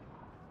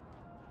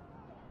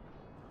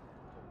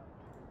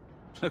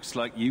 Looks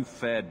like you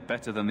fared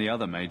better than the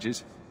other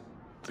mages.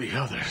 The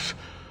others?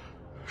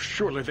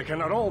 Surely they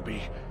cannot all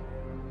be.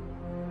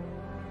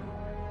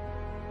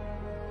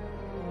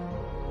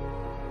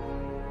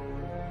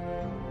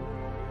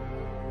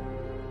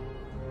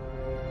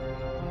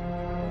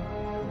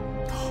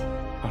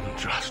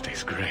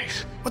 Andraste's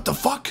grace. What the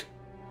fuck?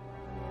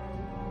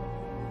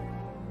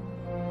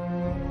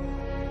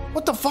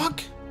 What the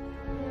fuck?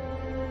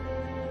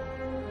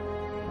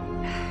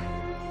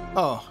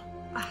 Oh.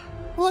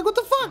 I'm like, what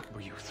the fuck? What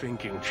were you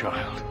thinking,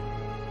 child?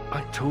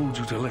 I told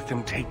you to let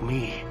them take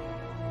me.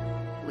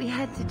 We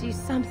had to do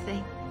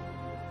something.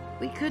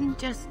 We couldn't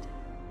just...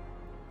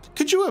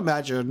 Could you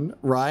imagine,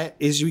 right,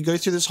 is we go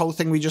through this whole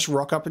thing, we just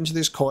rock up into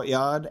this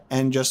courtyard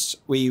and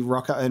we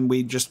rock up and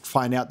we just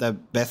find out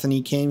that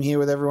Bethany came here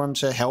with everyone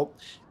to help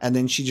and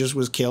then she just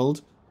was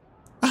killed?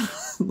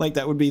 Like,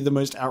 that would be the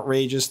most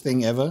outrageous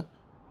thing ever.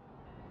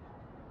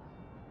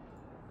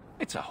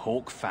 It's a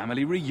Hawke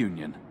family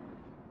reunion.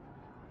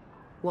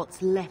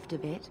 What's left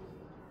of it?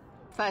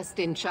 First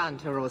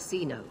enchanter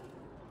Orsino.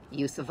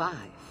 You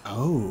survive.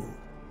 Oh.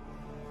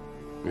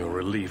 Your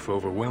relief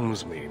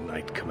overwhelms me,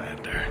 Knight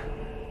Commander.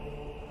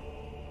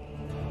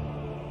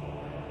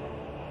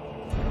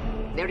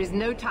 There is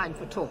no time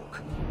for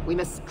talk. We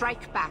must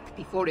strike back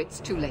before it's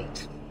too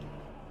late.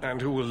 And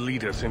who will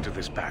lead us into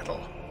this battle?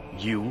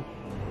 You?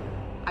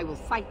 I will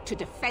fight to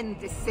defend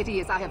this city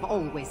as I have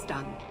always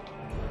done.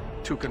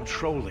 To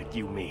control it,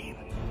 you mean?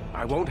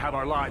 I won't have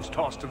our lives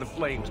tossed to the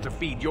flames to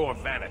feed your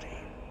vanity.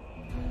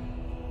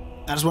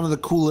 That's one of the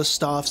coolest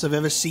staffs I've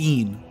ever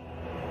seen.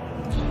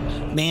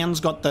 Man's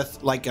got the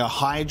like a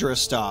Hydra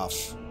staff,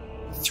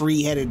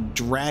 3-headed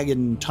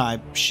dragon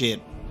type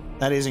shit.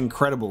 That is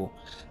incredible.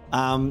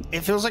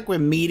 It feels like we're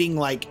meeting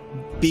like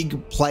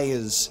big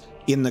players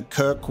in the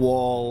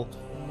Kirkwall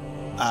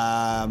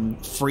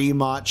free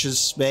marches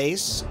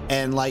space,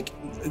 and like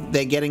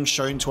they're getting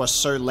shown to us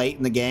so late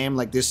in the game.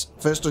 Like this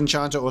First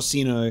Enchanter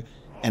Orsino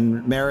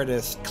and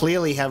Meredith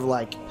clearly have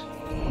like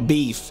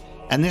beef,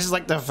 and this is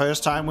like the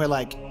first time we're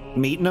like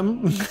meeting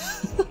them.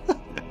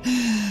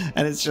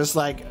 And it's just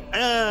like,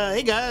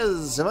 hey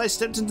guys, have I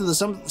stepped into the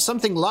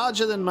something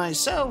larger than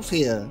myself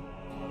here?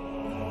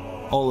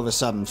 All of a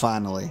sudden,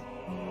 finally,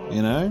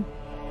 you know?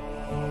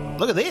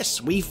 Look at this.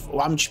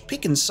 I'm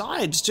picking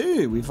sides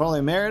too. We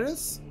follow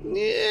Meredith.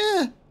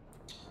 Yeah.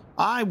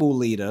 I will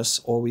lead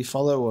us, or we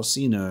follow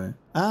Orsino.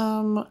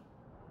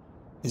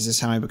 Is this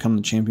how I become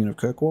the champion of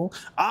Kirkwall?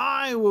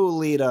 I will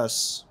lead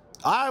us.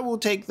 I will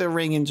take the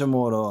ring into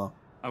Mordor.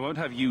 I won't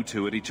have you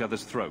two at each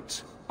other's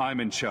throats. I'm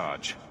in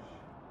charge.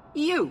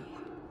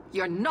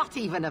 You're not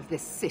even of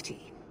this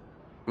city.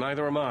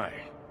 Neither am I.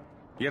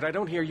 Yet I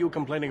don't hear you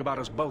complaining about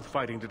us both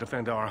fighting to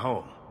defend our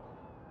home.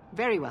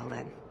 Very well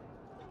then.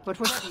 But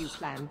whatever you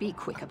plan, be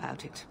quick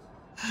about it.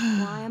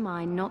 Why am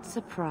I not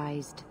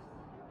surprised?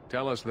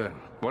 Tell us then,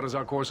 what is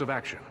our course of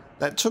action?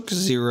 That took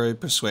 0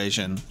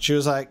 persuasion. She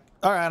was like,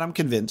 all right, I'm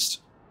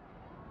convinced.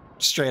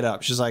 Straight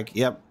up. She's like,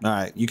 yep, all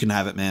right, you can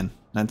have it, man.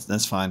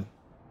 That's fine.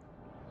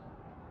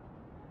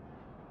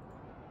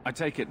 I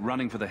take it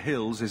running for the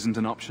hills isn't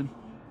an option?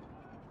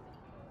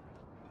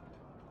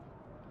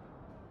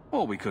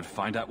 Or we could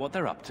find out what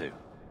they're up to.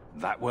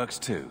 That works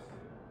too.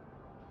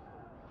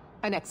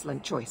 An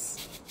excellent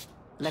choice.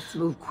 Let's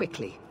move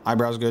quickly.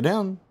 Eyebrows go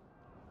down.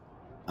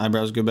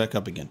 Eyebrows go back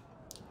up again.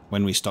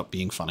 When we stop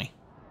being funny.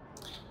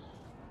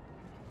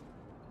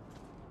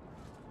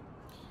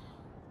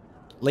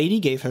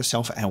 Lady gave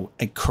herself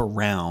a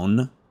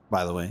crown,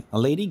 by the way. A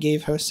lady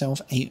gave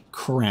herself a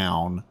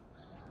crown.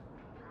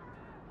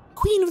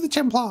 Queen of the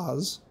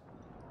Templars.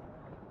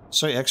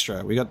 So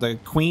extra. We got the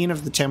Queen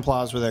of the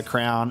Templars with her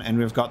crown, and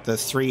we've got the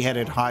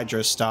 3-headed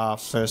Hydra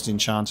staff First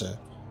Enchanter.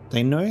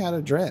 They know how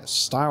to dress.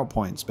 Style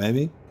points,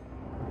 baby.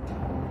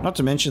 Not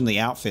to mention the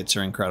outfits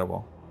are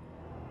incredible.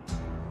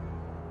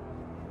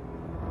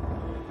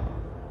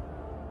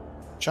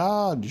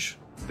 Charge.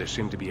 There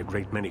seem to be a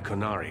great many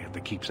Qunari at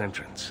the keep's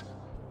entrance.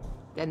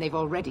 Then they've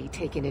already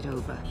taken it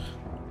over.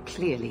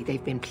 Clearly,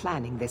 they've been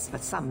planning this for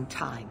some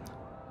time.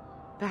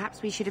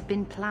 Perhaps we should have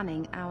been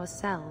planning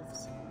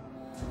ourselves.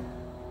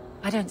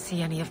 I don't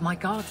see any of my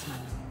guardsmen.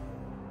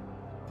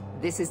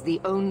 This is the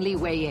only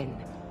way in.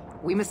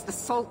 We must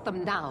assault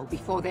them now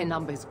before their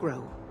numbers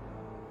grow.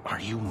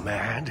 Are you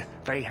mad?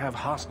 They have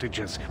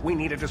hostages. We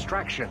need a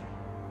distraction.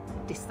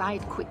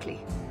 Decide quickly.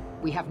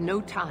 We have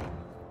no time.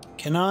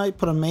 Can I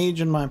put a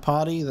mage in my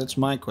party? That's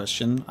my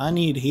question. I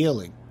need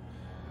healing.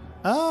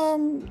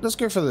 Let's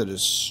go for the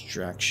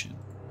distraction.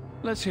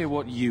 Let's hear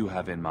what you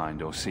have in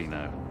mind,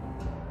 Orsino.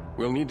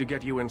 We'll need to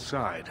get you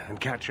inside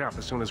and catch up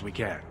as soon as we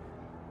can.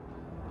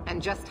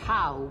 And just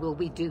how will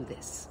we do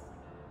this?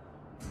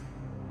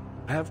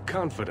 Have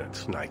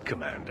confidence, Knight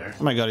Commander.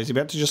 Oh my god, he's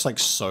about to just like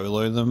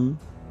solo them.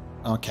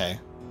 Okay,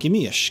 give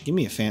me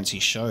a fancy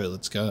show.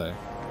 Let's go.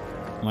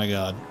 Oh my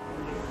god.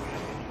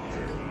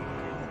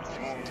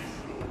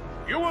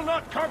 You will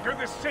not conquer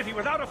this city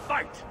without a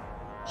fight.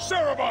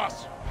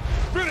 Cerebos,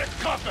 Spirit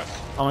Compass.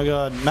 Oh my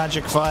god,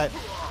 magic fight.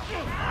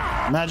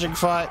 Magic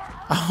fight.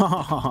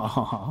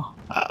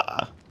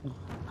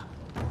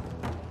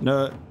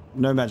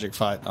 No magic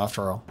fight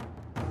after all.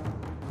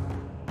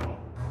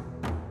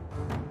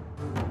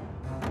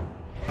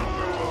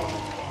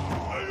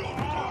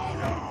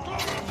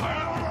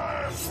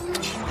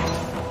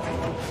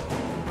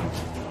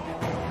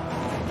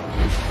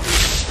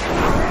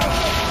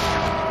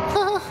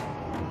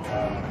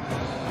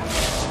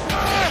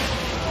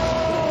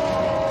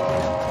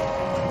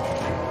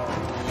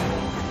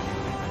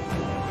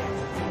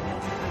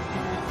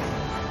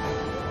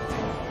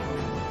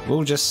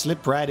 We'll just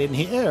slip right in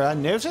here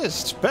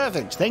unnoticed.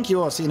 Perfect. Thank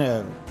you,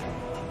 Orsino,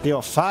 for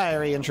your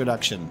fiery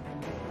introduction.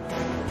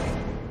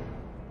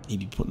 He'd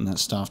be putting that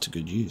staff to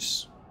good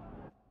use.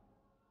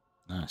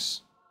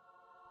 Nice.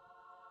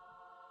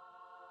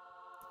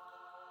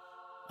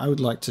 I would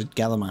like to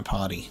gather my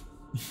party.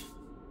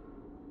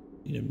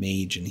 Need a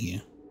mage in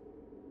here.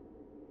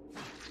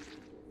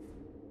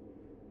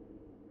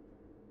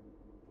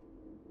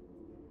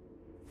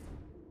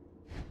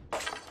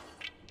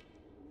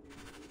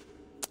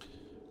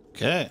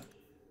 Okay.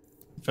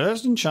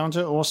 First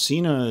Enchanter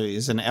Orsino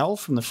is an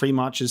elf from the Free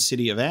Marchers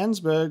city of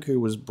Ansburg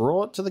who was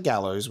brought to the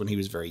gallows when he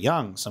was very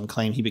young. Some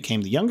claim he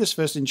became the youngest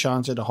First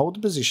Enchanter to hold the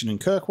position in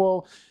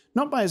Kirkwall,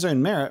 not by his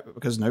own merit, but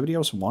because nobody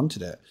else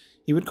wanted it.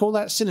 He would call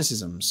that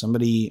cynicism.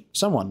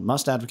 Someone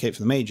must advocate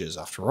for the mages,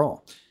 after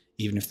all.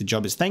 Even if the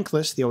job is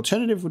thankless, the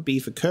alternative would be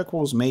for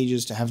Kirkwall's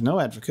mages to have no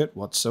advocate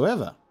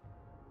whatsoever.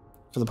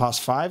 For the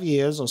past 5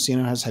 years,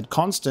 Orsino has had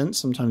constant,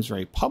 sometimes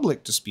very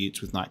public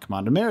disputes with Knight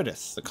Commander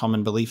Meredith. The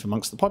common belief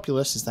amongst the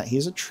populace is that he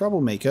is a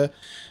troublemaker,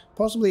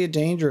 possibly a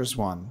dangerous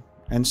one.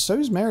 And so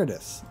is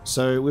Meredith.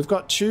 So we've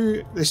got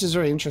two... This is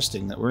very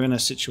interesting that we're in a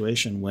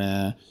situation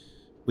where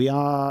we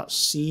are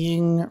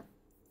seeing...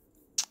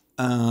 we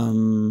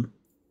are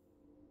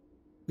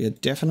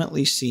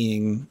definitely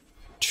seeing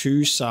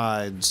two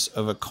sides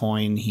of a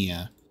coin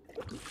here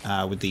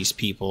with these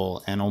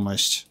people, and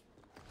almost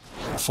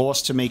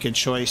forced to make a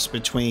choice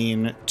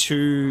between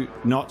two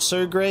not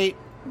so great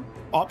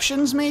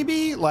options,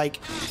 maybe? Like,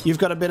 you've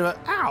got a bit of a...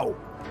 Ow!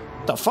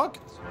 The fuck?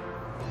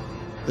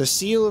 The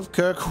Seal of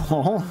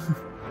Kirkwall.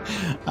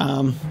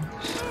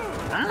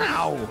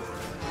 Ow!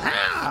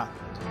 Ah!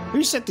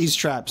 Who set these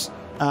traps?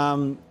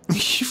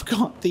 You've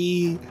got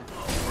the...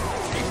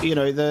 You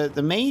know,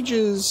 the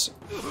mages,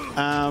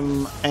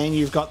 and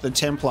you've got the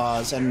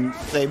Templars, and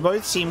they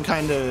both seem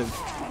kind of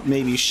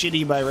maybe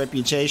shitty by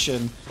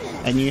reputation,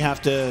 and you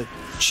have to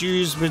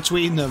choose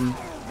between them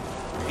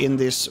in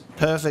this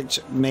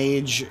perfect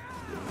mage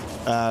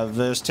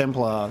versus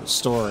Templar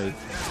story.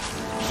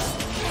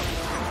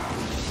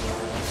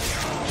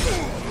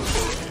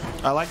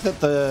 I like that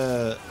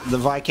the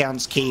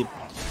Viscount's Keep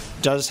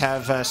does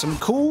have some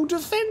cool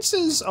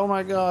defenses. Oh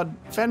my god,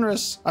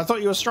 Fenris, I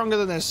thought you were stronger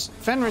than this.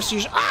 Fenris,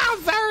 you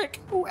Varric!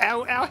 Ooh,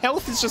 our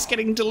health is just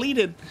getting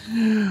deleted.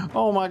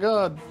 Oh my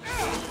god,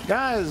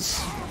 guys,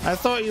 I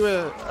thought you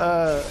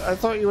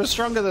were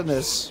stronger than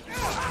this.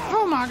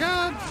 Oh my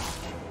god,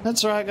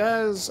 that's right,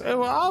 guys.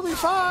 I'll be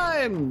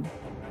fine.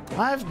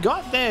 I've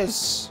got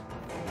this.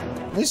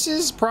 This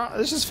is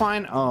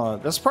fine. Oh,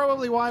 that's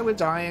probably why we're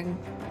dying.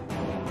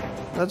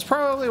 That's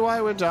probably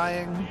why we're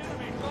dying.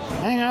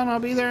 Hang on, I'll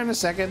be there in a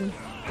second.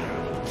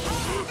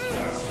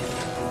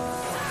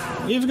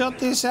 You've got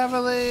this,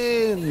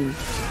 Evelyn!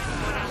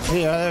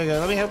 Here, there we go.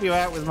 Let me help you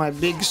out with my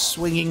big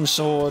swinging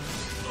sword.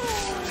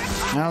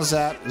 How's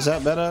that? Is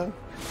that better?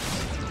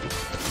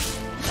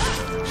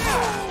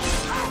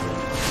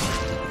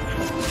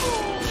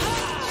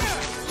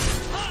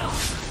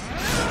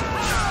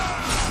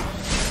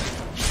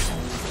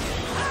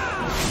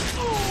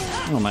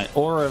 Oh, my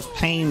Aura of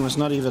Pain was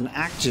not even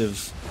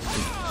active.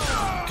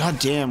 God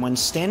damn, when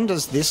Sten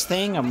does this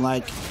thing, I'm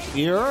like,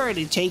 you're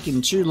already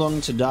taking too long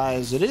to die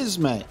as it is,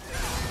 mate.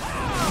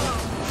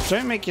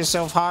 Don't make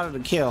yourself harder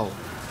to kill.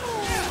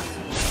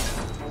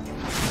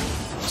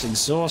 It's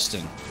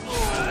exhausting.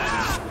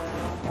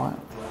 Wow.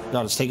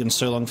 God, it's taken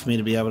so long for me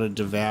to be able to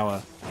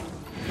devour.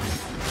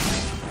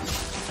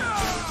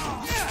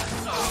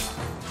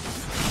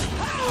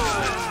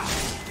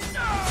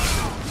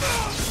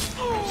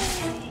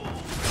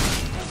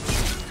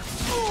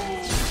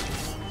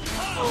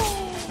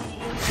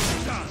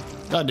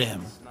 God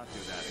damn.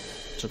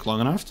 Took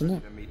long enough, didn't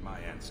it?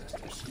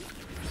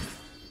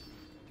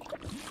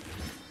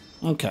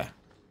 Okay.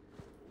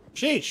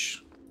 Sheesh.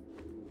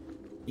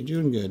 You're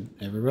doing good,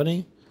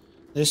 everybody.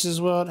 This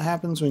is what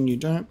happens when you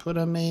don't put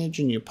a mage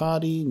in your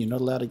party and you're not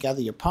allowed to gather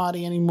your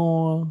party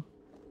anymore.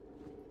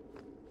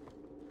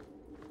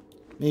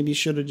 Maybe you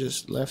should have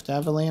just left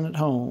Avalan at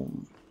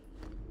home.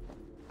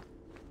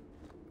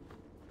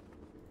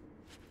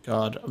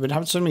 God, I've been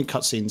having so many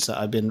cutscenes that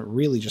I've been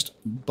really just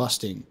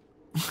busting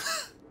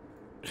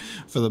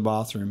for the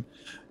bathroom.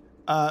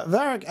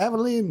 Varric,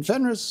 Aveline,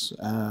 Fenris,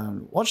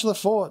 watch the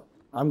fort.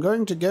 I'm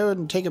going to go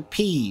and take a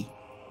pee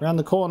around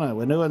the corner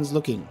where no one's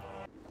looking.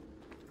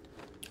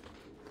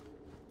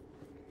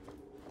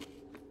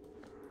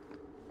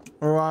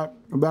 Alright,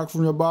 I'm back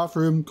from the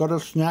bathroom. Got a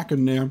snack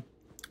in there.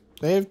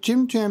 They have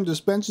Tim Tam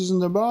dispensers in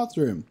the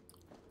bathroom.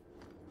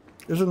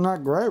 Isn't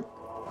that great?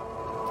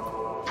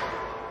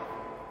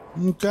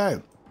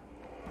 Okay.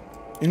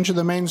 Into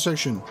the main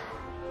section.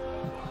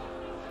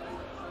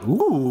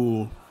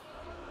 Ooh.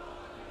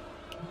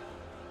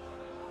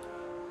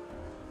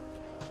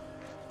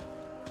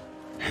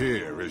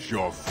 Here is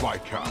your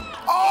Viscount.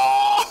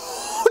 Oh,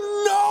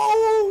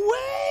 no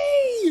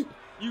way!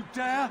 You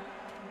dare?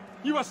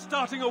 You are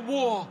starting a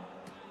war!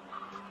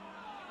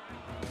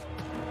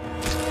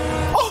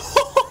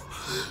 Oh,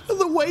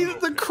 the way that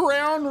the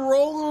crown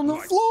rolled on the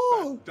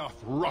floor!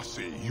 Doth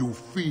Rossi, you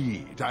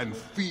feed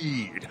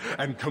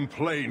and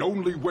complain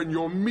only when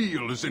your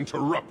meal is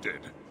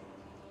interrupted.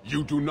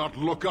 You do not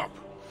look up.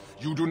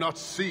 You do not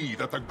see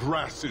that the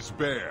grass is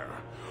bare.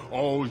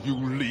 All you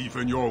leave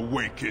in your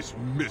wake is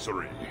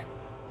misery.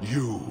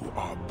 You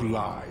are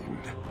blind.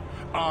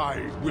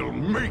 I will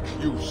make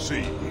you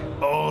see.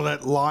 Oh,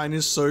 that line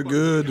is so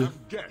good. We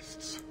have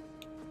guests.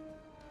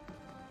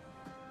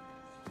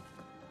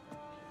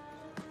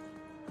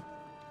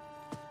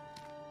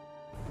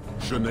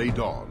 Sinead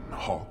Dawn,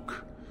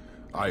 Hawk.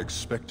 I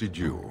expected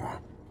you.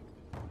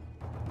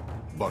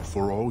 But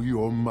for all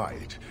your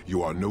might,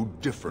 you are no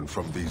different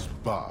from these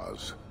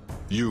bars.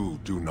 You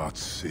do not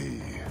see.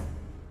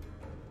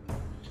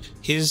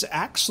 His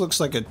axe looks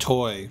like a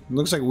toy. It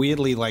looks like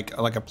weirdly like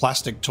a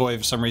plastic toy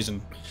for some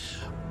reason.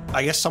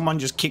 I guess someone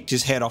just kicked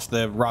his head off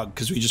the rug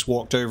because we just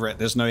walked over it.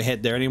 There's no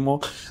head there anymore.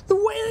 The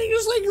way he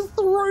just like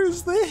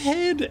throws the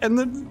head and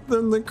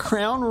then the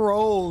crown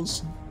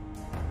rolls.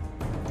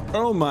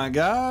 Oh my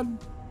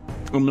god.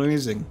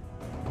 Amazing.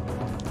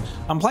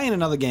 I'm playing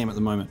another game at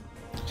the moment.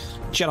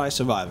 Jedi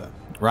Survivor,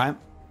 right?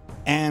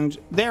 And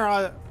there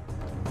are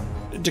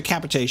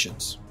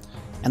decapitations.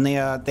 And they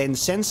are then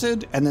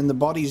censored, and then the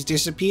bodies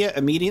disappear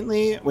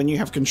immediately when you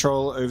have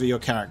control over your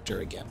character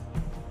again.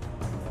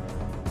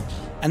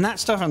 And that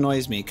stuff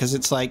annoys me, because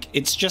it's like,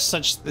 just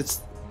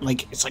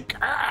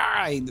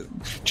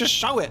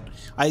show it.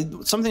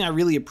 Something I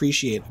really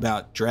appreciate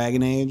about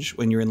Dragon Age,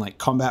 when you're in like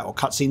combat or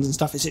cutscenes and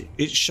stuff, is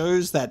it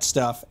shows that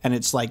stuff, and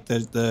it's like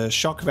the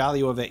shock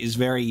value of it is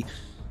very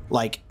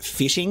like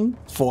fitting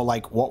for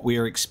like what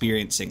we're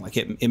experiencing. Like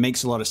it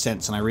makes a lot of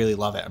sense, and I really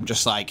love it. I'm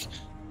just like,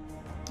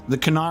 the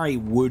Qunari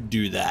would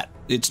do that.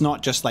 It's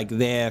not just like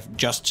there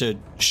just to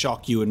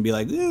shock you and be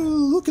like,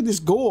 look at this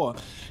gore.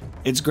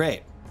 It's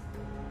great.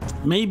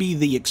 Maybe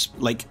the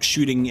like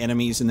shooting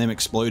enemies and them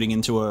exploding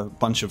into a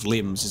bunch of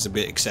limbs is a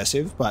bit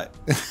excessive, but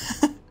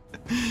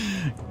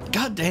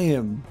god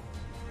damn.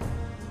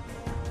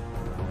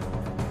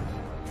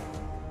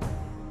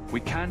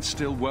 We can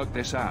still work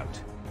this out.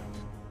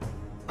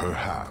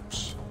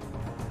 Perhaps.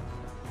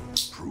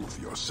 Prove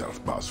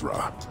yourself,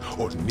 Basra,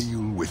 or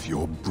kneel with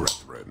your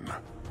brethren.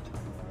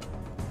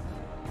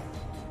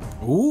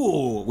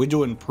 Ooh, we're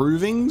doing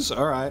provings?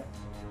 Alright.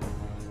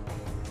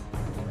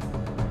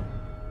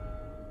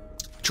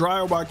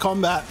 Trial by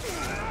combat.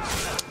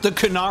 The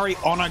Qunari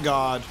Honor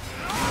Guard.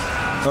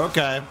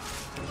 Okay.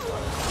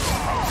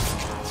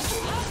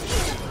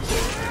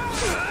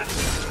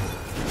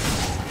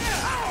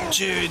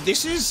 Dude,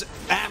 this is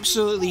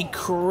absolutely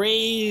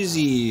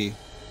crazy.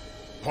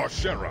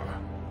 Parshera.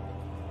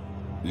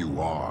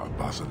 You are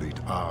Basalit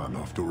An,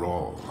 after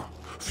all.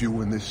 Few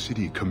in this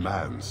city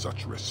command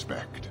such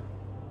respect.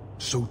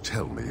 So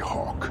tell me,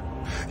 Hawk,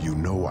 you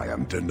know I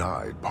am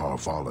denied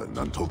Parvalen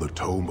until the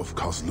Tome of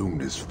Kozlun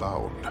is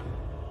found.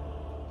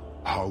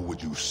 How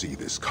would you see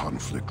this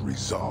conflict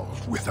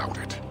resolved without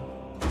it?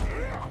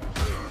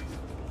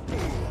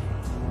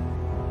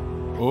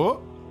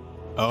 Oh.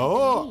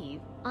 I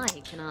believe I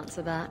can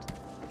answer that.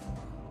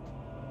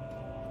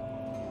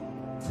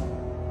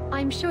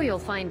 I'm sure you'll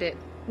find it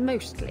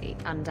mostly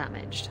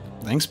undamaged.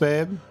 Thanks,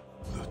 babe.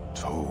 The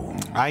tome.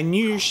 I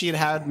knew she'd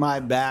had my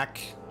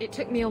back. It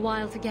took me a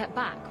while to get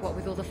back, what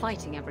with all the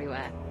fighting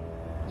everywhere.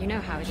 You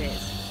know how it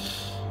is.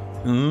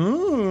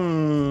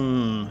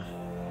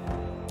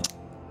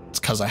 It's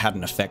because I had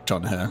an effect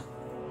on her.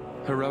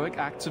 Heroic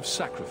acts of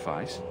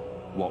sacrifice?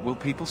 What will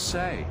people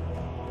say?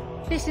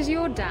 This is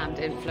your damned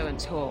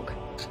influence, Hawk.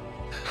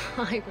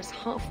 I was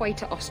halfway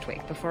to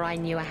Ostwick before I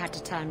knew I had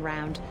to turn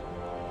round.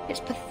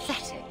 It's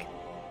pathetic.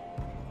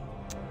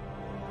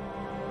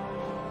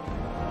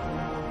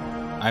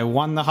 I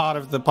won the heart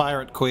of the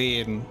Pirate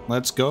Queen.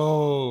 Let's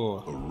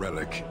go. The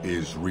relic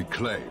is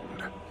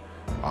reclaimed.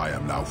 I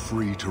am now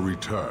free to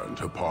return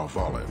to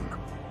Parvalen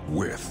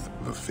with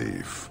the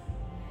thief.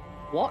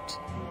 What?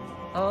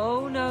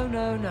 Oh, no,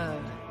 no, no.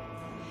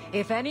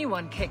 If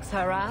anyone kicks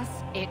her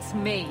ass, it's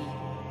me.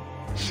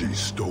 She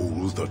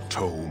stole the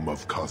Tome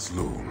of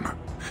Kozlun.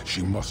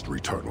 She must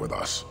return with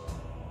us.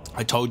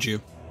 I told you.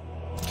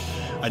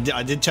 I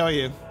did tell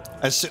you.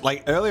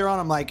 Like earlier on,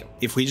 I'm like,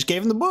 if we just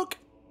gave them the book,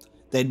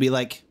 they'd be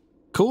like,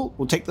 cool,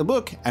 we'll take the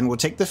book and we'll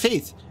take the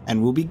faith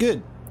and we'll be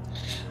good.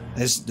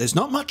 There's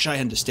not much I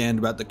understand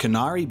about the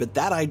Qunari, but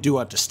that I do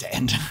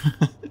understand.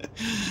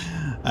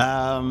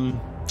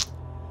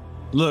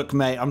 Look,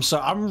 mate,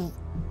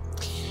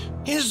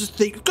 here's the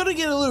thing. It's gonna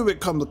get a little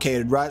bit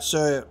complicated, right?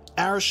 So,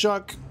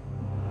 Arishok,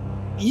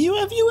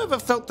 have you ever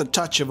felt the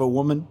touch of a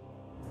woman?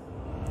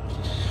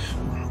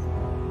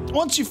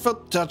 Once you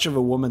felt the touch of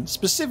a woman,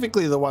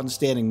 specifically the one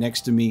standing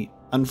next to me,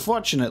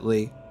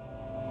 unfortunately,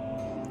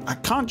 I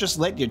can't just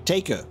let you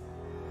take her.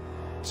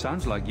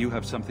 Sounds like you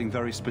have something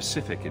very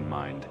specific in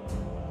mind.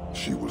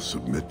 She will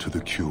submit to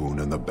the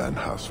Qun and the Ben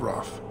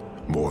Hasraf.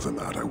 More than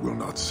that, I will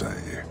not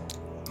say.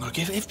 Look,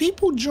 if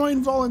people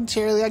join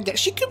voluntarily, I guess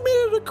she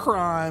committed a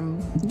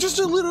crime. Just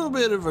a little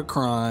bit of a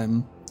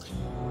crime.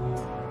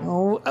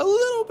 Oh, a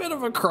little bit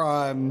of a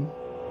crime.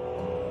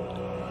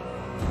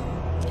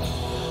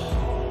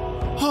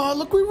 Oh,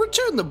 look, we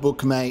returned the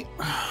book, mate.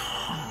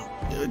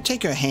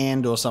 Take her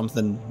hand or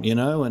something, you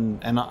know,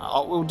 and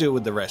we'll deal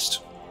with the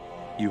rest.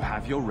 You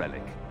have your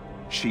relic.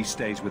 She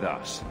stays with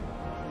us.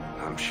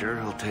 I'm sure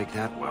he'll take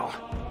that well.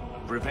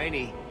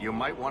 Breveni, you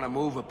might want to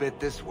move a bit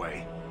this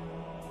way.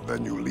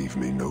 Then you leave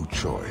me no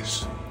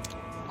choice.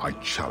 I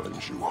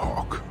challenge you,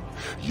 Hawk.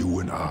 You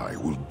and I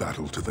will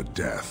battle to the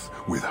death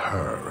with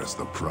her as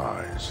the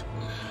prize.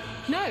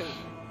 No.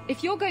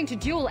 If you're going to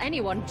duel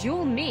anyone,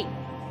 duel me.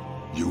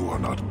 You are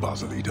not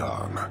Basalit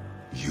An.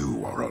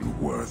 You are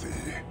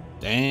unworthy.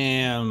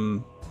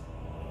 Damn.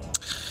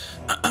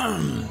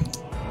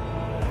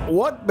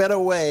 What better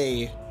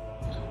way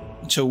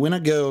to win a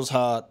girl's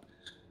heart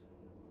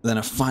than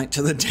a fight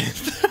to the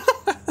death?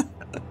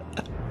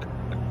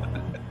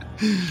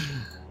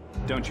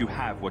 Don't you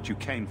have what you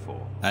came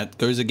for? That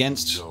goes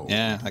against,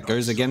 that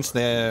goes against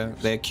their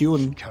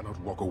Qun. Cannot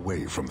walk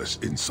away from this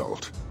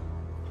insult.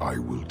 I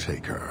will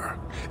take her.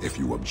 If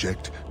you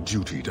object,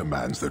 duty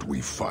demands that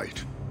we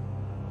fight.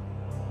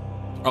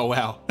 Oh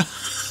wow.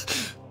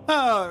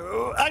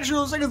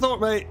 Actual second thought,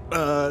 mate.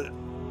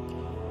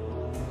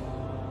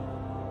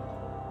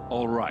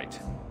 All right.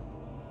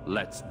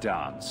 Let's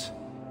dance.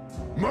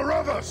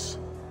 Marathas!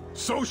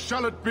 So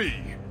shall it be.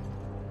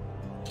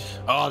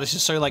 Oh, this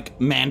is so like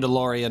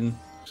Mandalorian.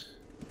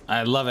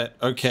 I love it.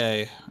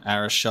 Okay,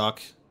 Arishok.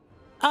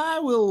 I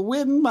will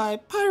win my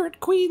pirate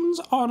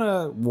queen's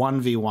honor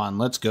 1v1.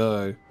 Let's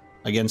go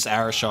against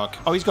Arishok.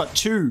 Oh, he's got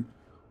 2.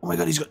 Oh my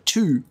god, he's got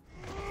 2.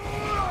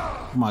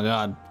 Oh my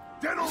god.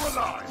 Dead or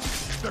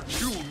alive, the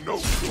Q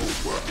knows your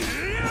work.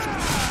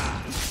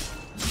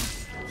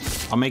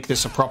 I'll make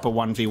this a proper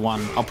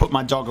 1v1. I'll put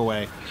my dog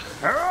away.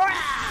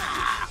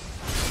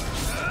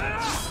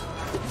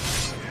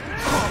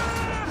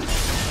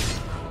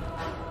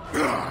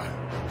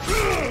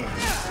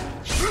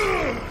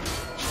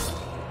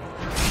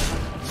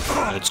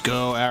 Let's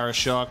go,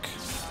 Arishok.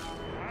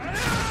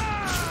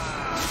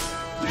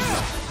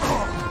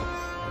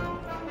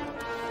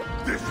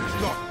 This is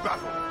not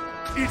battle.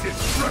 It is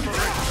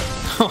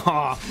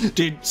preparation.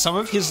 Dude, some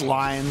of his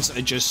lines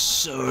are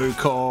just so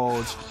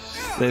cold.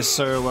 They're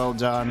so well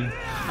done.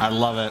 I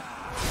love it.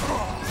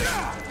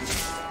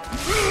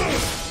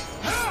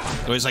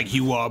 It was like,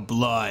 you are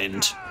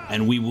blind,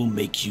 and we will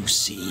make you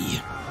see.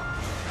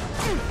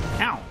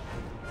 Ow.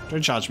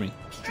 Don't charge me.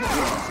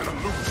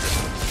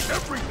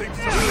 Everything's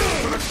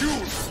for the Q.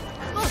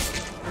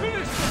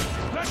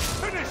 Let's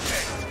finish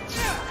it.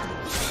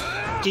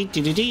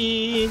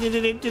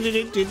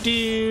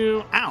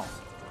 Ow.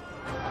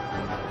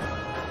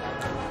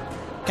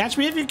 Catch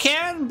me if you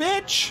can,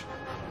 bitch.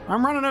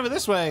 I'm running over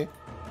this way.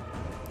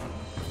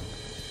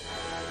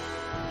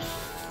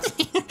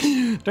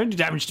 Don't do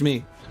damage to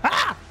me.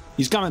 Ah!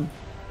 He's coming.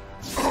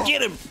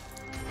 Get him.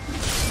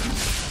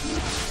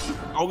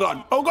 Oh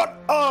god. Oh god.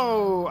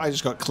 Oh, I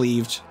just got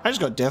cleaved. I just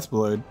got death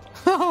blowed.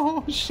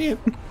 Oh shit.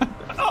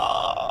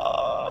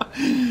 Oh.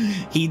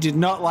 He did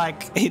not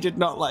like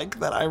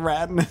that I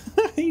ran.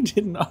 He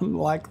did not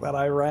like that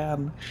I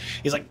ran.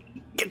 He's like,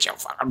 get your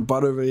fucking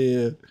butt over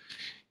here.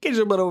 Get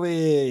your butt over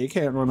here. You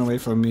can't run away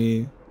from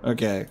me.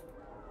 Okay.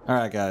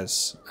 Alright,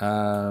 guys.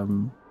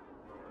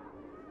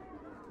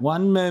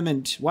 One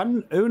moment.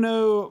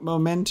 Uno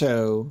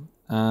momento.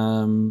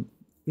 Uno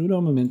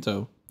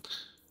momento.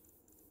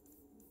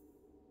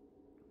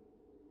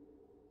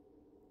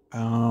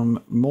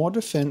 More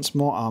defense,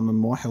 more armor,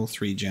 more health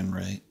regen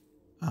rate.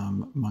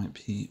 Might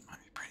be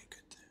pretty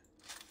good there.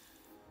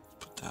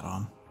 Put that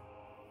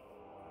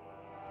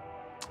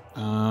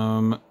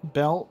on.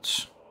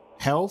 Belt,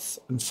 health,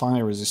 and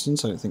fire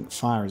resistance. I don't think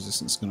fire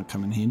resistance is going to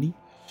come in handy.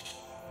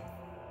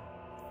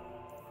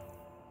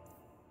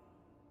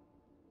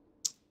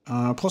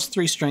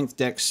 +3 strength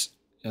dex,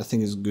 I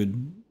think is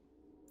good.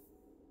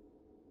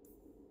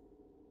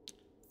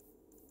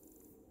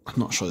 I'm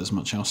not sure there's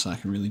much else I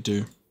can really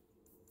do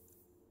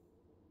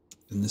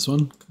in this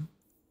one.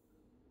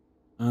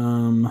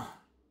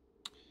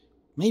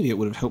 Maybe it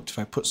would have helped if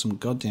I put some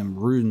goddamn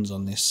runes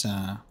on this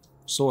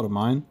sword of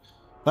mine.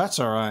 That's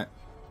alright.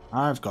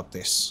 I've got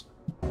this.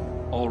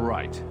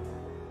 Alright.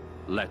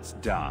 Let's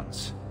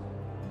dance.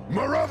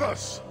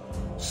 Marathas!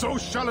 So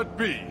shall it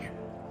be.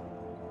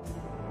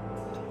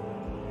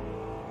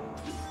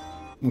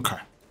 Okay.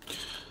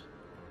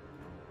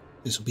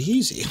 This will be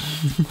easy.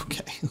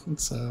 Okay,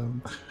 let's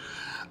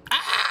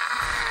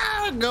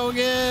go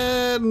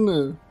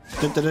again.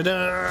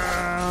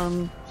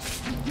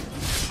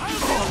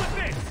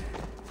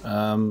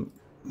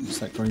 Is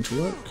that going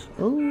to work?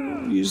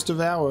 Oh, use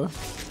Devour.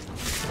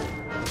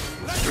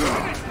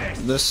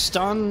 The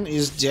stun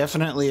is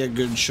definitely a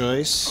good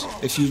choice.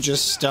 If you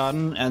just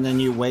stun and then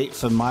you wait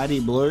for Mighty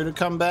Blow to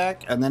come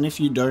back, and then if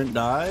you don't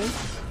die,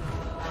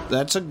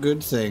 that's a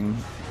good thing.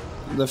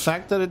 The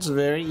fact that it's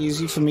very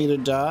easy for me to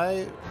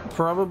die,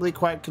 probably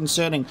quite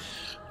concerning.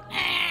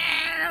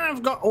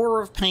 I've got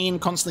Aura of Pain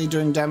constantly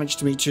doing damage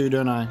to me too,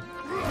 don't I?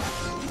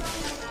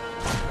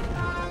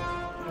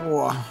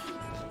 Oh.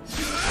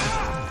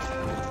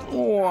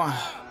 Oh.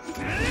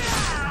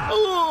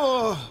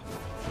 Oh.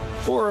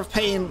 Aura of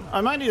Pain. I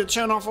might need to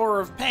turn off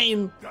Aura of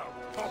Pain.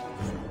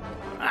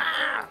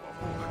 Ah.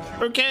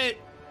 Okay.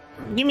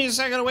 Give me a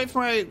second to wait for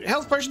my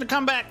health potion to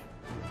come back.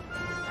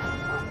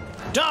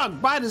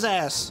 Dog, bite his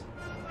ass.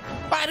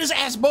 Bite his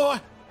ass, boy.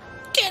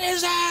 Get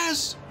his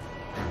ass.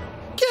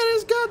 Get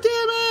his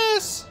goddamn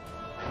ass.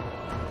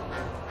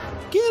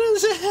 Get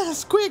his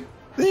ass, quick.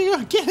 There you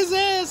go. Get his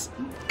ass.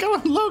 Come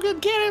on, Logan,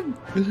 get him.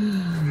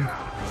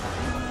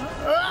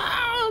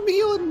 I'm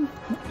healing.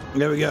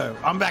 There we go.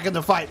 I'm back in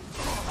the fight.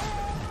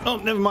 Oh,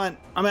 never mind.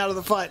 I'm out of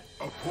the fight.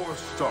 A poor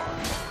start.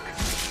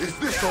 Is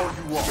this all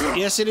you want?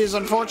 Yes, it is,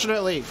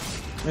 unfortunately.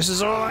 This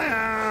is all I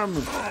am.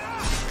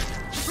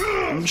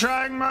 I'm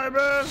trying my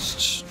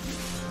best.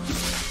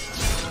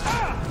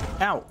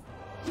 Ow.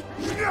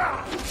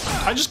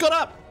 I just got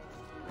up.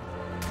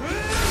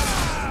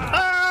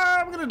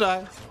 Ah, I'm gonna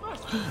die.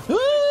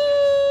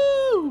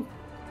 Woo!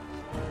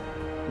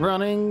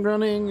 Running,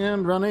 running,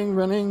 and running,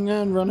 running,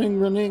 and running,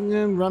 running,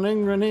 and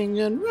running, running,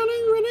 and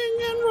running,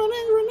 running, and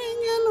running,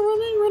 running, and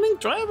running, running.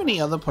 Do I have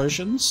any other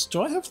potions?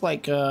 Do I have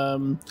like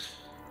no.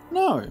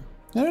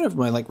 I don't have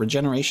my like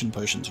regeneration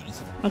potions or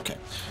anything. Okay.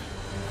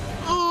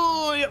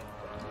 Oh yep.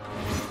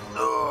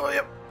 Oh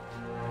yep.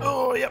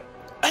 Oh yep.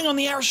 Hang on,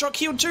 the arrow shock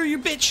healed too, you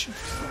bitch!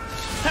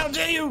 How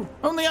dare you!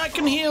 Only I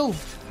can heal!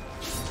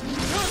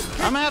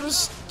 I'm out of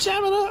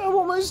stamina, I'm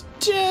almost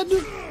dead!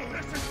 This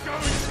is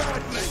going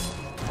badly!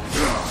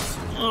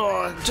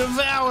 Oh,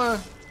 devour!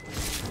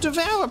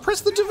 Devour!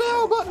 Press the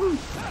devour button!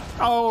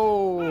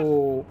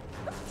 Oh!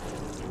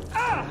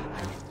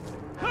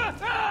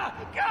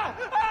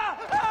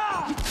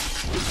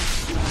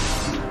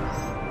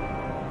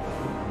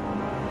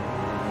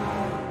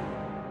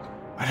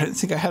 I don't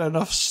think I had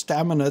enough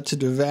stamina to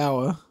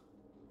devour.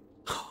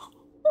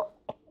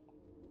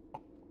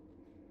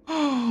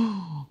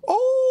 Oh!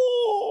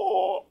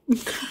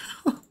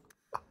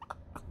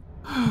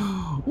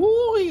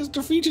 Oh, he has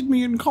defeated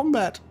me in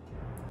combat.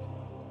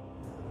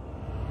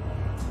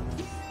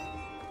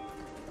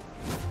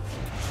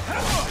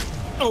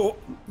 Oh,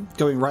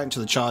 going right into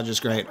the charge is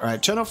great. All right,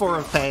 turn off Aura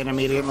of Pain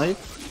immediately.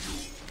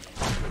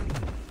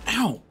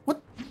 Ow!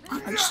 What?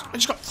 I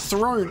just got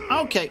thrown.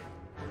 Okay.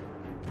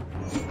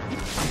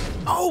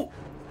 Oh!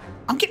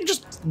 I'm getting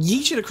just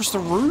yeeted across the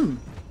room.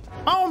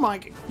 Oh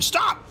my...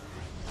 Stop!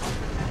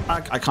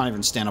 I can't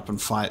even stand up and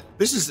fight.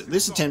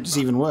 This attempt is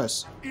even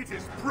worse. It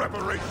is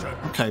preparation.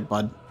 Okay,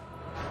 bud.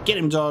 Get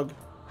him, dog.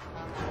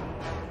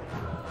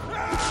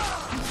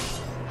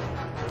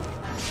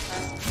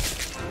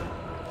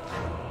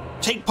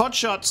 Take pot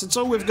shots. It's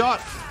all we've got.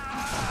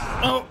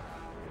 Oh.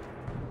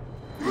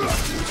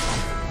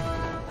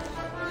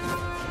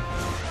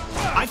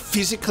 I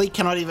physically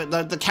cannot even...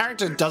 The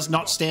character does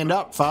not stand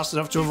up fast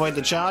enough to avoid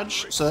the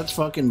charge, so that's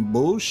fucking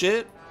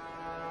bullshit.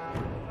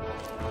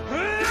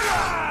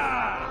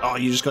 Oh,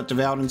 you just got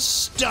devoured and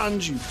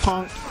stunned, you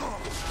punk.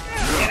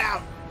 Get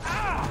out.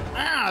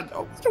 Ah,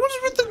 what is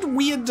with the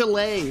weird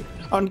delay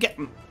on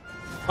getting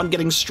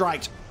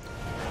striked?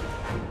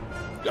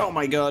 Oh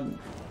my god.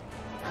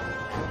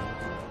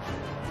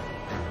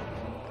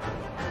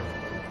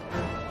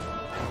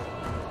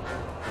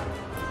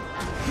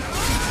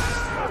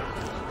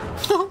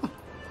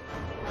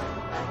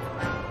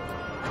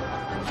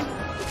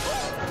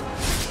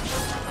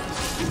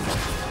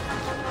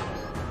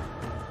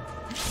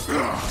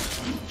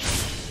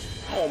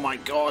 Oh my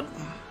god.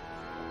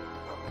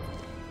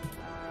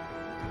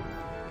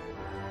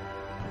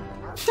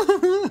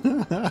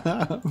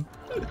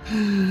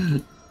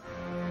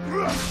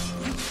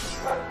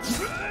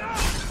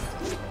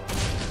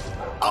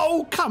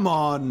 Oh, come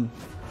on.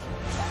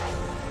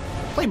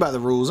 Play by the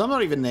rules. I'm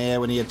not even there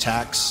when he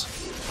attacks.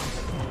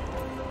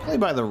 Play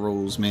by the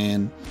rules,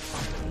 man.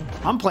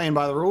 I'm playing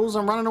by the rules.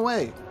 I'm running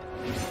away.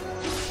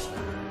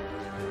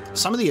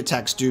 Some of the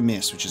attacks do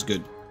miss, which is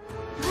good.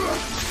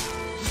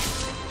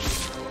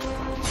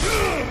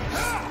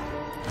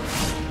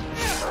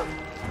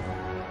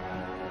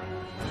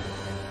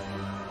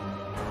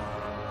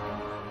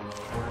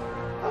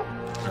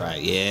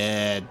 Alright,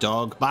 yeah,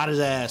 dog. Bite his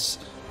ass.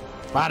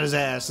 Bite his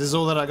ass. This is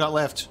all that I got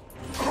left.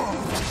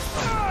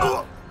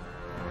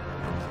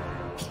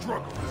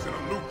 Struggle is an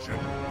illusion.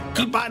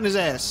 Keep biting his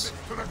ass.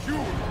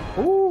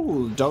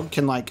 Ooh, dog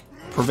can, like,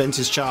 prevent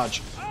his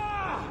charge.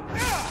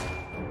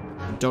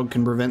 Dog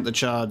can prevent the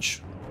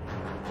charge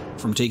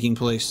from taking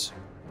place.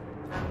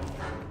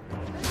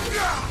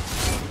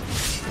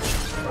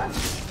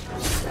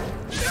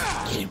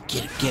 Get him,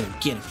 get him, get him,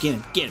 get him,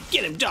 get him,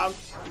 get him, dog!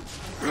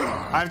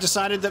 I've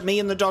decided that me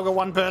and the dog are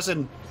one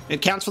person.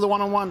 It counts for the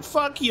one-on-one.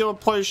 Fuck your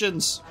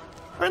potions.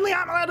 Only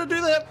I'm allowed to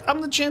do that.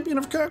 I'm the champion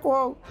of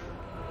Kirkwall.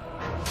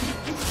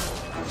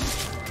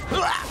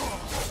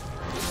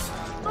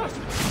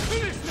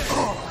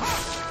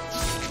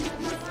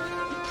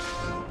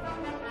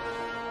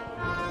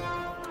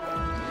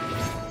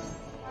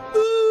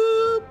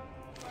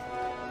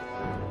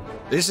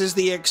 This is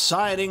the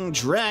exciting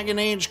Dragon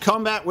Age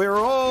combat we're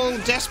all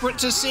desperate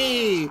to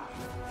see.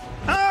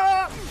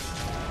 Ah!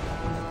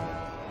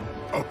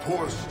 A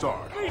poor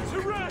start. Is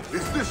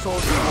this all you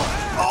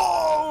want?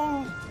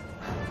 Oh!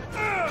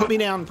 Put me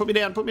down, put me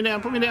down, put me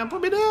down, put me down,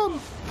 put me down!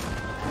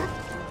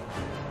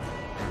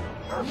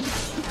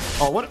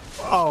 Oh, what?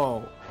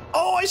 Oh.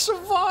 Oh, I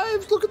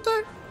survived! Look at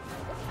that!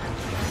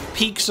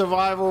 Peak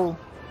survival.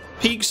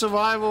 Peak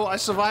survival. I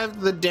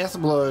survived the death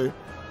blow.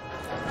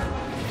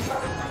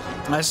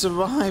 I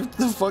survived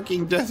the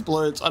fucking death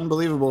blow. It's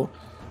unbelievable.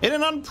 In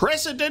an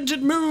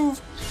unprecedented move,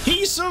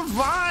 he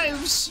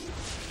survives!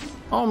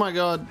 Oh my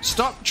god.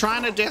 Stop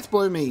trying to death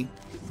blow me.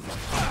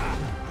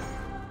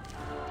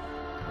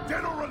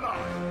 Dead or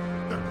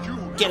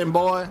alive, Get him,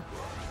 boy.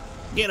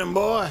 Get him,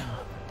 boy.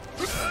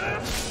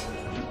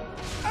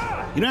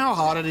 You know how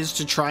hard it is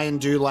to try and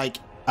do like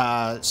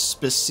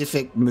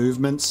specific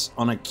movements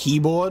on a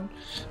keyboard?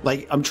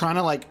 Like I'm trying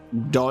to like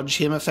dodge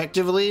him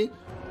effectively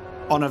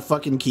on a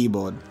fucking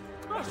keyboard.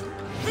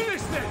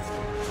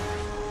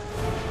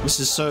 This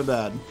is so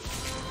bad.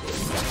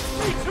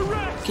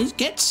 Can you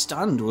get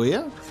stunned, will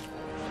you?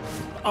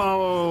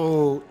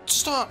 Oh,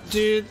 stop,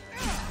 dude.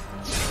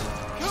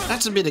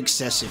 That's a bit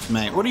excessive,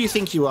 mate. What do you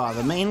think you are,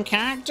 the main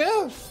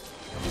character?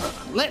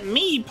 Let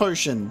me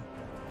potion,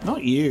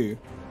 not you.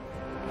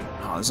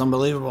 Oh, it's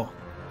unbelievable.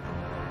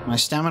 My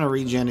stamina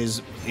regen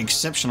is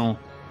exceptional.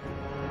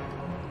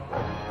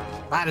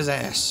 Bite his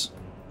ass.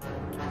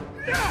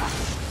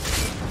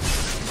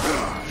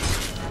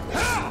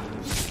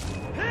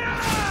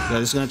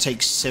 That is going to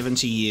take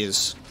 70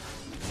 years.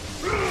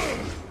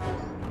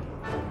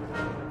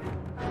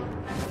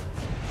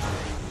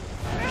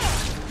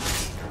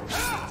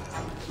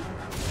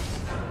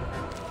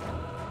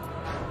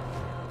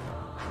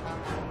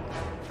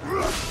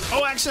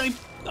 Oh,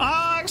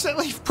 I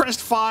accidentally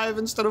pressed 5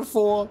 instead of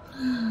 4.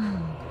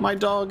 My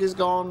dog is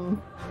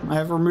gone. I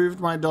have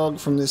removed my dog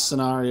from this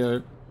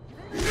scenario.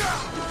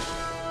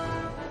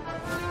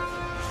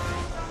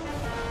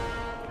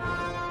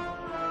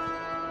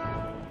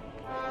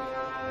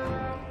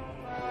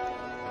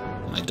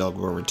 My dog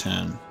will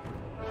return.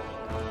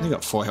 I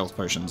got 4 health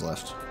potions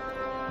left.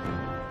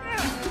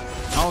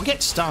 Oh,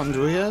 get stunned,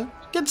 will you?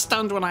 Get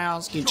stunned when I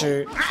ask you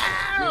to.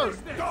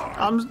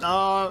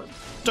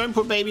 Don't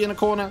put baby in a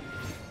corner.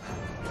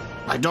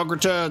 My dog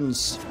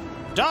returns.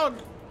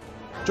 Dog,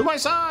 to my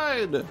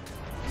side.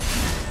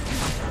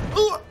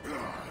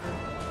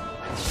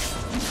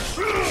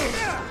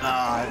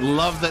 I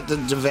love that the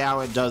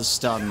Devour does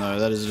stun, though.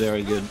 That is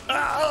very good.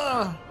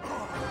 Bite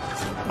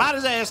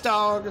his ass,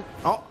 dog.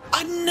 Oh,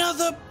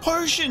 another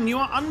potion. You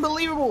are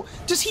unbelievable.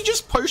 Does he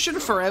just potion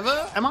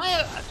forever? Am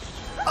I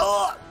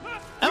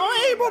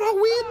able to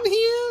win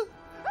here?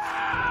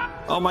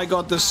 Oh my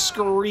god, the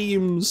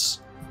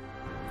screams.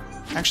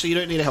 Actually, you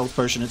don't need a health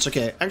potion. It's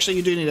okay. Actually,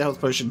 you do need a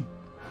health potion.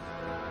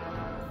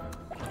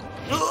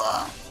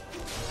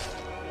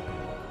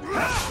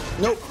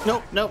 Nope,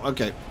 nope, nope.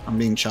 Okay, I'm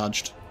being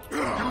charged.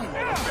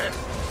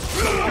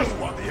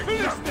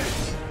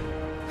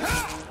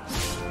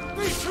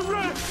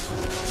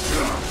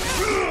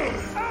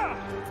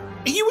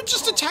 You would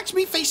just attacked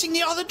me facing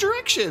the other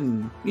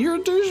direction. You're a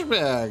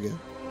douchebag.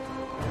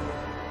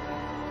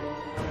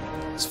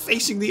 It's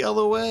facing the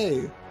other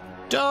way.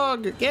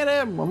 Dog, get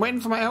him! I'm waiting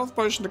for my health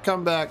potion to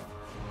come back.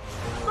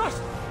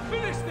 Must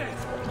finish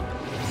this.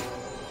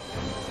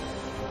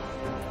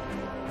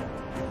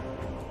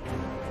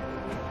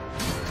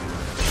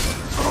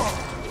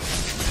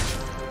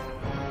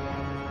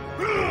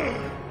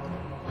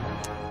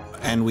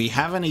 And we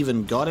haven't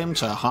even got him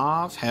to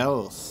half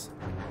health.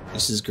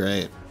 This is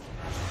great.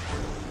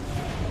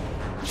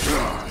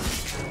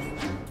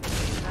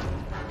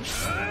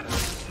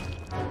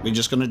 We're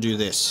just gonna do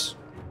this.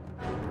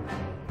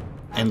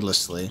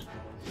 Endlessly.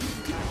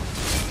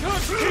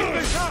 Can't keep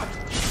this up.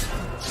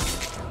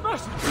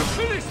 Must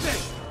finish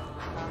this.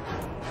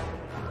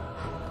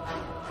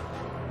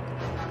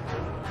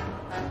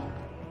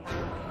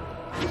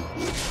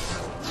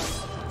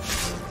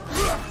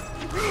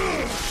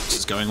 This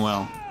is going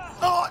well.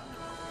 Oh!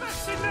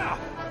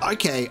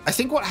 Okay, I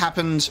think what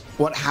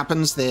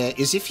happens there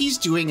is if he's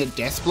doing a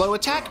death blow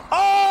attack.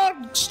 Oh,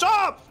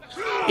 stop!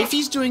 If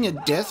he's doing a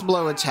death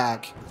blow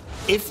attack,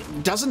 it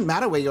doesn't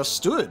matter where you're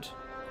stood.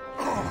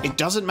 It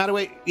doesn't matter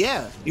where,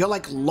 yeah, you're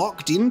like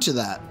locked into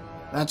that.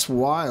 That's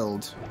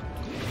wild.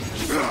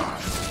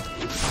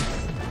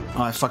 Oh,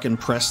 I fucking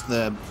pressed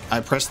the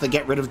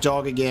get rid of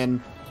dog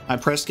again. I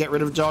pressed get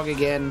rid of dog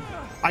again.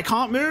 I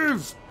can't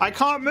move! I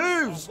can't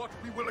move! What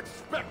we will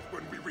expect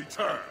when we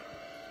return.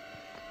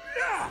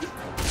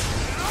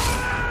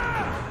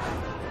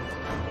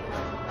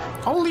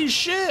 Holy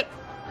shit!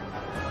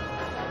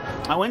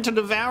 I went to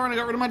devour and I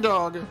got rid of my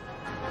dog.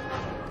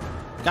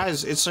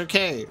 Guys, it's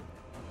okay.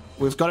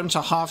 We've got him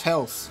to half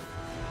health.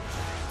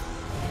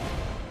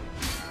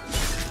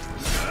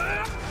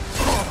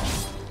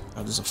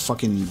 Oh, there's a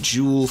fucking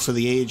jewel for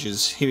the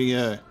ages. Here we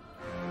go.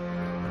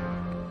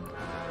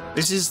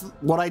 This is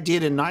what I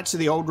did in Knights of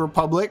the Old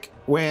Republic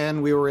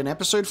when we were in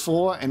episode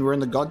 4 and we're in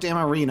the goddamn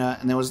arena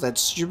and there was that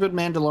stupid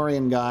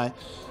Mandalorian guy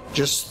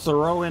just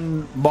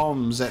throwing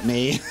bombs at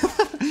me.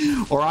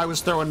 Or I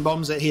was throwing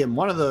bombs at him.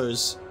 One of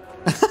those.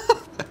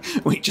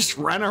 We just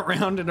ran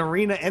around an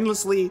arena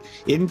endlessly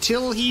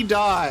until he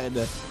died.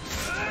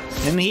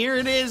 And here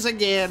it is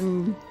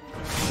again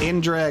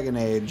in Dragon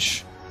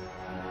Age.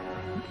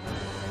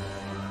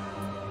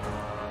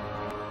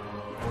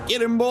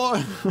 Get him,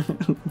 boy!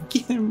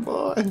 Get him,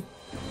 boy!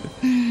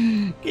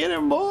 Get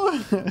him, boy!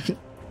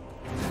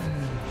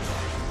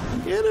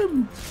 Get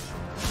him!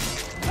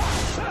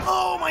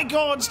 Oh my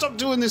god, stop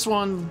doing this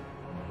one!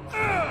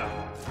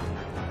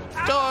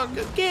 Dog,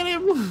 get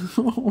him!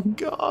 Oh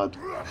god.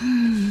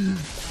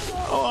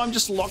 Oh, I'm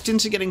just locked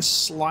into getting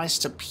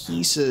sliced to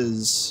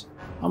pieces.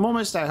 I'm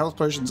almost out of health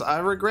potions. I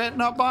regret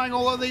not buying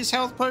all of these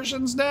health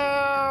potions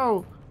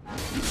now!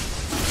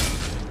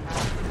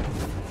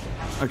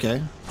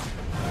 Okay.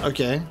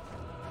 Okay.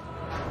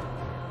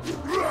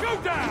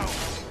 Go down!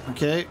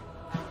 Okay.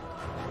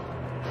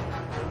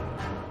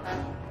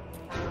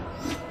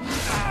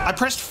 I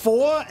pressed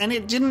 4 and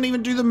it didn't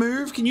even do the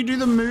move. Can you do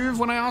the move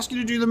when I ask you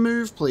to do the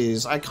move,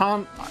 please? I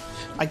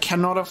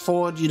cannot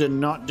afford you to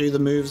not do the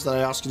moves that I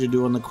ask you to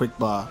do on the quick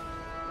bar.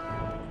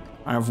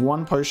 I have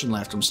 1 potion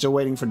left. I'm still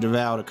waiting for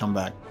Devour to come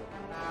back.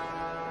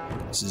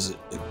 This is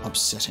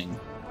upsetting.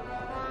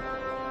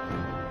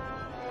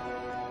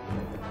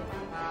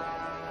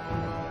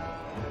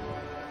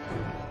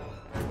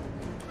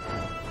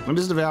 When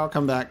does Devour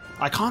come back?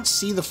 I can't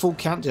see the full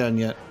countdown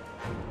yet.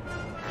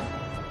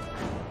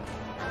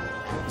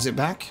 Is it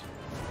back?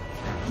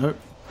 Nope.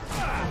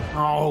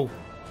 Oh.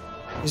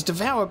 Is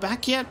Devour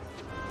back yet?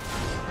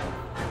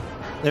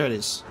 There it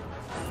is.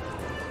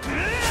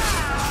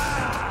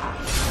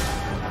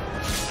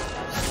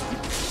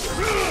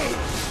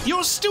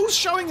 You're still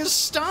showing as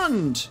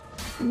stunned!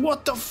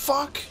 What the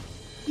fuck?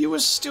 You were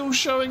still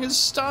showing as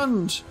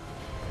stunned.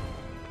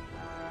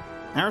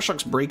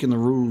 Arashock's breaking the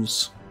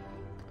rules.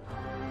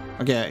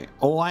 Okay,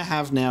 all I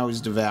have now is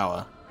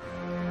Devour.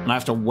 And I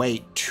have to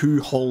wait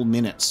 2 whole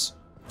minutes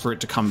for it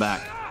to come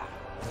back.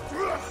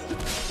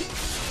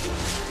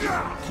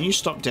 Can you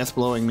stop death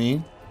blowing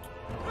me?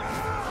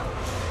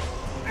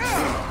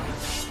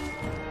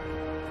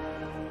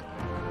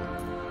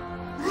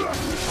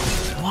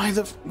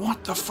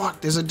 What the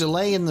fuck? There's a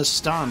delay in the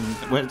stun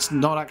where it's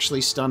not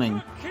actually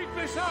stunning.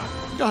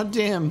 God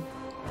damn.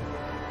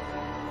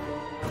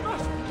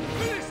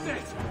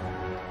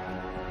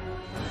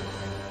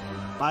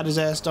 Bite his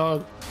ass,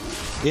 dog.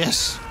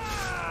 Yes.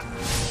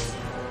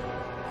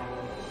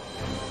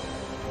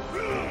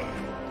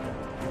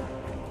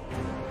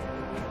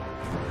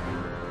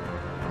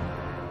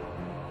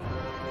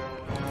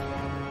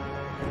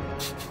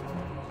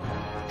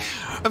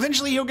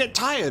 Eventually he'll get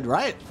tired,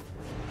 right?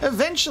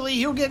 Eventually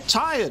he'll get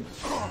tired.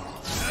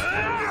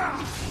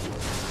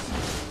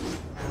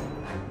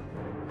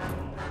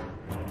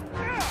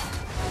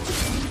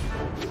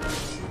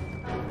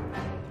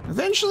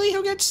 Eventually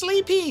he'll get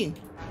sleepy.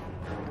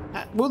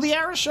 Will the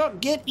Arashock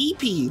get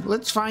EP?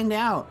 Let's find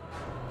out.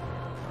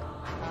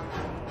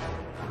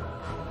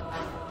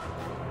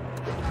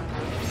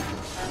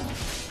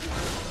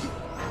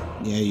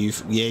 Yeah,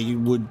 you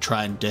would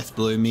try and death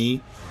blow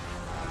me.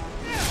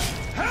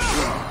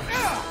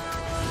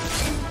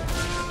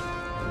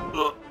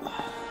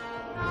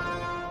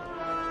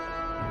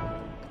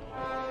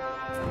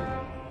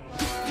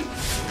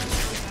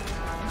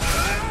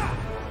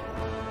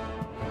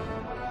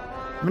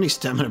 How many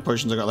stamina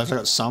potions I got left? I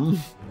got some.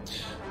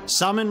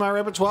 Some in my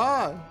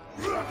repertoire.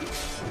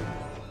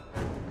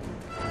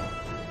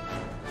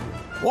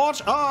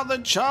 What are the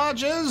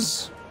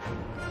charges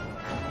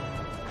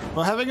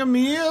for having a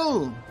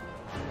meal?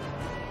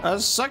 A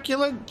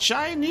succulent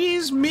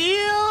Chinese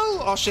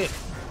meal? Oh shit.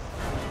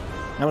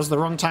 That was the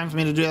wrong time for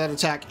me to do that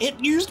attack.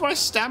 It used my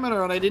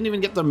stamina and I didn't even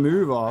get the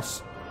move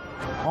off.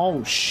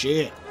 Oh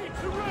shit.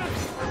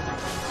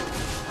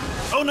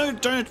 Oh no,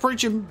 don't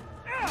approach him.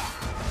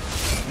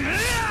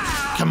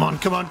 Come on,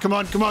 come on, come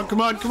on, come on, come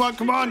on, come on,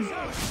 come on!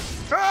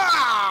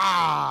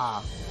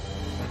 Ah!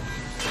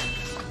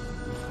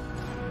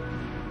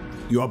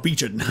 You are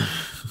beaten.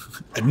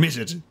 Admit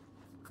it.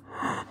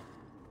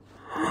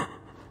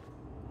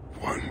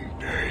 One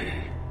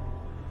day,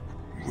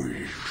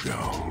 we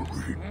shall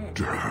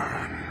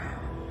return.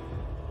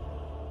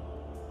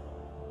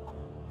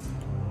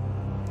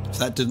 If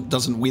that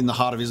doesn't win the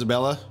heart of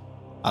Isabella,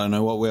 I don't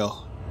know what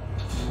will.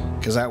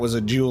 Because that was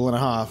a duel and a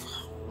half.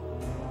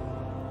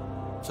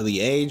 For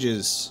the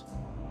ages.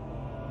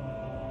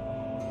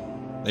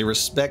 They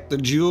respect the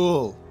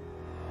duel.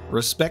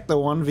 Respect the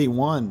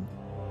 1v1.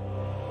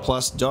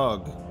 Plus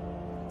dog.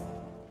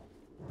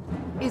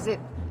 Is it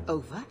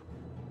over?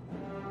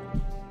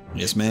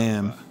 Yes,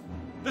 ma'am.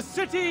 The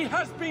city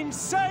has been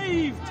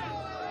saved!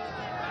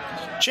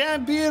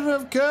 Champion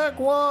of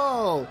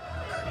Kirkwall!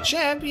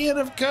 Champion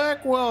of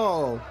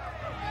Kirkwall!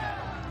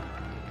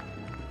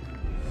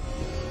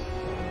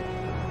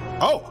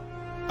 Oh!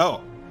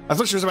 Oh! I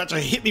thought she was about to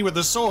hit me with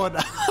the sword.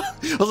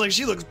 I was like,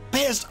 she looks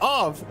pissed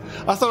off.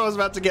 I thought I was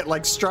about to get,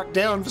 like, struck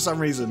down for some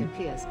reason. It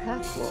appears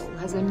Kirkwall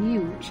has a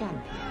new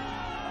champion.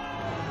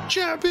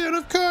 Champion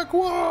of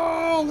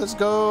Kirkwall! Let's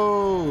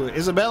go!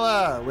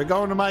 Isabella, we're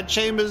going to my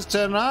chambers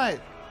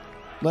tonight.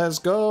 Let's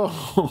go.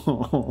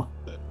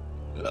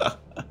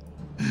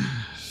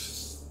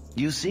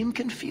 You seem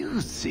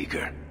confused,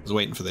 Seeker. I was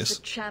waiting for this.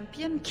 The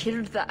champion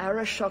killed the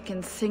Arashock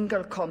in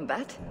single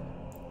combat?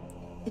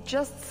 It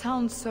just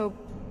sounds so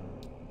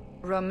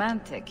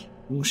romantic.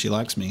 Ooh, she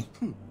likes me.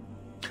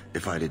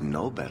 If I didn't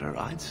know better,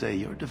 I'd say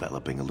you're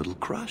developing a little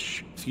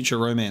crush. Future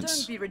romance.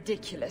 Don't be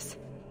ridiculous.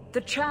 The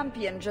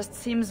champion just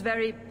seems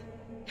very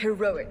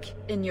heroic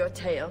in your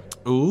tale.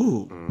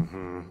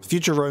 Ooh.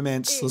 Future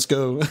romance. Let's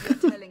go.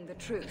 Telling the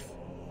truth.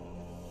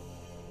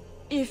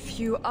 If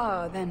you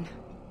are, then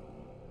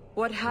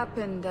what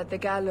happened at the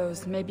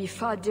gallows may be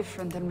far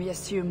different than we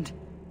assumed.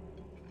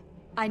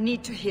 I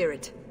need to hear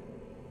it.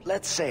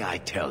 Let's say I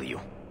tell you.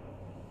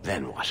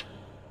 Then what?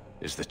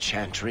 Is the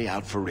Chantry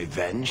out for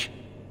revenge?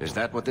 Is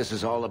that what this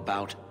is all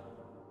about?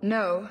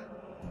 No,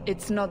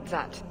 it's not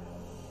that.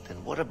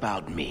 Then what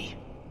about me?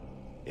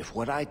 If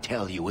what I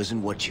tell you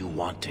isn't what you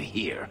want to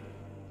hear,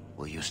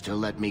 will you still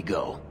let me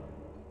go?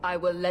 I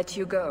will let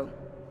you go.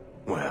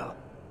 Well,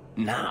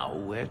 now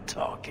we're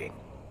talking.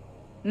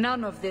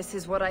 None of this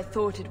is what I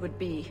thought it would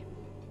be.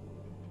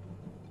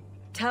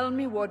 Tell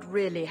me what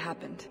really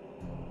happened.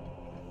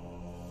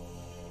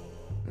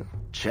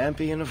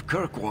 Champion of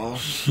Kirkwall.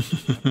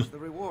 That was the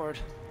reward.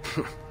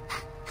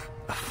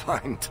 A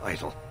fine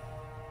title.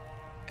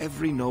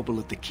 Every noble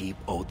at the keep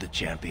owed the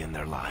champion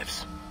their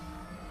lives.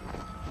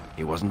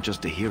 He wasn't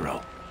just a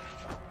hero.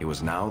 He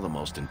was now the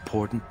most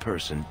important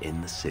person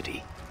in the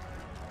city.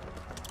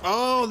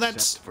 Oh,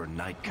 that's... Except for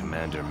Knight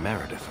Commander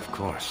Meredith, of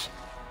course.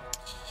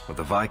 With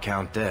the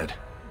Viscount dead,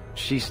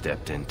 she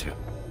stepped in to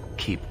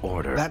keep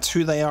order. That's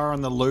who they are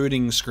on the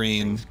loading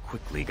screen. Things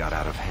quickly got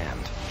out of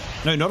hand.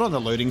 No, not on the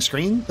loading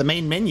screen. The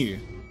main menu.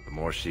 The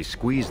more she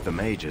squeezed the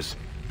mages,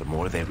 the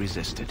more they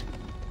resisted.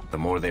 The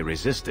more they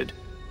resisted,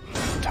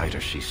 the tighter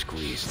she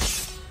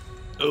squeezed.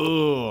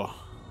 Ugh.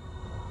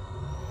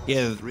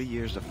 Yeah. 3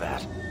 years of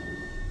that,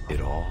 it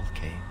all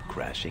came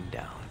crashing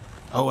down.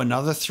 Oh,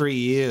 another 3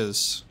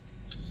 years.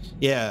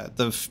 Yeah,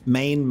 the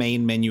main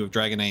menu of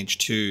Dragon Age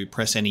 2,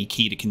 press any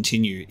key to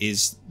continue,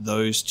 is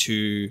those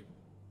two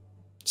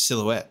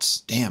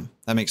silhouettes. Damn,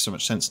 that makes so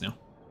much sense now.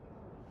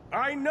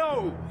 I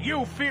know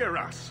you fear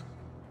us.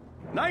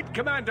 Knight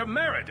Commander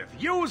Meredith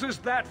uses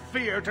that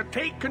fear to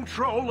take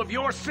control of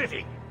your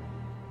city.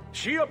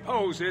 She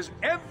opposes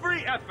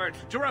every effort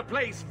to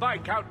replace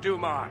Viscount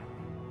Dumar.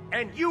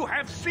 And you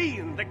have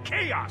seen the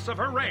chaos of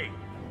her reign.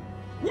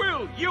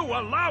 Will you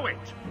allow it?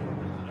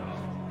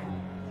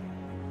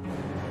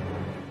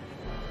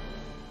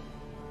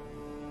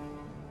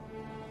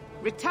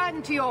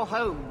 Return to your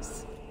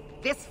homes.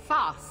 This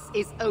farce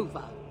is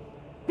over.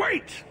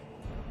 Wait!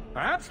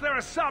 Perhaps there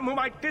are some who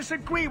might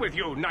disagree with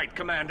you, Knight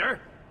Commander.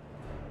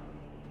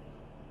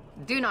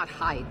 Do not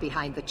hide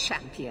behind the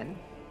champion.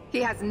 He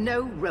has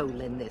no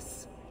role in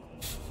this.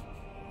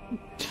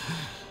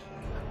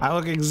 I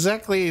look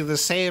exactly the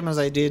same as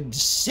I did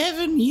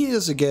 7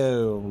 years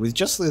ago, with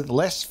just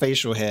less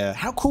facial hair.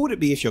 How cool would it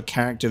be if your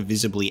character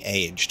visibly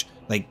aged?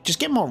 Like, just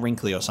get more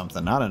wrinkly or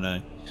something, I don't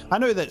know. I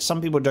know that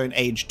some people don't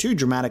age too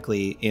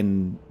dramatically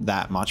in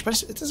that much,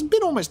 but it's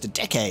been almost a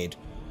decade,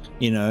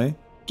 you know?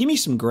 Give me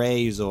some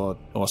grays or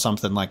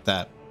something like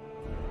that.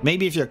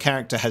 Maybe if your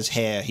character has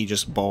hair, he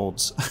just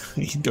balds.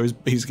 he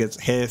gets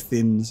hair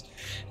thins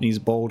and he's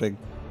balding.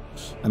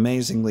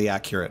 Amazingly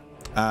accurate.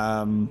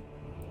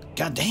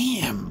 God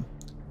damn.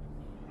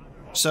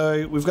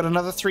 So we've got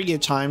another 3-year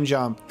time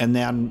jump, and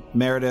then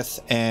Meredith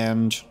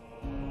and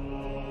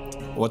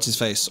what's his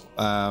face?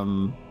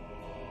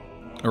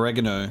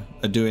 Oregano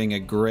are doing a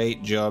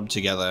great job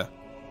together,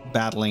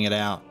 battling it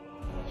out.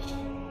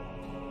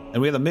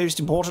 And we're the most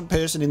important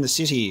person in the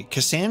city.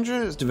 Cassandra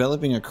is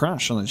developing a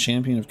crush on the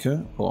champion of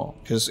Kirkwall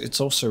because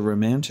it's also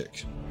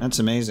romantic. That's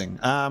amazing.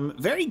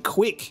 Very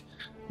quick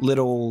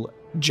little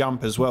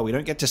jump as well. We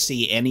don't get to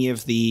see any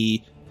of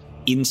the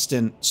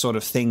instant sort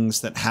of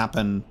things that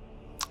happen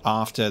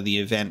after the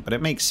event, but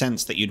it makes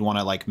sense that you'd want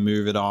to like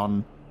move it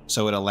on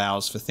so it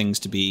allows for things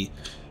to be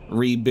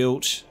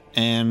rebuilt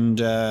and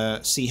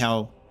see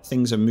how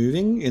things are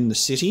moving in the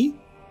city.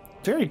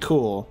 Very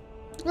cool.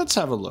 Let's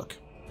have a look.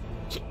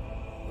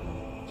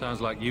 Sounds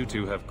like you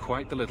two have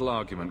quite the little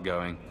argument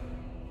going.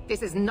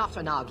 This is not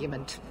an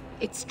argument.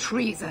 It's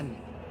treason.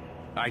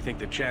 I think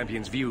the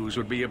champion's views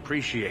would be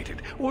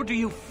appreciated. Or do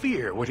you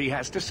fear what he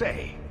has to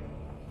say?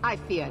 I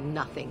fear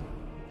nothing.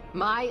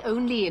 My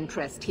only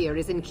interest here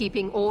is in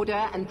keeping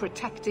order and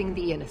protecting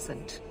the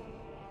innocent.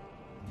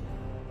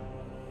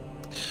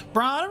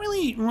 Bruh, I don't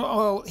really...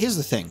 Well, here's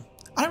the thing.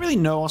 I don't really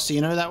know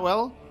Orsino that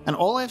well, and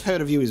all I've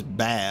heard of you is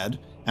bad,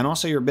 and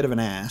also you're a bit of an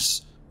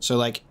ass. So,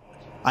 like,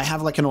 I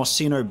have, like, an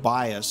Orsino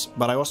bias,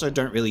 but I also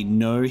don't really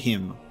know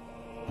him.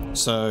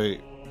 So...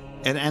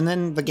 And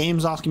then the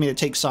game's asking me to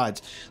take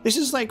sides. This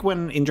is like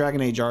when in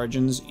Dragon Age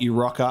Origins, you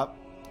rock up,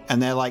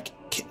 and they're like,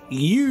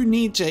 you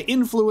need to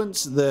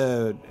influence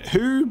the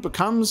who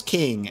becomes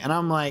king. And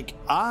I'm like,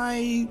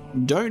 I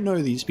don't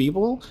know these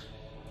people.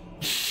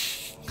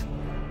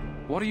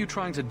 What are you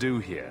trying to do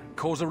here?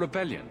 Cause a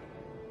rebellion?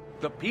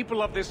 The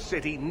people of this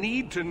city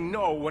need to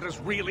know what is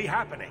really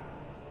happening.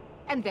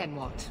 And then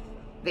what?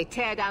 They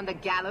tear down the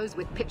gallows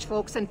with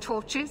pitchforks and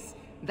torches?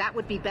 That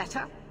would be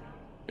better?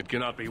 It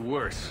cannot be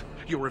worse.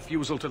 Your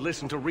refusal to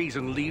listen to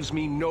reason leaves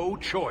me no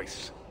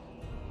choice.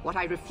 What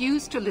I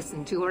refuse to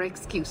listen to are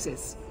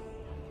excuses.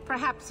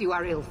 Perhaps you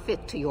are ill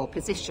fit to your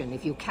position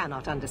if you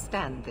cannot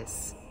understand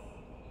this.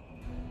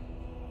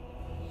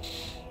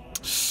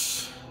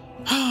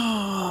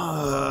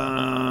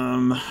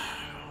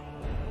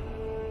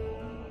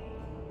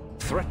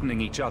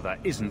 Threatening each other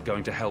isn't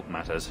going to help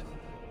matters.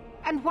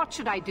 And what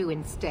should I do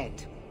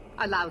instead?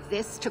 Allow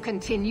this to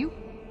continue?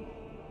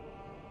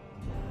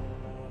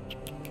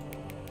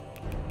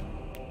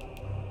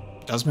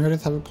 Does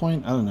Meredith have a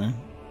point? I don't know.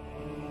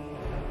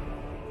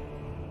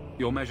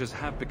 Your measures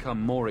have become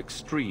more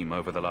extreme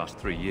over the last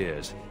 3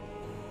 years.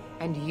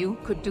 And you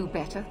could do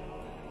better?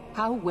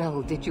 How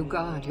well did you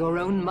guard your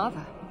own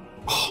mother?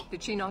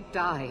 Did she not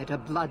die at a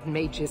blood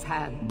mage's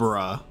hand?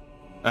 Bruh.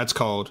 That's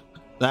cold.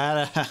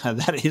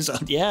 That is,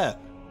 yeah.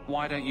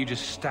 Why don't you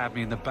just stab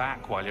me in the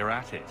back while you're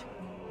at it?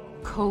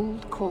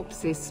 Cold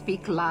corpses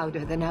speak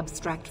louder than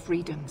abstract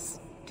freedoms,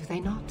 do they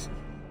not?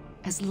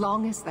 As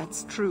long as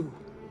that's true,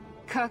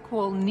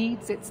 Kirkwall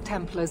needs its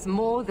Templars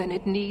more than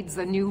it needs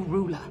a new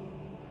ruler.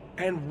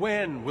 And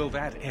when will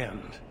that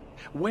end?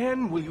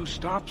 When will you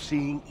stop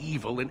seeing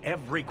evil in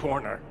every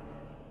corner?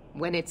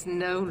 When it's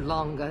no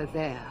longer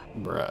there.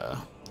 Bruh.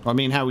 I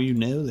mean, how will you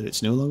know that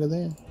it's no longer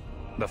there?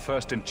 The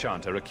first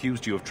Enchanter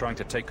accused you of trying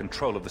to take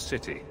control of the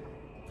city.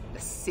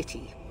 The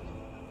city?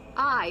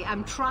 I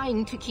am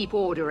trying to keep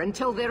order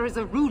until there is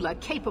a ruler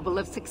capable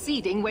of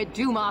succeeding where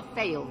Dumar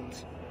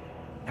failed.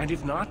 And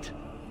if not,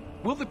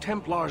 will the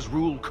Templars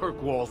rule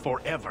Kirkwall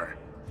forever?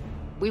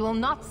 We will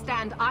not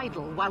stand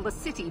idle while the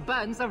city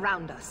burns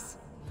around us.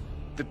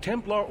 The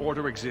Templar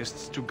Order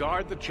exists to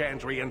guard the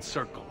Chantry and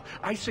Circle.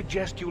 I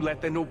suggest you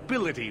let the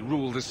nobility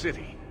rule the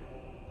city.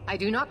 I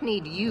do not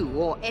need you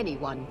or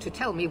anyone to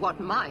tell me what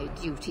my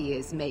duty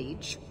is,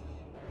 mage.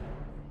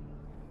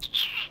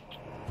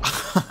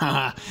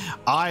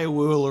 I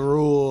will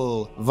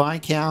rule,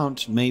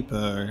 Viscount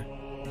Maper.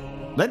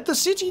 Let the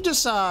city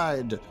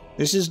decide.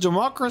 This is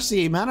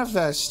democracy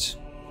manifest.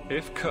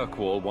 If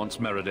Kirkwall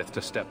wants Meredith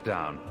to step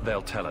down,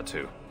 they'll tell her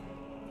to.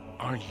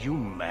 Are you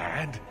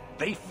mad?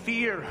 They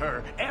fear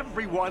her.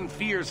 Everyone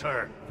fears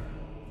her.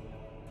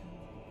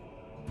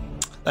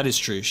 That is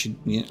true. She.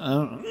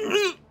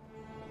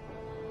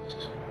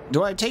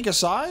 Do I take a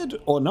side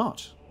or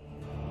not?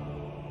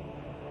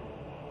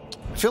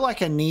 I feel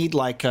like I need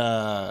like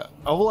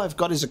all I've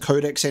got is a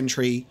codex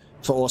entry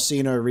for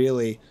Orsino,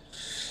 really.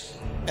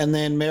 And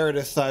then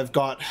Meredith, I've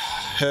got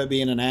her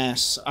being an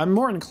ass. I'm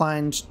more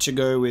inclined to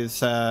go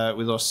with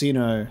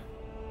Orsino.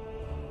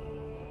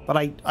 But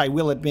I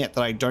will admit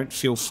that I don't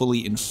feel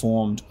fully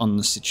informed on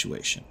the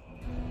situation.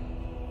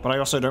 But I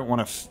also don't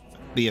want to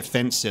be a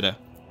fence sitter.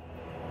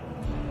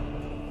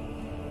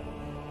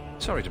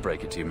 Sorry to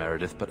break it to you,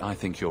 Meredith, but I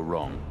think you're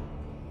wrong.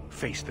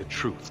 Face the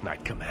truth,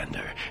 Knight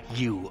Commander.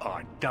 You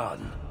are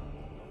done.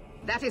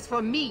 That is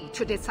for me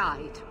to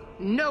decide.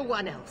 No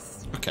one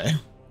else. Okay.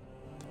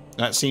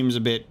 That seems a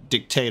bit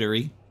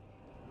dictatory.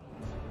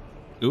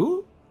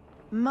 Ooh?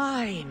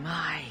 My.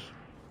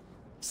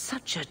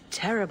 Such a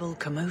terrible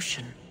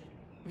commotion.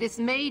 This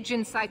mage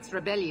incites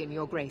rebellion,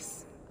 Your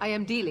Grace. I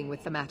am dealing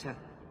with the matter.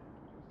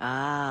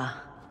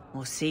 Ah,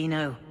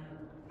 Orsino.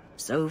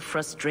 So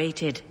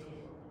frustrated.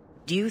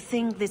 Do you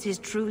think this is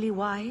truly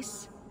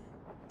wise?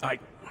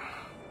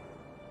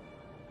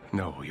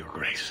 No, Your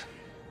Grace.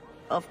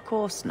 Of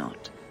course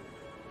not.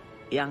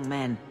 Young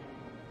men,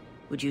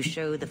 would you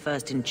show the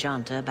first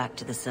Enchanter back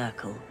to the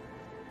Circle?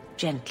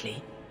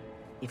 Gently,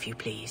 if you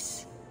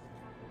please.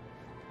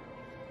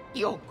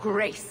 Your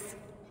Grace!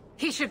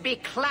 He should be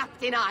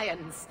clapped in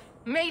irons,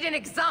 made an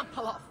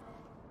example of!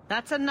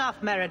 That's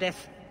enough,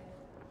 Meredith.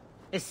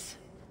 This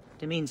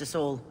demeans us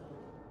all.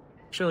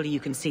 Surely you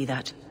can see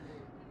that.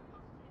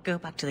 Go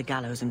back to the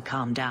gallows and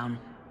calm down,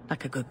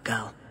 like a good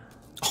girl.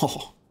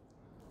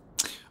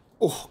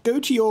 Oh, go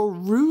to your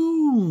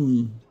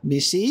room,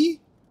 Missy.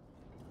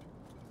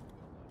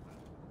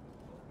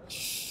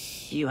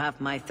 You have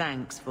my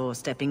thanks for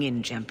stepping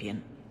in,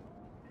 champion.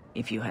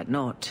 If you had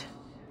not...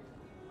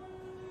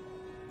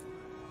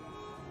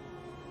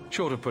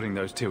 Short of putting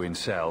those two in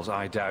cells,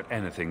 I doubt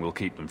anything will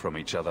keep them from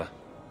each other.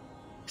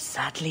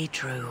 Sadly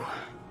true.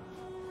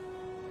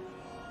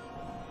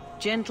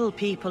 Gentle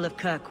people of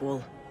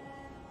Kirkwall,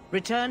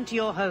 return to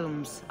your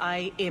homes,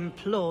 I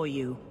implore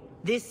you.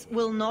 This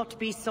will not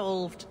be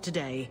solved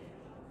today.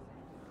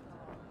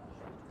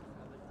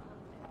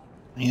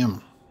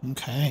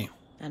 Okay.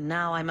 And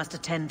now I must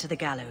attend to the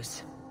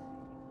gallows.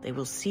 They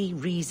will see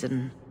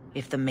reason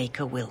if the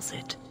Maker wills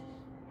it.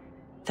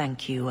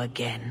 Thank you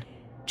again,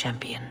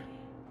 champion.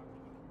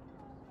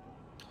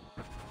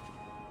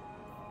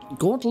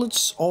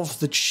 Gauntlets of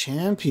the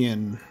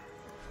Champion.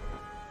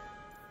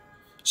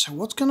 So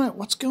what's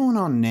going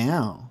on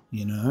now,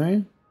 you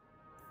know?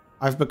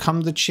 I've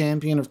become the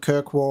champion of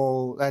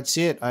Kirkwall. That's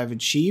it. I've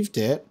achieved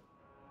it.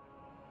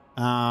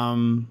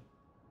 And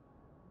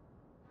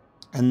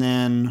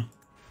then...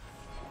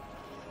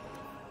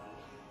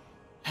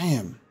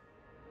 Damn.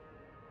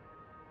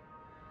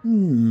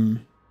 The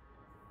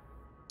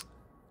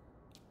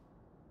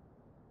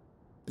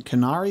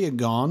Qunari are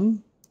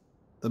gone.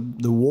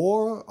 The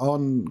war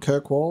on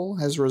Kirkwall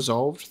has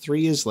resolved 3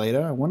 years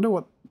later. I wonder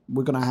what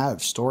we're going to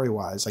have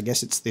story-wise. I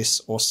guess it's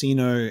this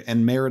Orsino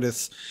and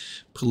Meredith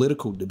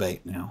political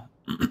debate now.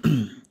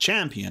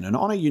 Champion, an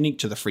honor unique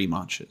to the Free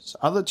Marchers.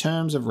 Other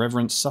terms of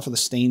reverence suffer the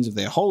stains of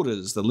their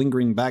holders, the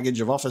lingering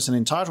baggage of office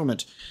and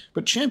entitlement.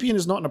 But champion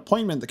is not an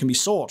appointment that can be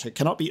sought. It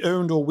cannot be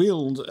owned or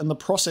willed, and the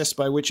process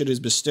by which it is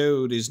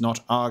bestowed is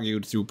not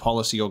argued through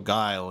policy or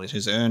guile. It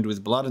is earned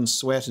with blood and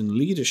sweat and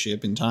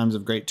leadership in times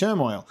of great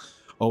turmoil.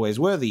 always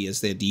worthy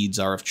as their deeds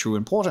are of true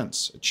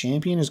importance. A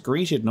champion is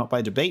greeted not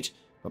by debate,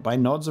 but by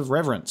nods of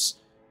reverence.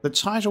 The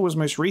title was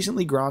most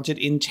recently granted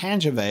in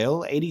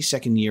Tangervale,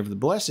 82nd year of the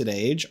Blessed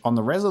Age, on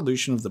the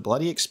resolution of the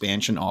bloody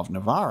expansion of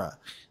Navarra.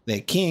 Their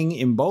king,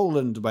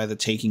 emboldened by the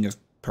taking of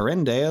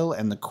Perendale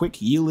and the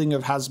quick yielding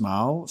of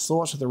Hazmal,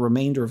 thought the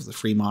remainder of the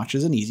Free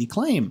Marches an easy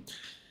claim.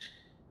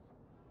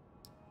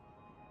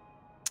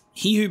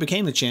 He who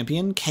became the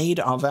champion, Cade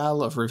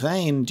Arval of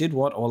Rivain, did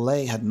what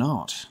Orlais had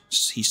not.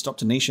 He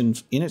stopped a nation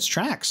in its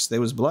tracks.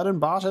 There was blood and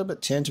barter,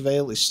 but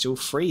Tangervale is still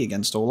free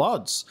against all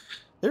odds.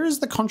 There is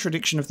the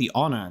contradiction of the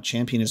honor.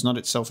 Champion is not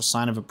itself a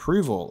sign of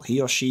approval. He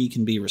or she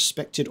can be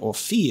respected or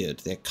feared,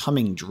 their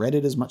coming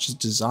dreaded as much as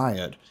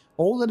desired.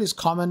 All that is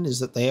common is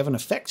that they have an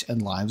effect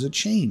and lives are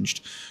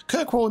changed.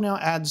 Kirkwall now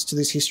adds to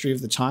this history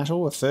of the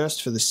title, a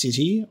first for the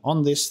city.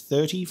 On this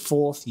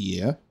 34th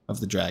year of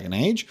the Dragon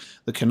Age,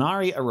 the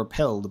Qunari are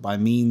repelled by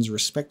means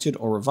respected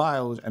or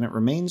reviled, and it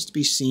remains to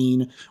be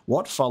seen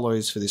what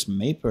follows for this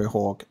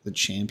Mapohawk, the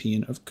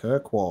champion of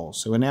Kirkwall.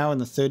 So we're now in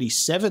the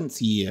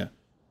 37th year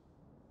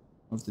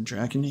of the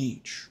Dragon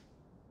Age.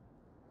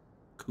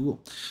 Cool.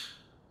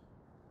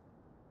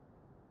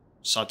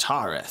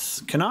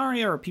 Sartareth.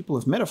 Qunari are a people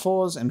of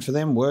metaphors, and for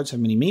them words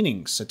have many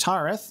meanings.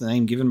 Sartareth, the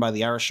name given by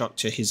the Arishok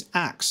to his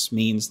axe,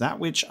 means that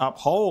which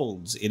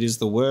upholds. It is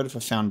the word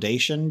for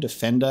foundation,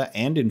 defender,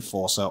 and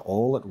enforcer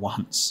all at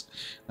once.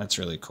 That's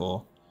really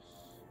cool.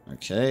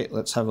 Okay,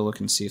 let's have a look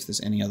and see if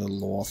there's any other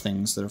lore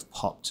things that have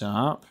popped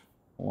up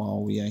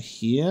while we are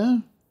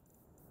here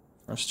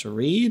for us to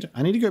read.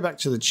 I need to go back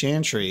to the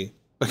Chantry,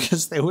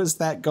 because there was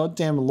that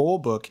goddamn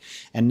lore book,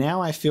 and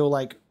now I feel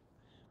like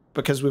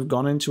because we've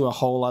gone into a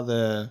whole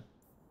other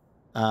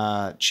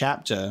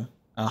chapter,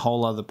 a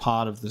whole other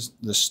part of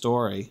the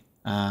story,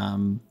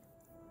 that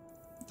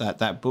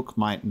book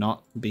might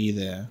not be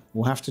there.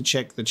 We'll have to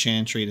check the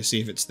Chantry to see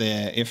if it's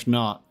there. If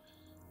not,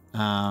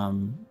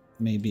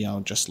 maybe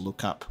I'll just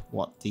look up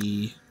what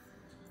the...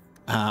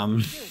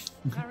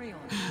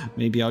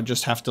 maybe I'll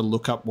just have to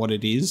look up what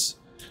it is.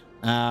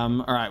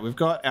 All right, we've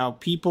got our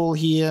people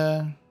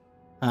here.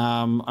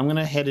 I'm going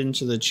to head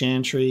into the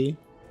Chantry.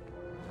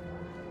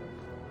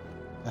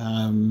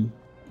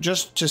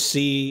 Just to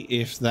see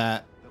if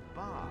that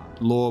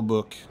lore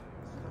book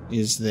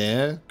is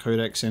there,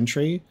 codex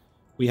entry.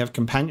 We have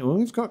companion. Well,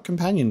 we've got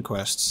companion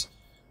quests.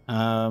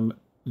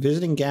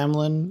 Visiting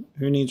Gamlen,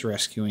 who needs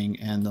rescuing,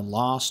 and the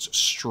last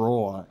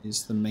straw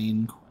is the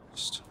main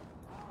quest.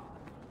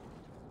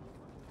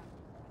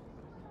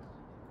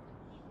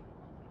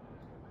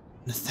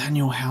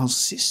 Nathaniel Howe's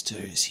sister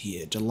is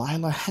here,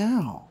 Delilah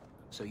Howe.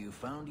 So you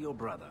found your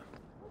brother?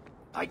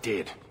 I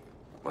did.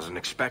 Wasn't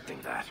expecting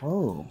that.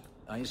 Oh.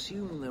 I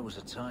assume there was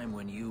a time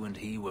when you and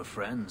he were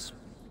friends.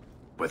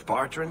 With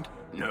Bartrand?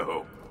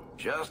 No.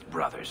 Just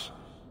brothers.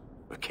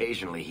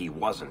 Occasionally he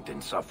wasn't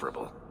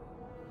insufferable.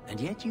 And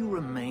yet you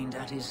remained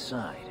at his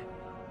side.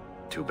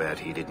 Too bad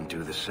he didn't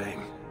do the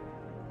same.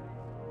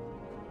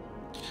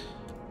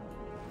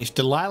 If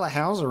Delilah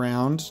Howe's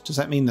around, does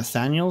that mean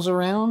Nathaniel's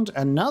around?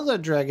 Another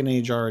Dragon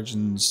Age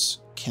Origins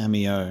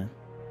cameo.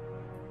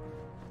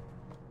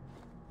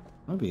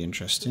 That'll be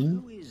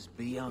interesting. Who is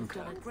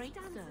Bianca?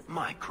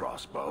 My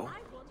crossbow.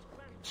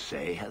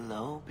 Say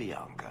hello,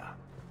 Bianca.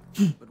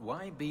 But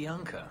why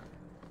Bianca?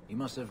 You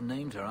must have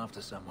named her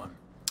after someone.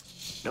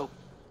 Nope.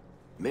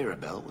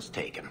 Mirabelle was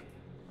taken.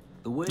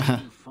 The way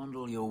you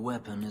fondle your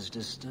weapon is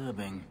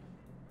disturbing.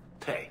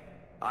 Hey,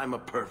 I'm a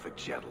perfect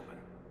gentleman.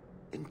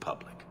 In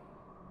public.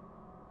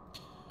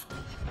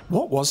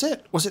 What was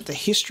it? Was it the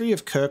History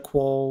of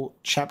Kirkwall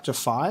Chapter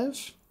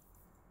 5?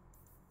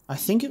 I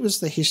think it was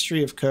the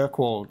History of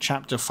Kirkwall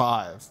Chapter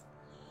 5.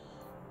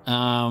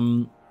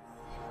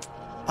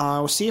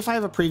 I'll see if I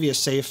have a previous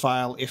save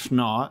file. If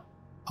not,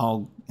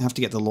 I'll have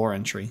to get the lore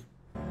entry.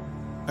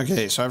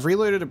 Okay, so I've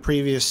reloaded a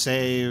previous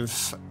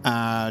save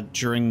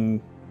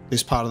during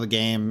this part of the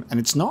game, and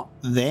it's not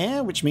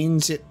there, which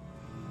means it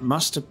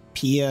must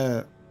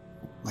appear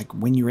like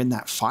when you're in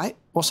that fight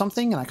or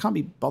something, and I can't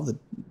be bothered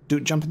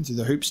jumping through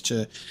the hoops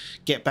to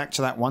get back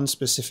to that one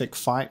specific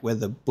fight where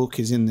the book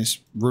is in this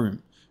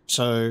room.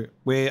 So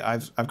where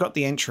I've got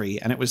the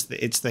entry, and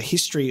it's the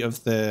History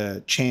of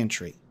the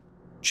Chantry,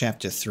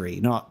 Chapter 3,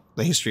 not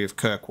the History of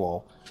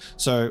Kirkwall.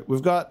 So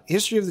we've got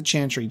History of the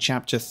Chantry,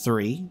 Chapter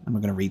 3, and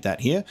we're going to read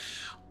that here.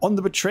 On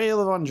the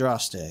betrayal of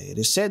Andraste, it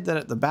is said that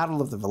at the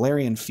Battle of the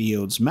Valerian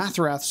Fields,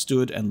 Mathrath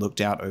stood and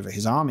looked out over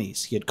his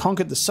armies. He had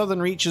conquered the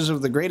southern reaches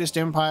of the greatest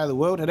empire the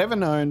world had ever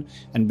known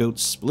and built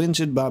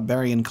splintered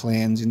barbarian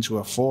clans into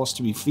a force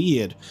to be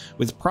feared.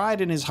 With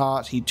pride in his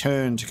heart, he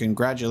turned to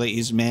congratulate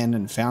his men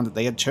and found that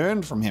they had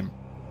turned from him.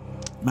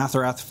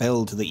 Mathrath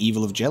fell to the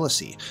evil of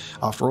jealousy.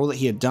 After all that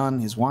he had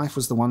done, his wife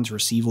was the one to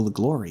receive all the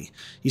glory.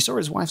 He saw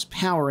his wife's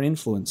power and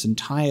influence, and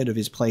tired of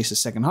his place as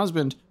second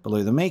husband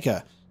below the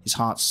Maker, his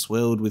heart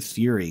swelled with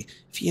fury.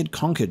 If he had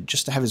conquered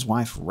just to have his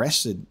wife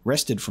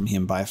wrested from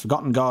him by a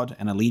forgotten god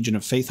and a legion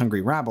of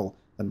faith-hungry rabble,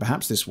 then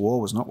perhaps this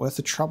war was not worth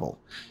the trouble.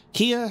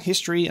 Here,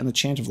 history and the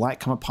Chant of Light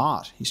come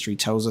apart. History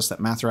tells us that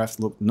Mathrath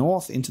looked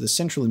north into the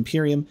Central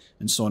Imperium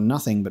and saw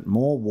nothing but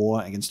more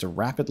war against a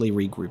rapidly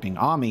regrouping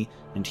army,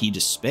 and he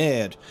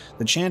despaired.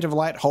 The Chant of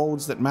Light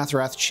holds that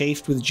Mathrath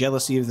chafed with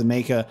jealousy of the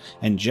Maker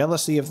and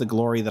jealousy of the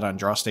glory that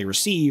Andraste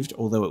received,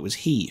 although it was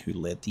he who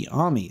led the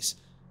armies.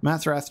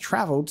 Mathrath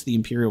travelled to the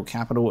imperial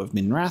capital of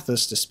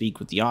Minrathous to speak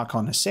with the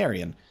Archon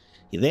Hessarian.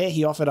 There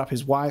he offered up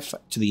his wife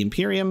to the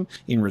Imperium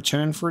in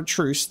return for a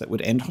truce that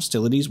would end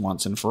hostilities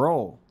once and for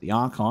all. The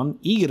Archon,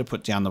 eager to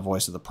put down the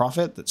voice of the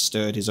Prophet that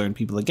stirred his own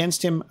people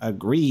against him,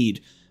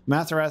 agreed.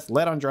 Mathrath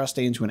led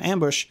Andraste into an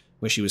ambush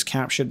where she was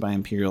captured by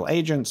Imperial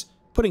agents,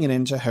 putting an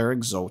end to her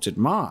exalted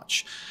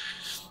march.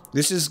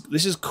 This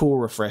is cool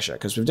refresher,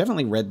 because we've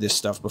definitely read this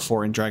stuff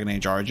before in Dragon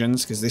Age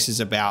Origins, because this is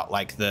about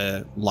like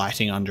the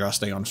lighting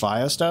Andraste on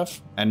fire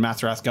stuff, and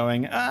Mathrath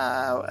going,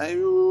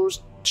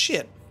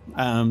 shit.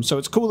 So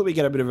it's cool that we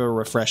get a bit of a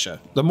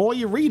refresher. The more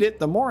you read it,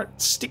 the more it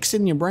sticks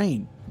in your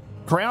brain.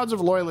 Crowds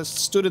of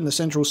loyalists stood in the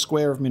central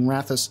square of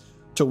Minrathous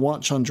to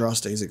watch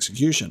Andraste's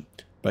execution.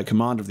 By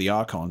command of the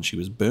Archon, she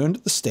was burned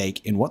at the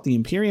stake in what the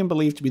Imperium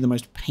believed to be the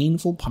most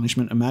painful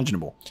punishment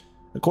imaginable.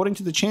 According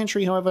to the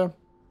Chantry, however,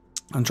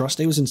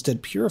 Andraste was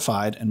instead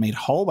purified and made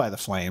whole by the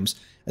flames,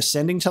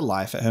 ascending to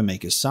life at her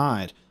Maker's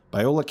side.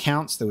 By all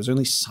accounts, there was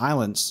only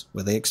silence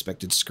where they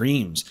expected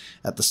screams.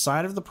 At the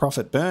sight of the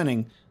Prophet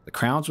burning, the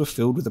crowds were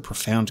filled with a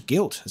profound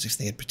guilt, as if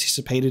they had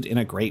participated in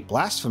a great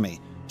blasphemy.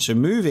 So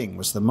moving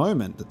was the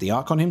moment that the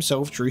Archon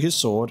himself drew his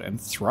sword and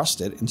thrust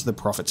it into the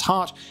Prophet's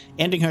heart,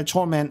 ending her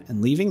torment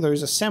and leaving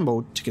those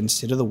assembled to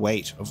consider the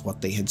weight of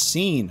what they had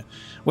seen.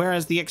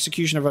 Whereas the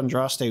execution of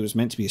Andraste was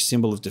meant to be a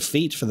symbol of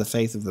defeat for the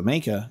faith of the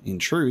Maker, in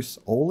truth,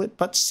 all it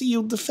but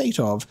sealed the fate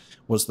of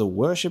was the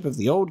worship of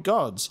the old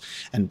gods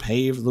and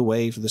paved the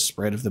way for the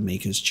spread of the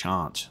Maker's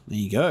chant. There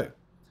you go.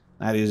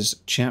 That is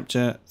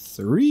chapter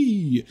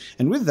 3.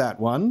 And with that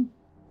one,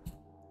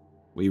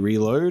 we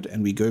reload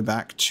and we go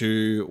back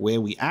to where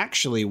we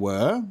actually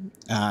were.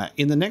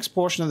 In the next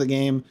portion of the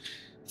game,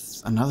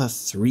 another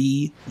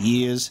 3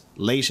 years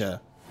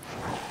later.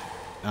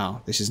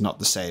 Oh, this is not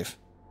the save.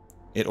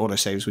 It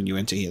autosaves when you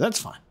enter here.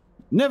 That's fine.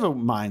 Never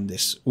mind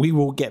this. We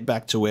will get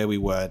back to where we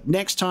were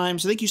next time.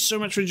 So thank you so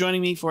much for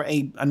joining me for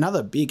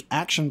another big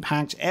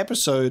action-packed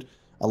episode.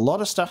 A lot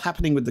of stuff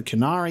happening with the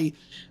Qunari,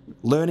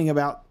 learning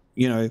about,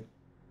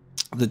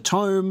 the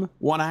tome,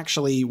 what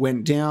actually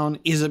went down.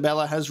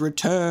 Isabella has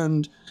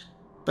returned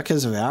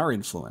because of our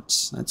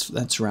influence.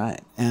 That's right.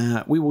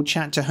 We will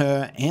chat to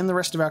her and the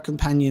rest of our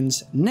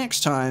companions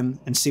next time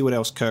and see what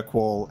else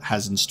Kirkwall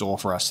has in store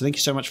for us. So thank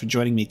you so much for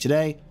joining me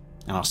today,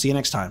 and I'll see you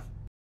next time.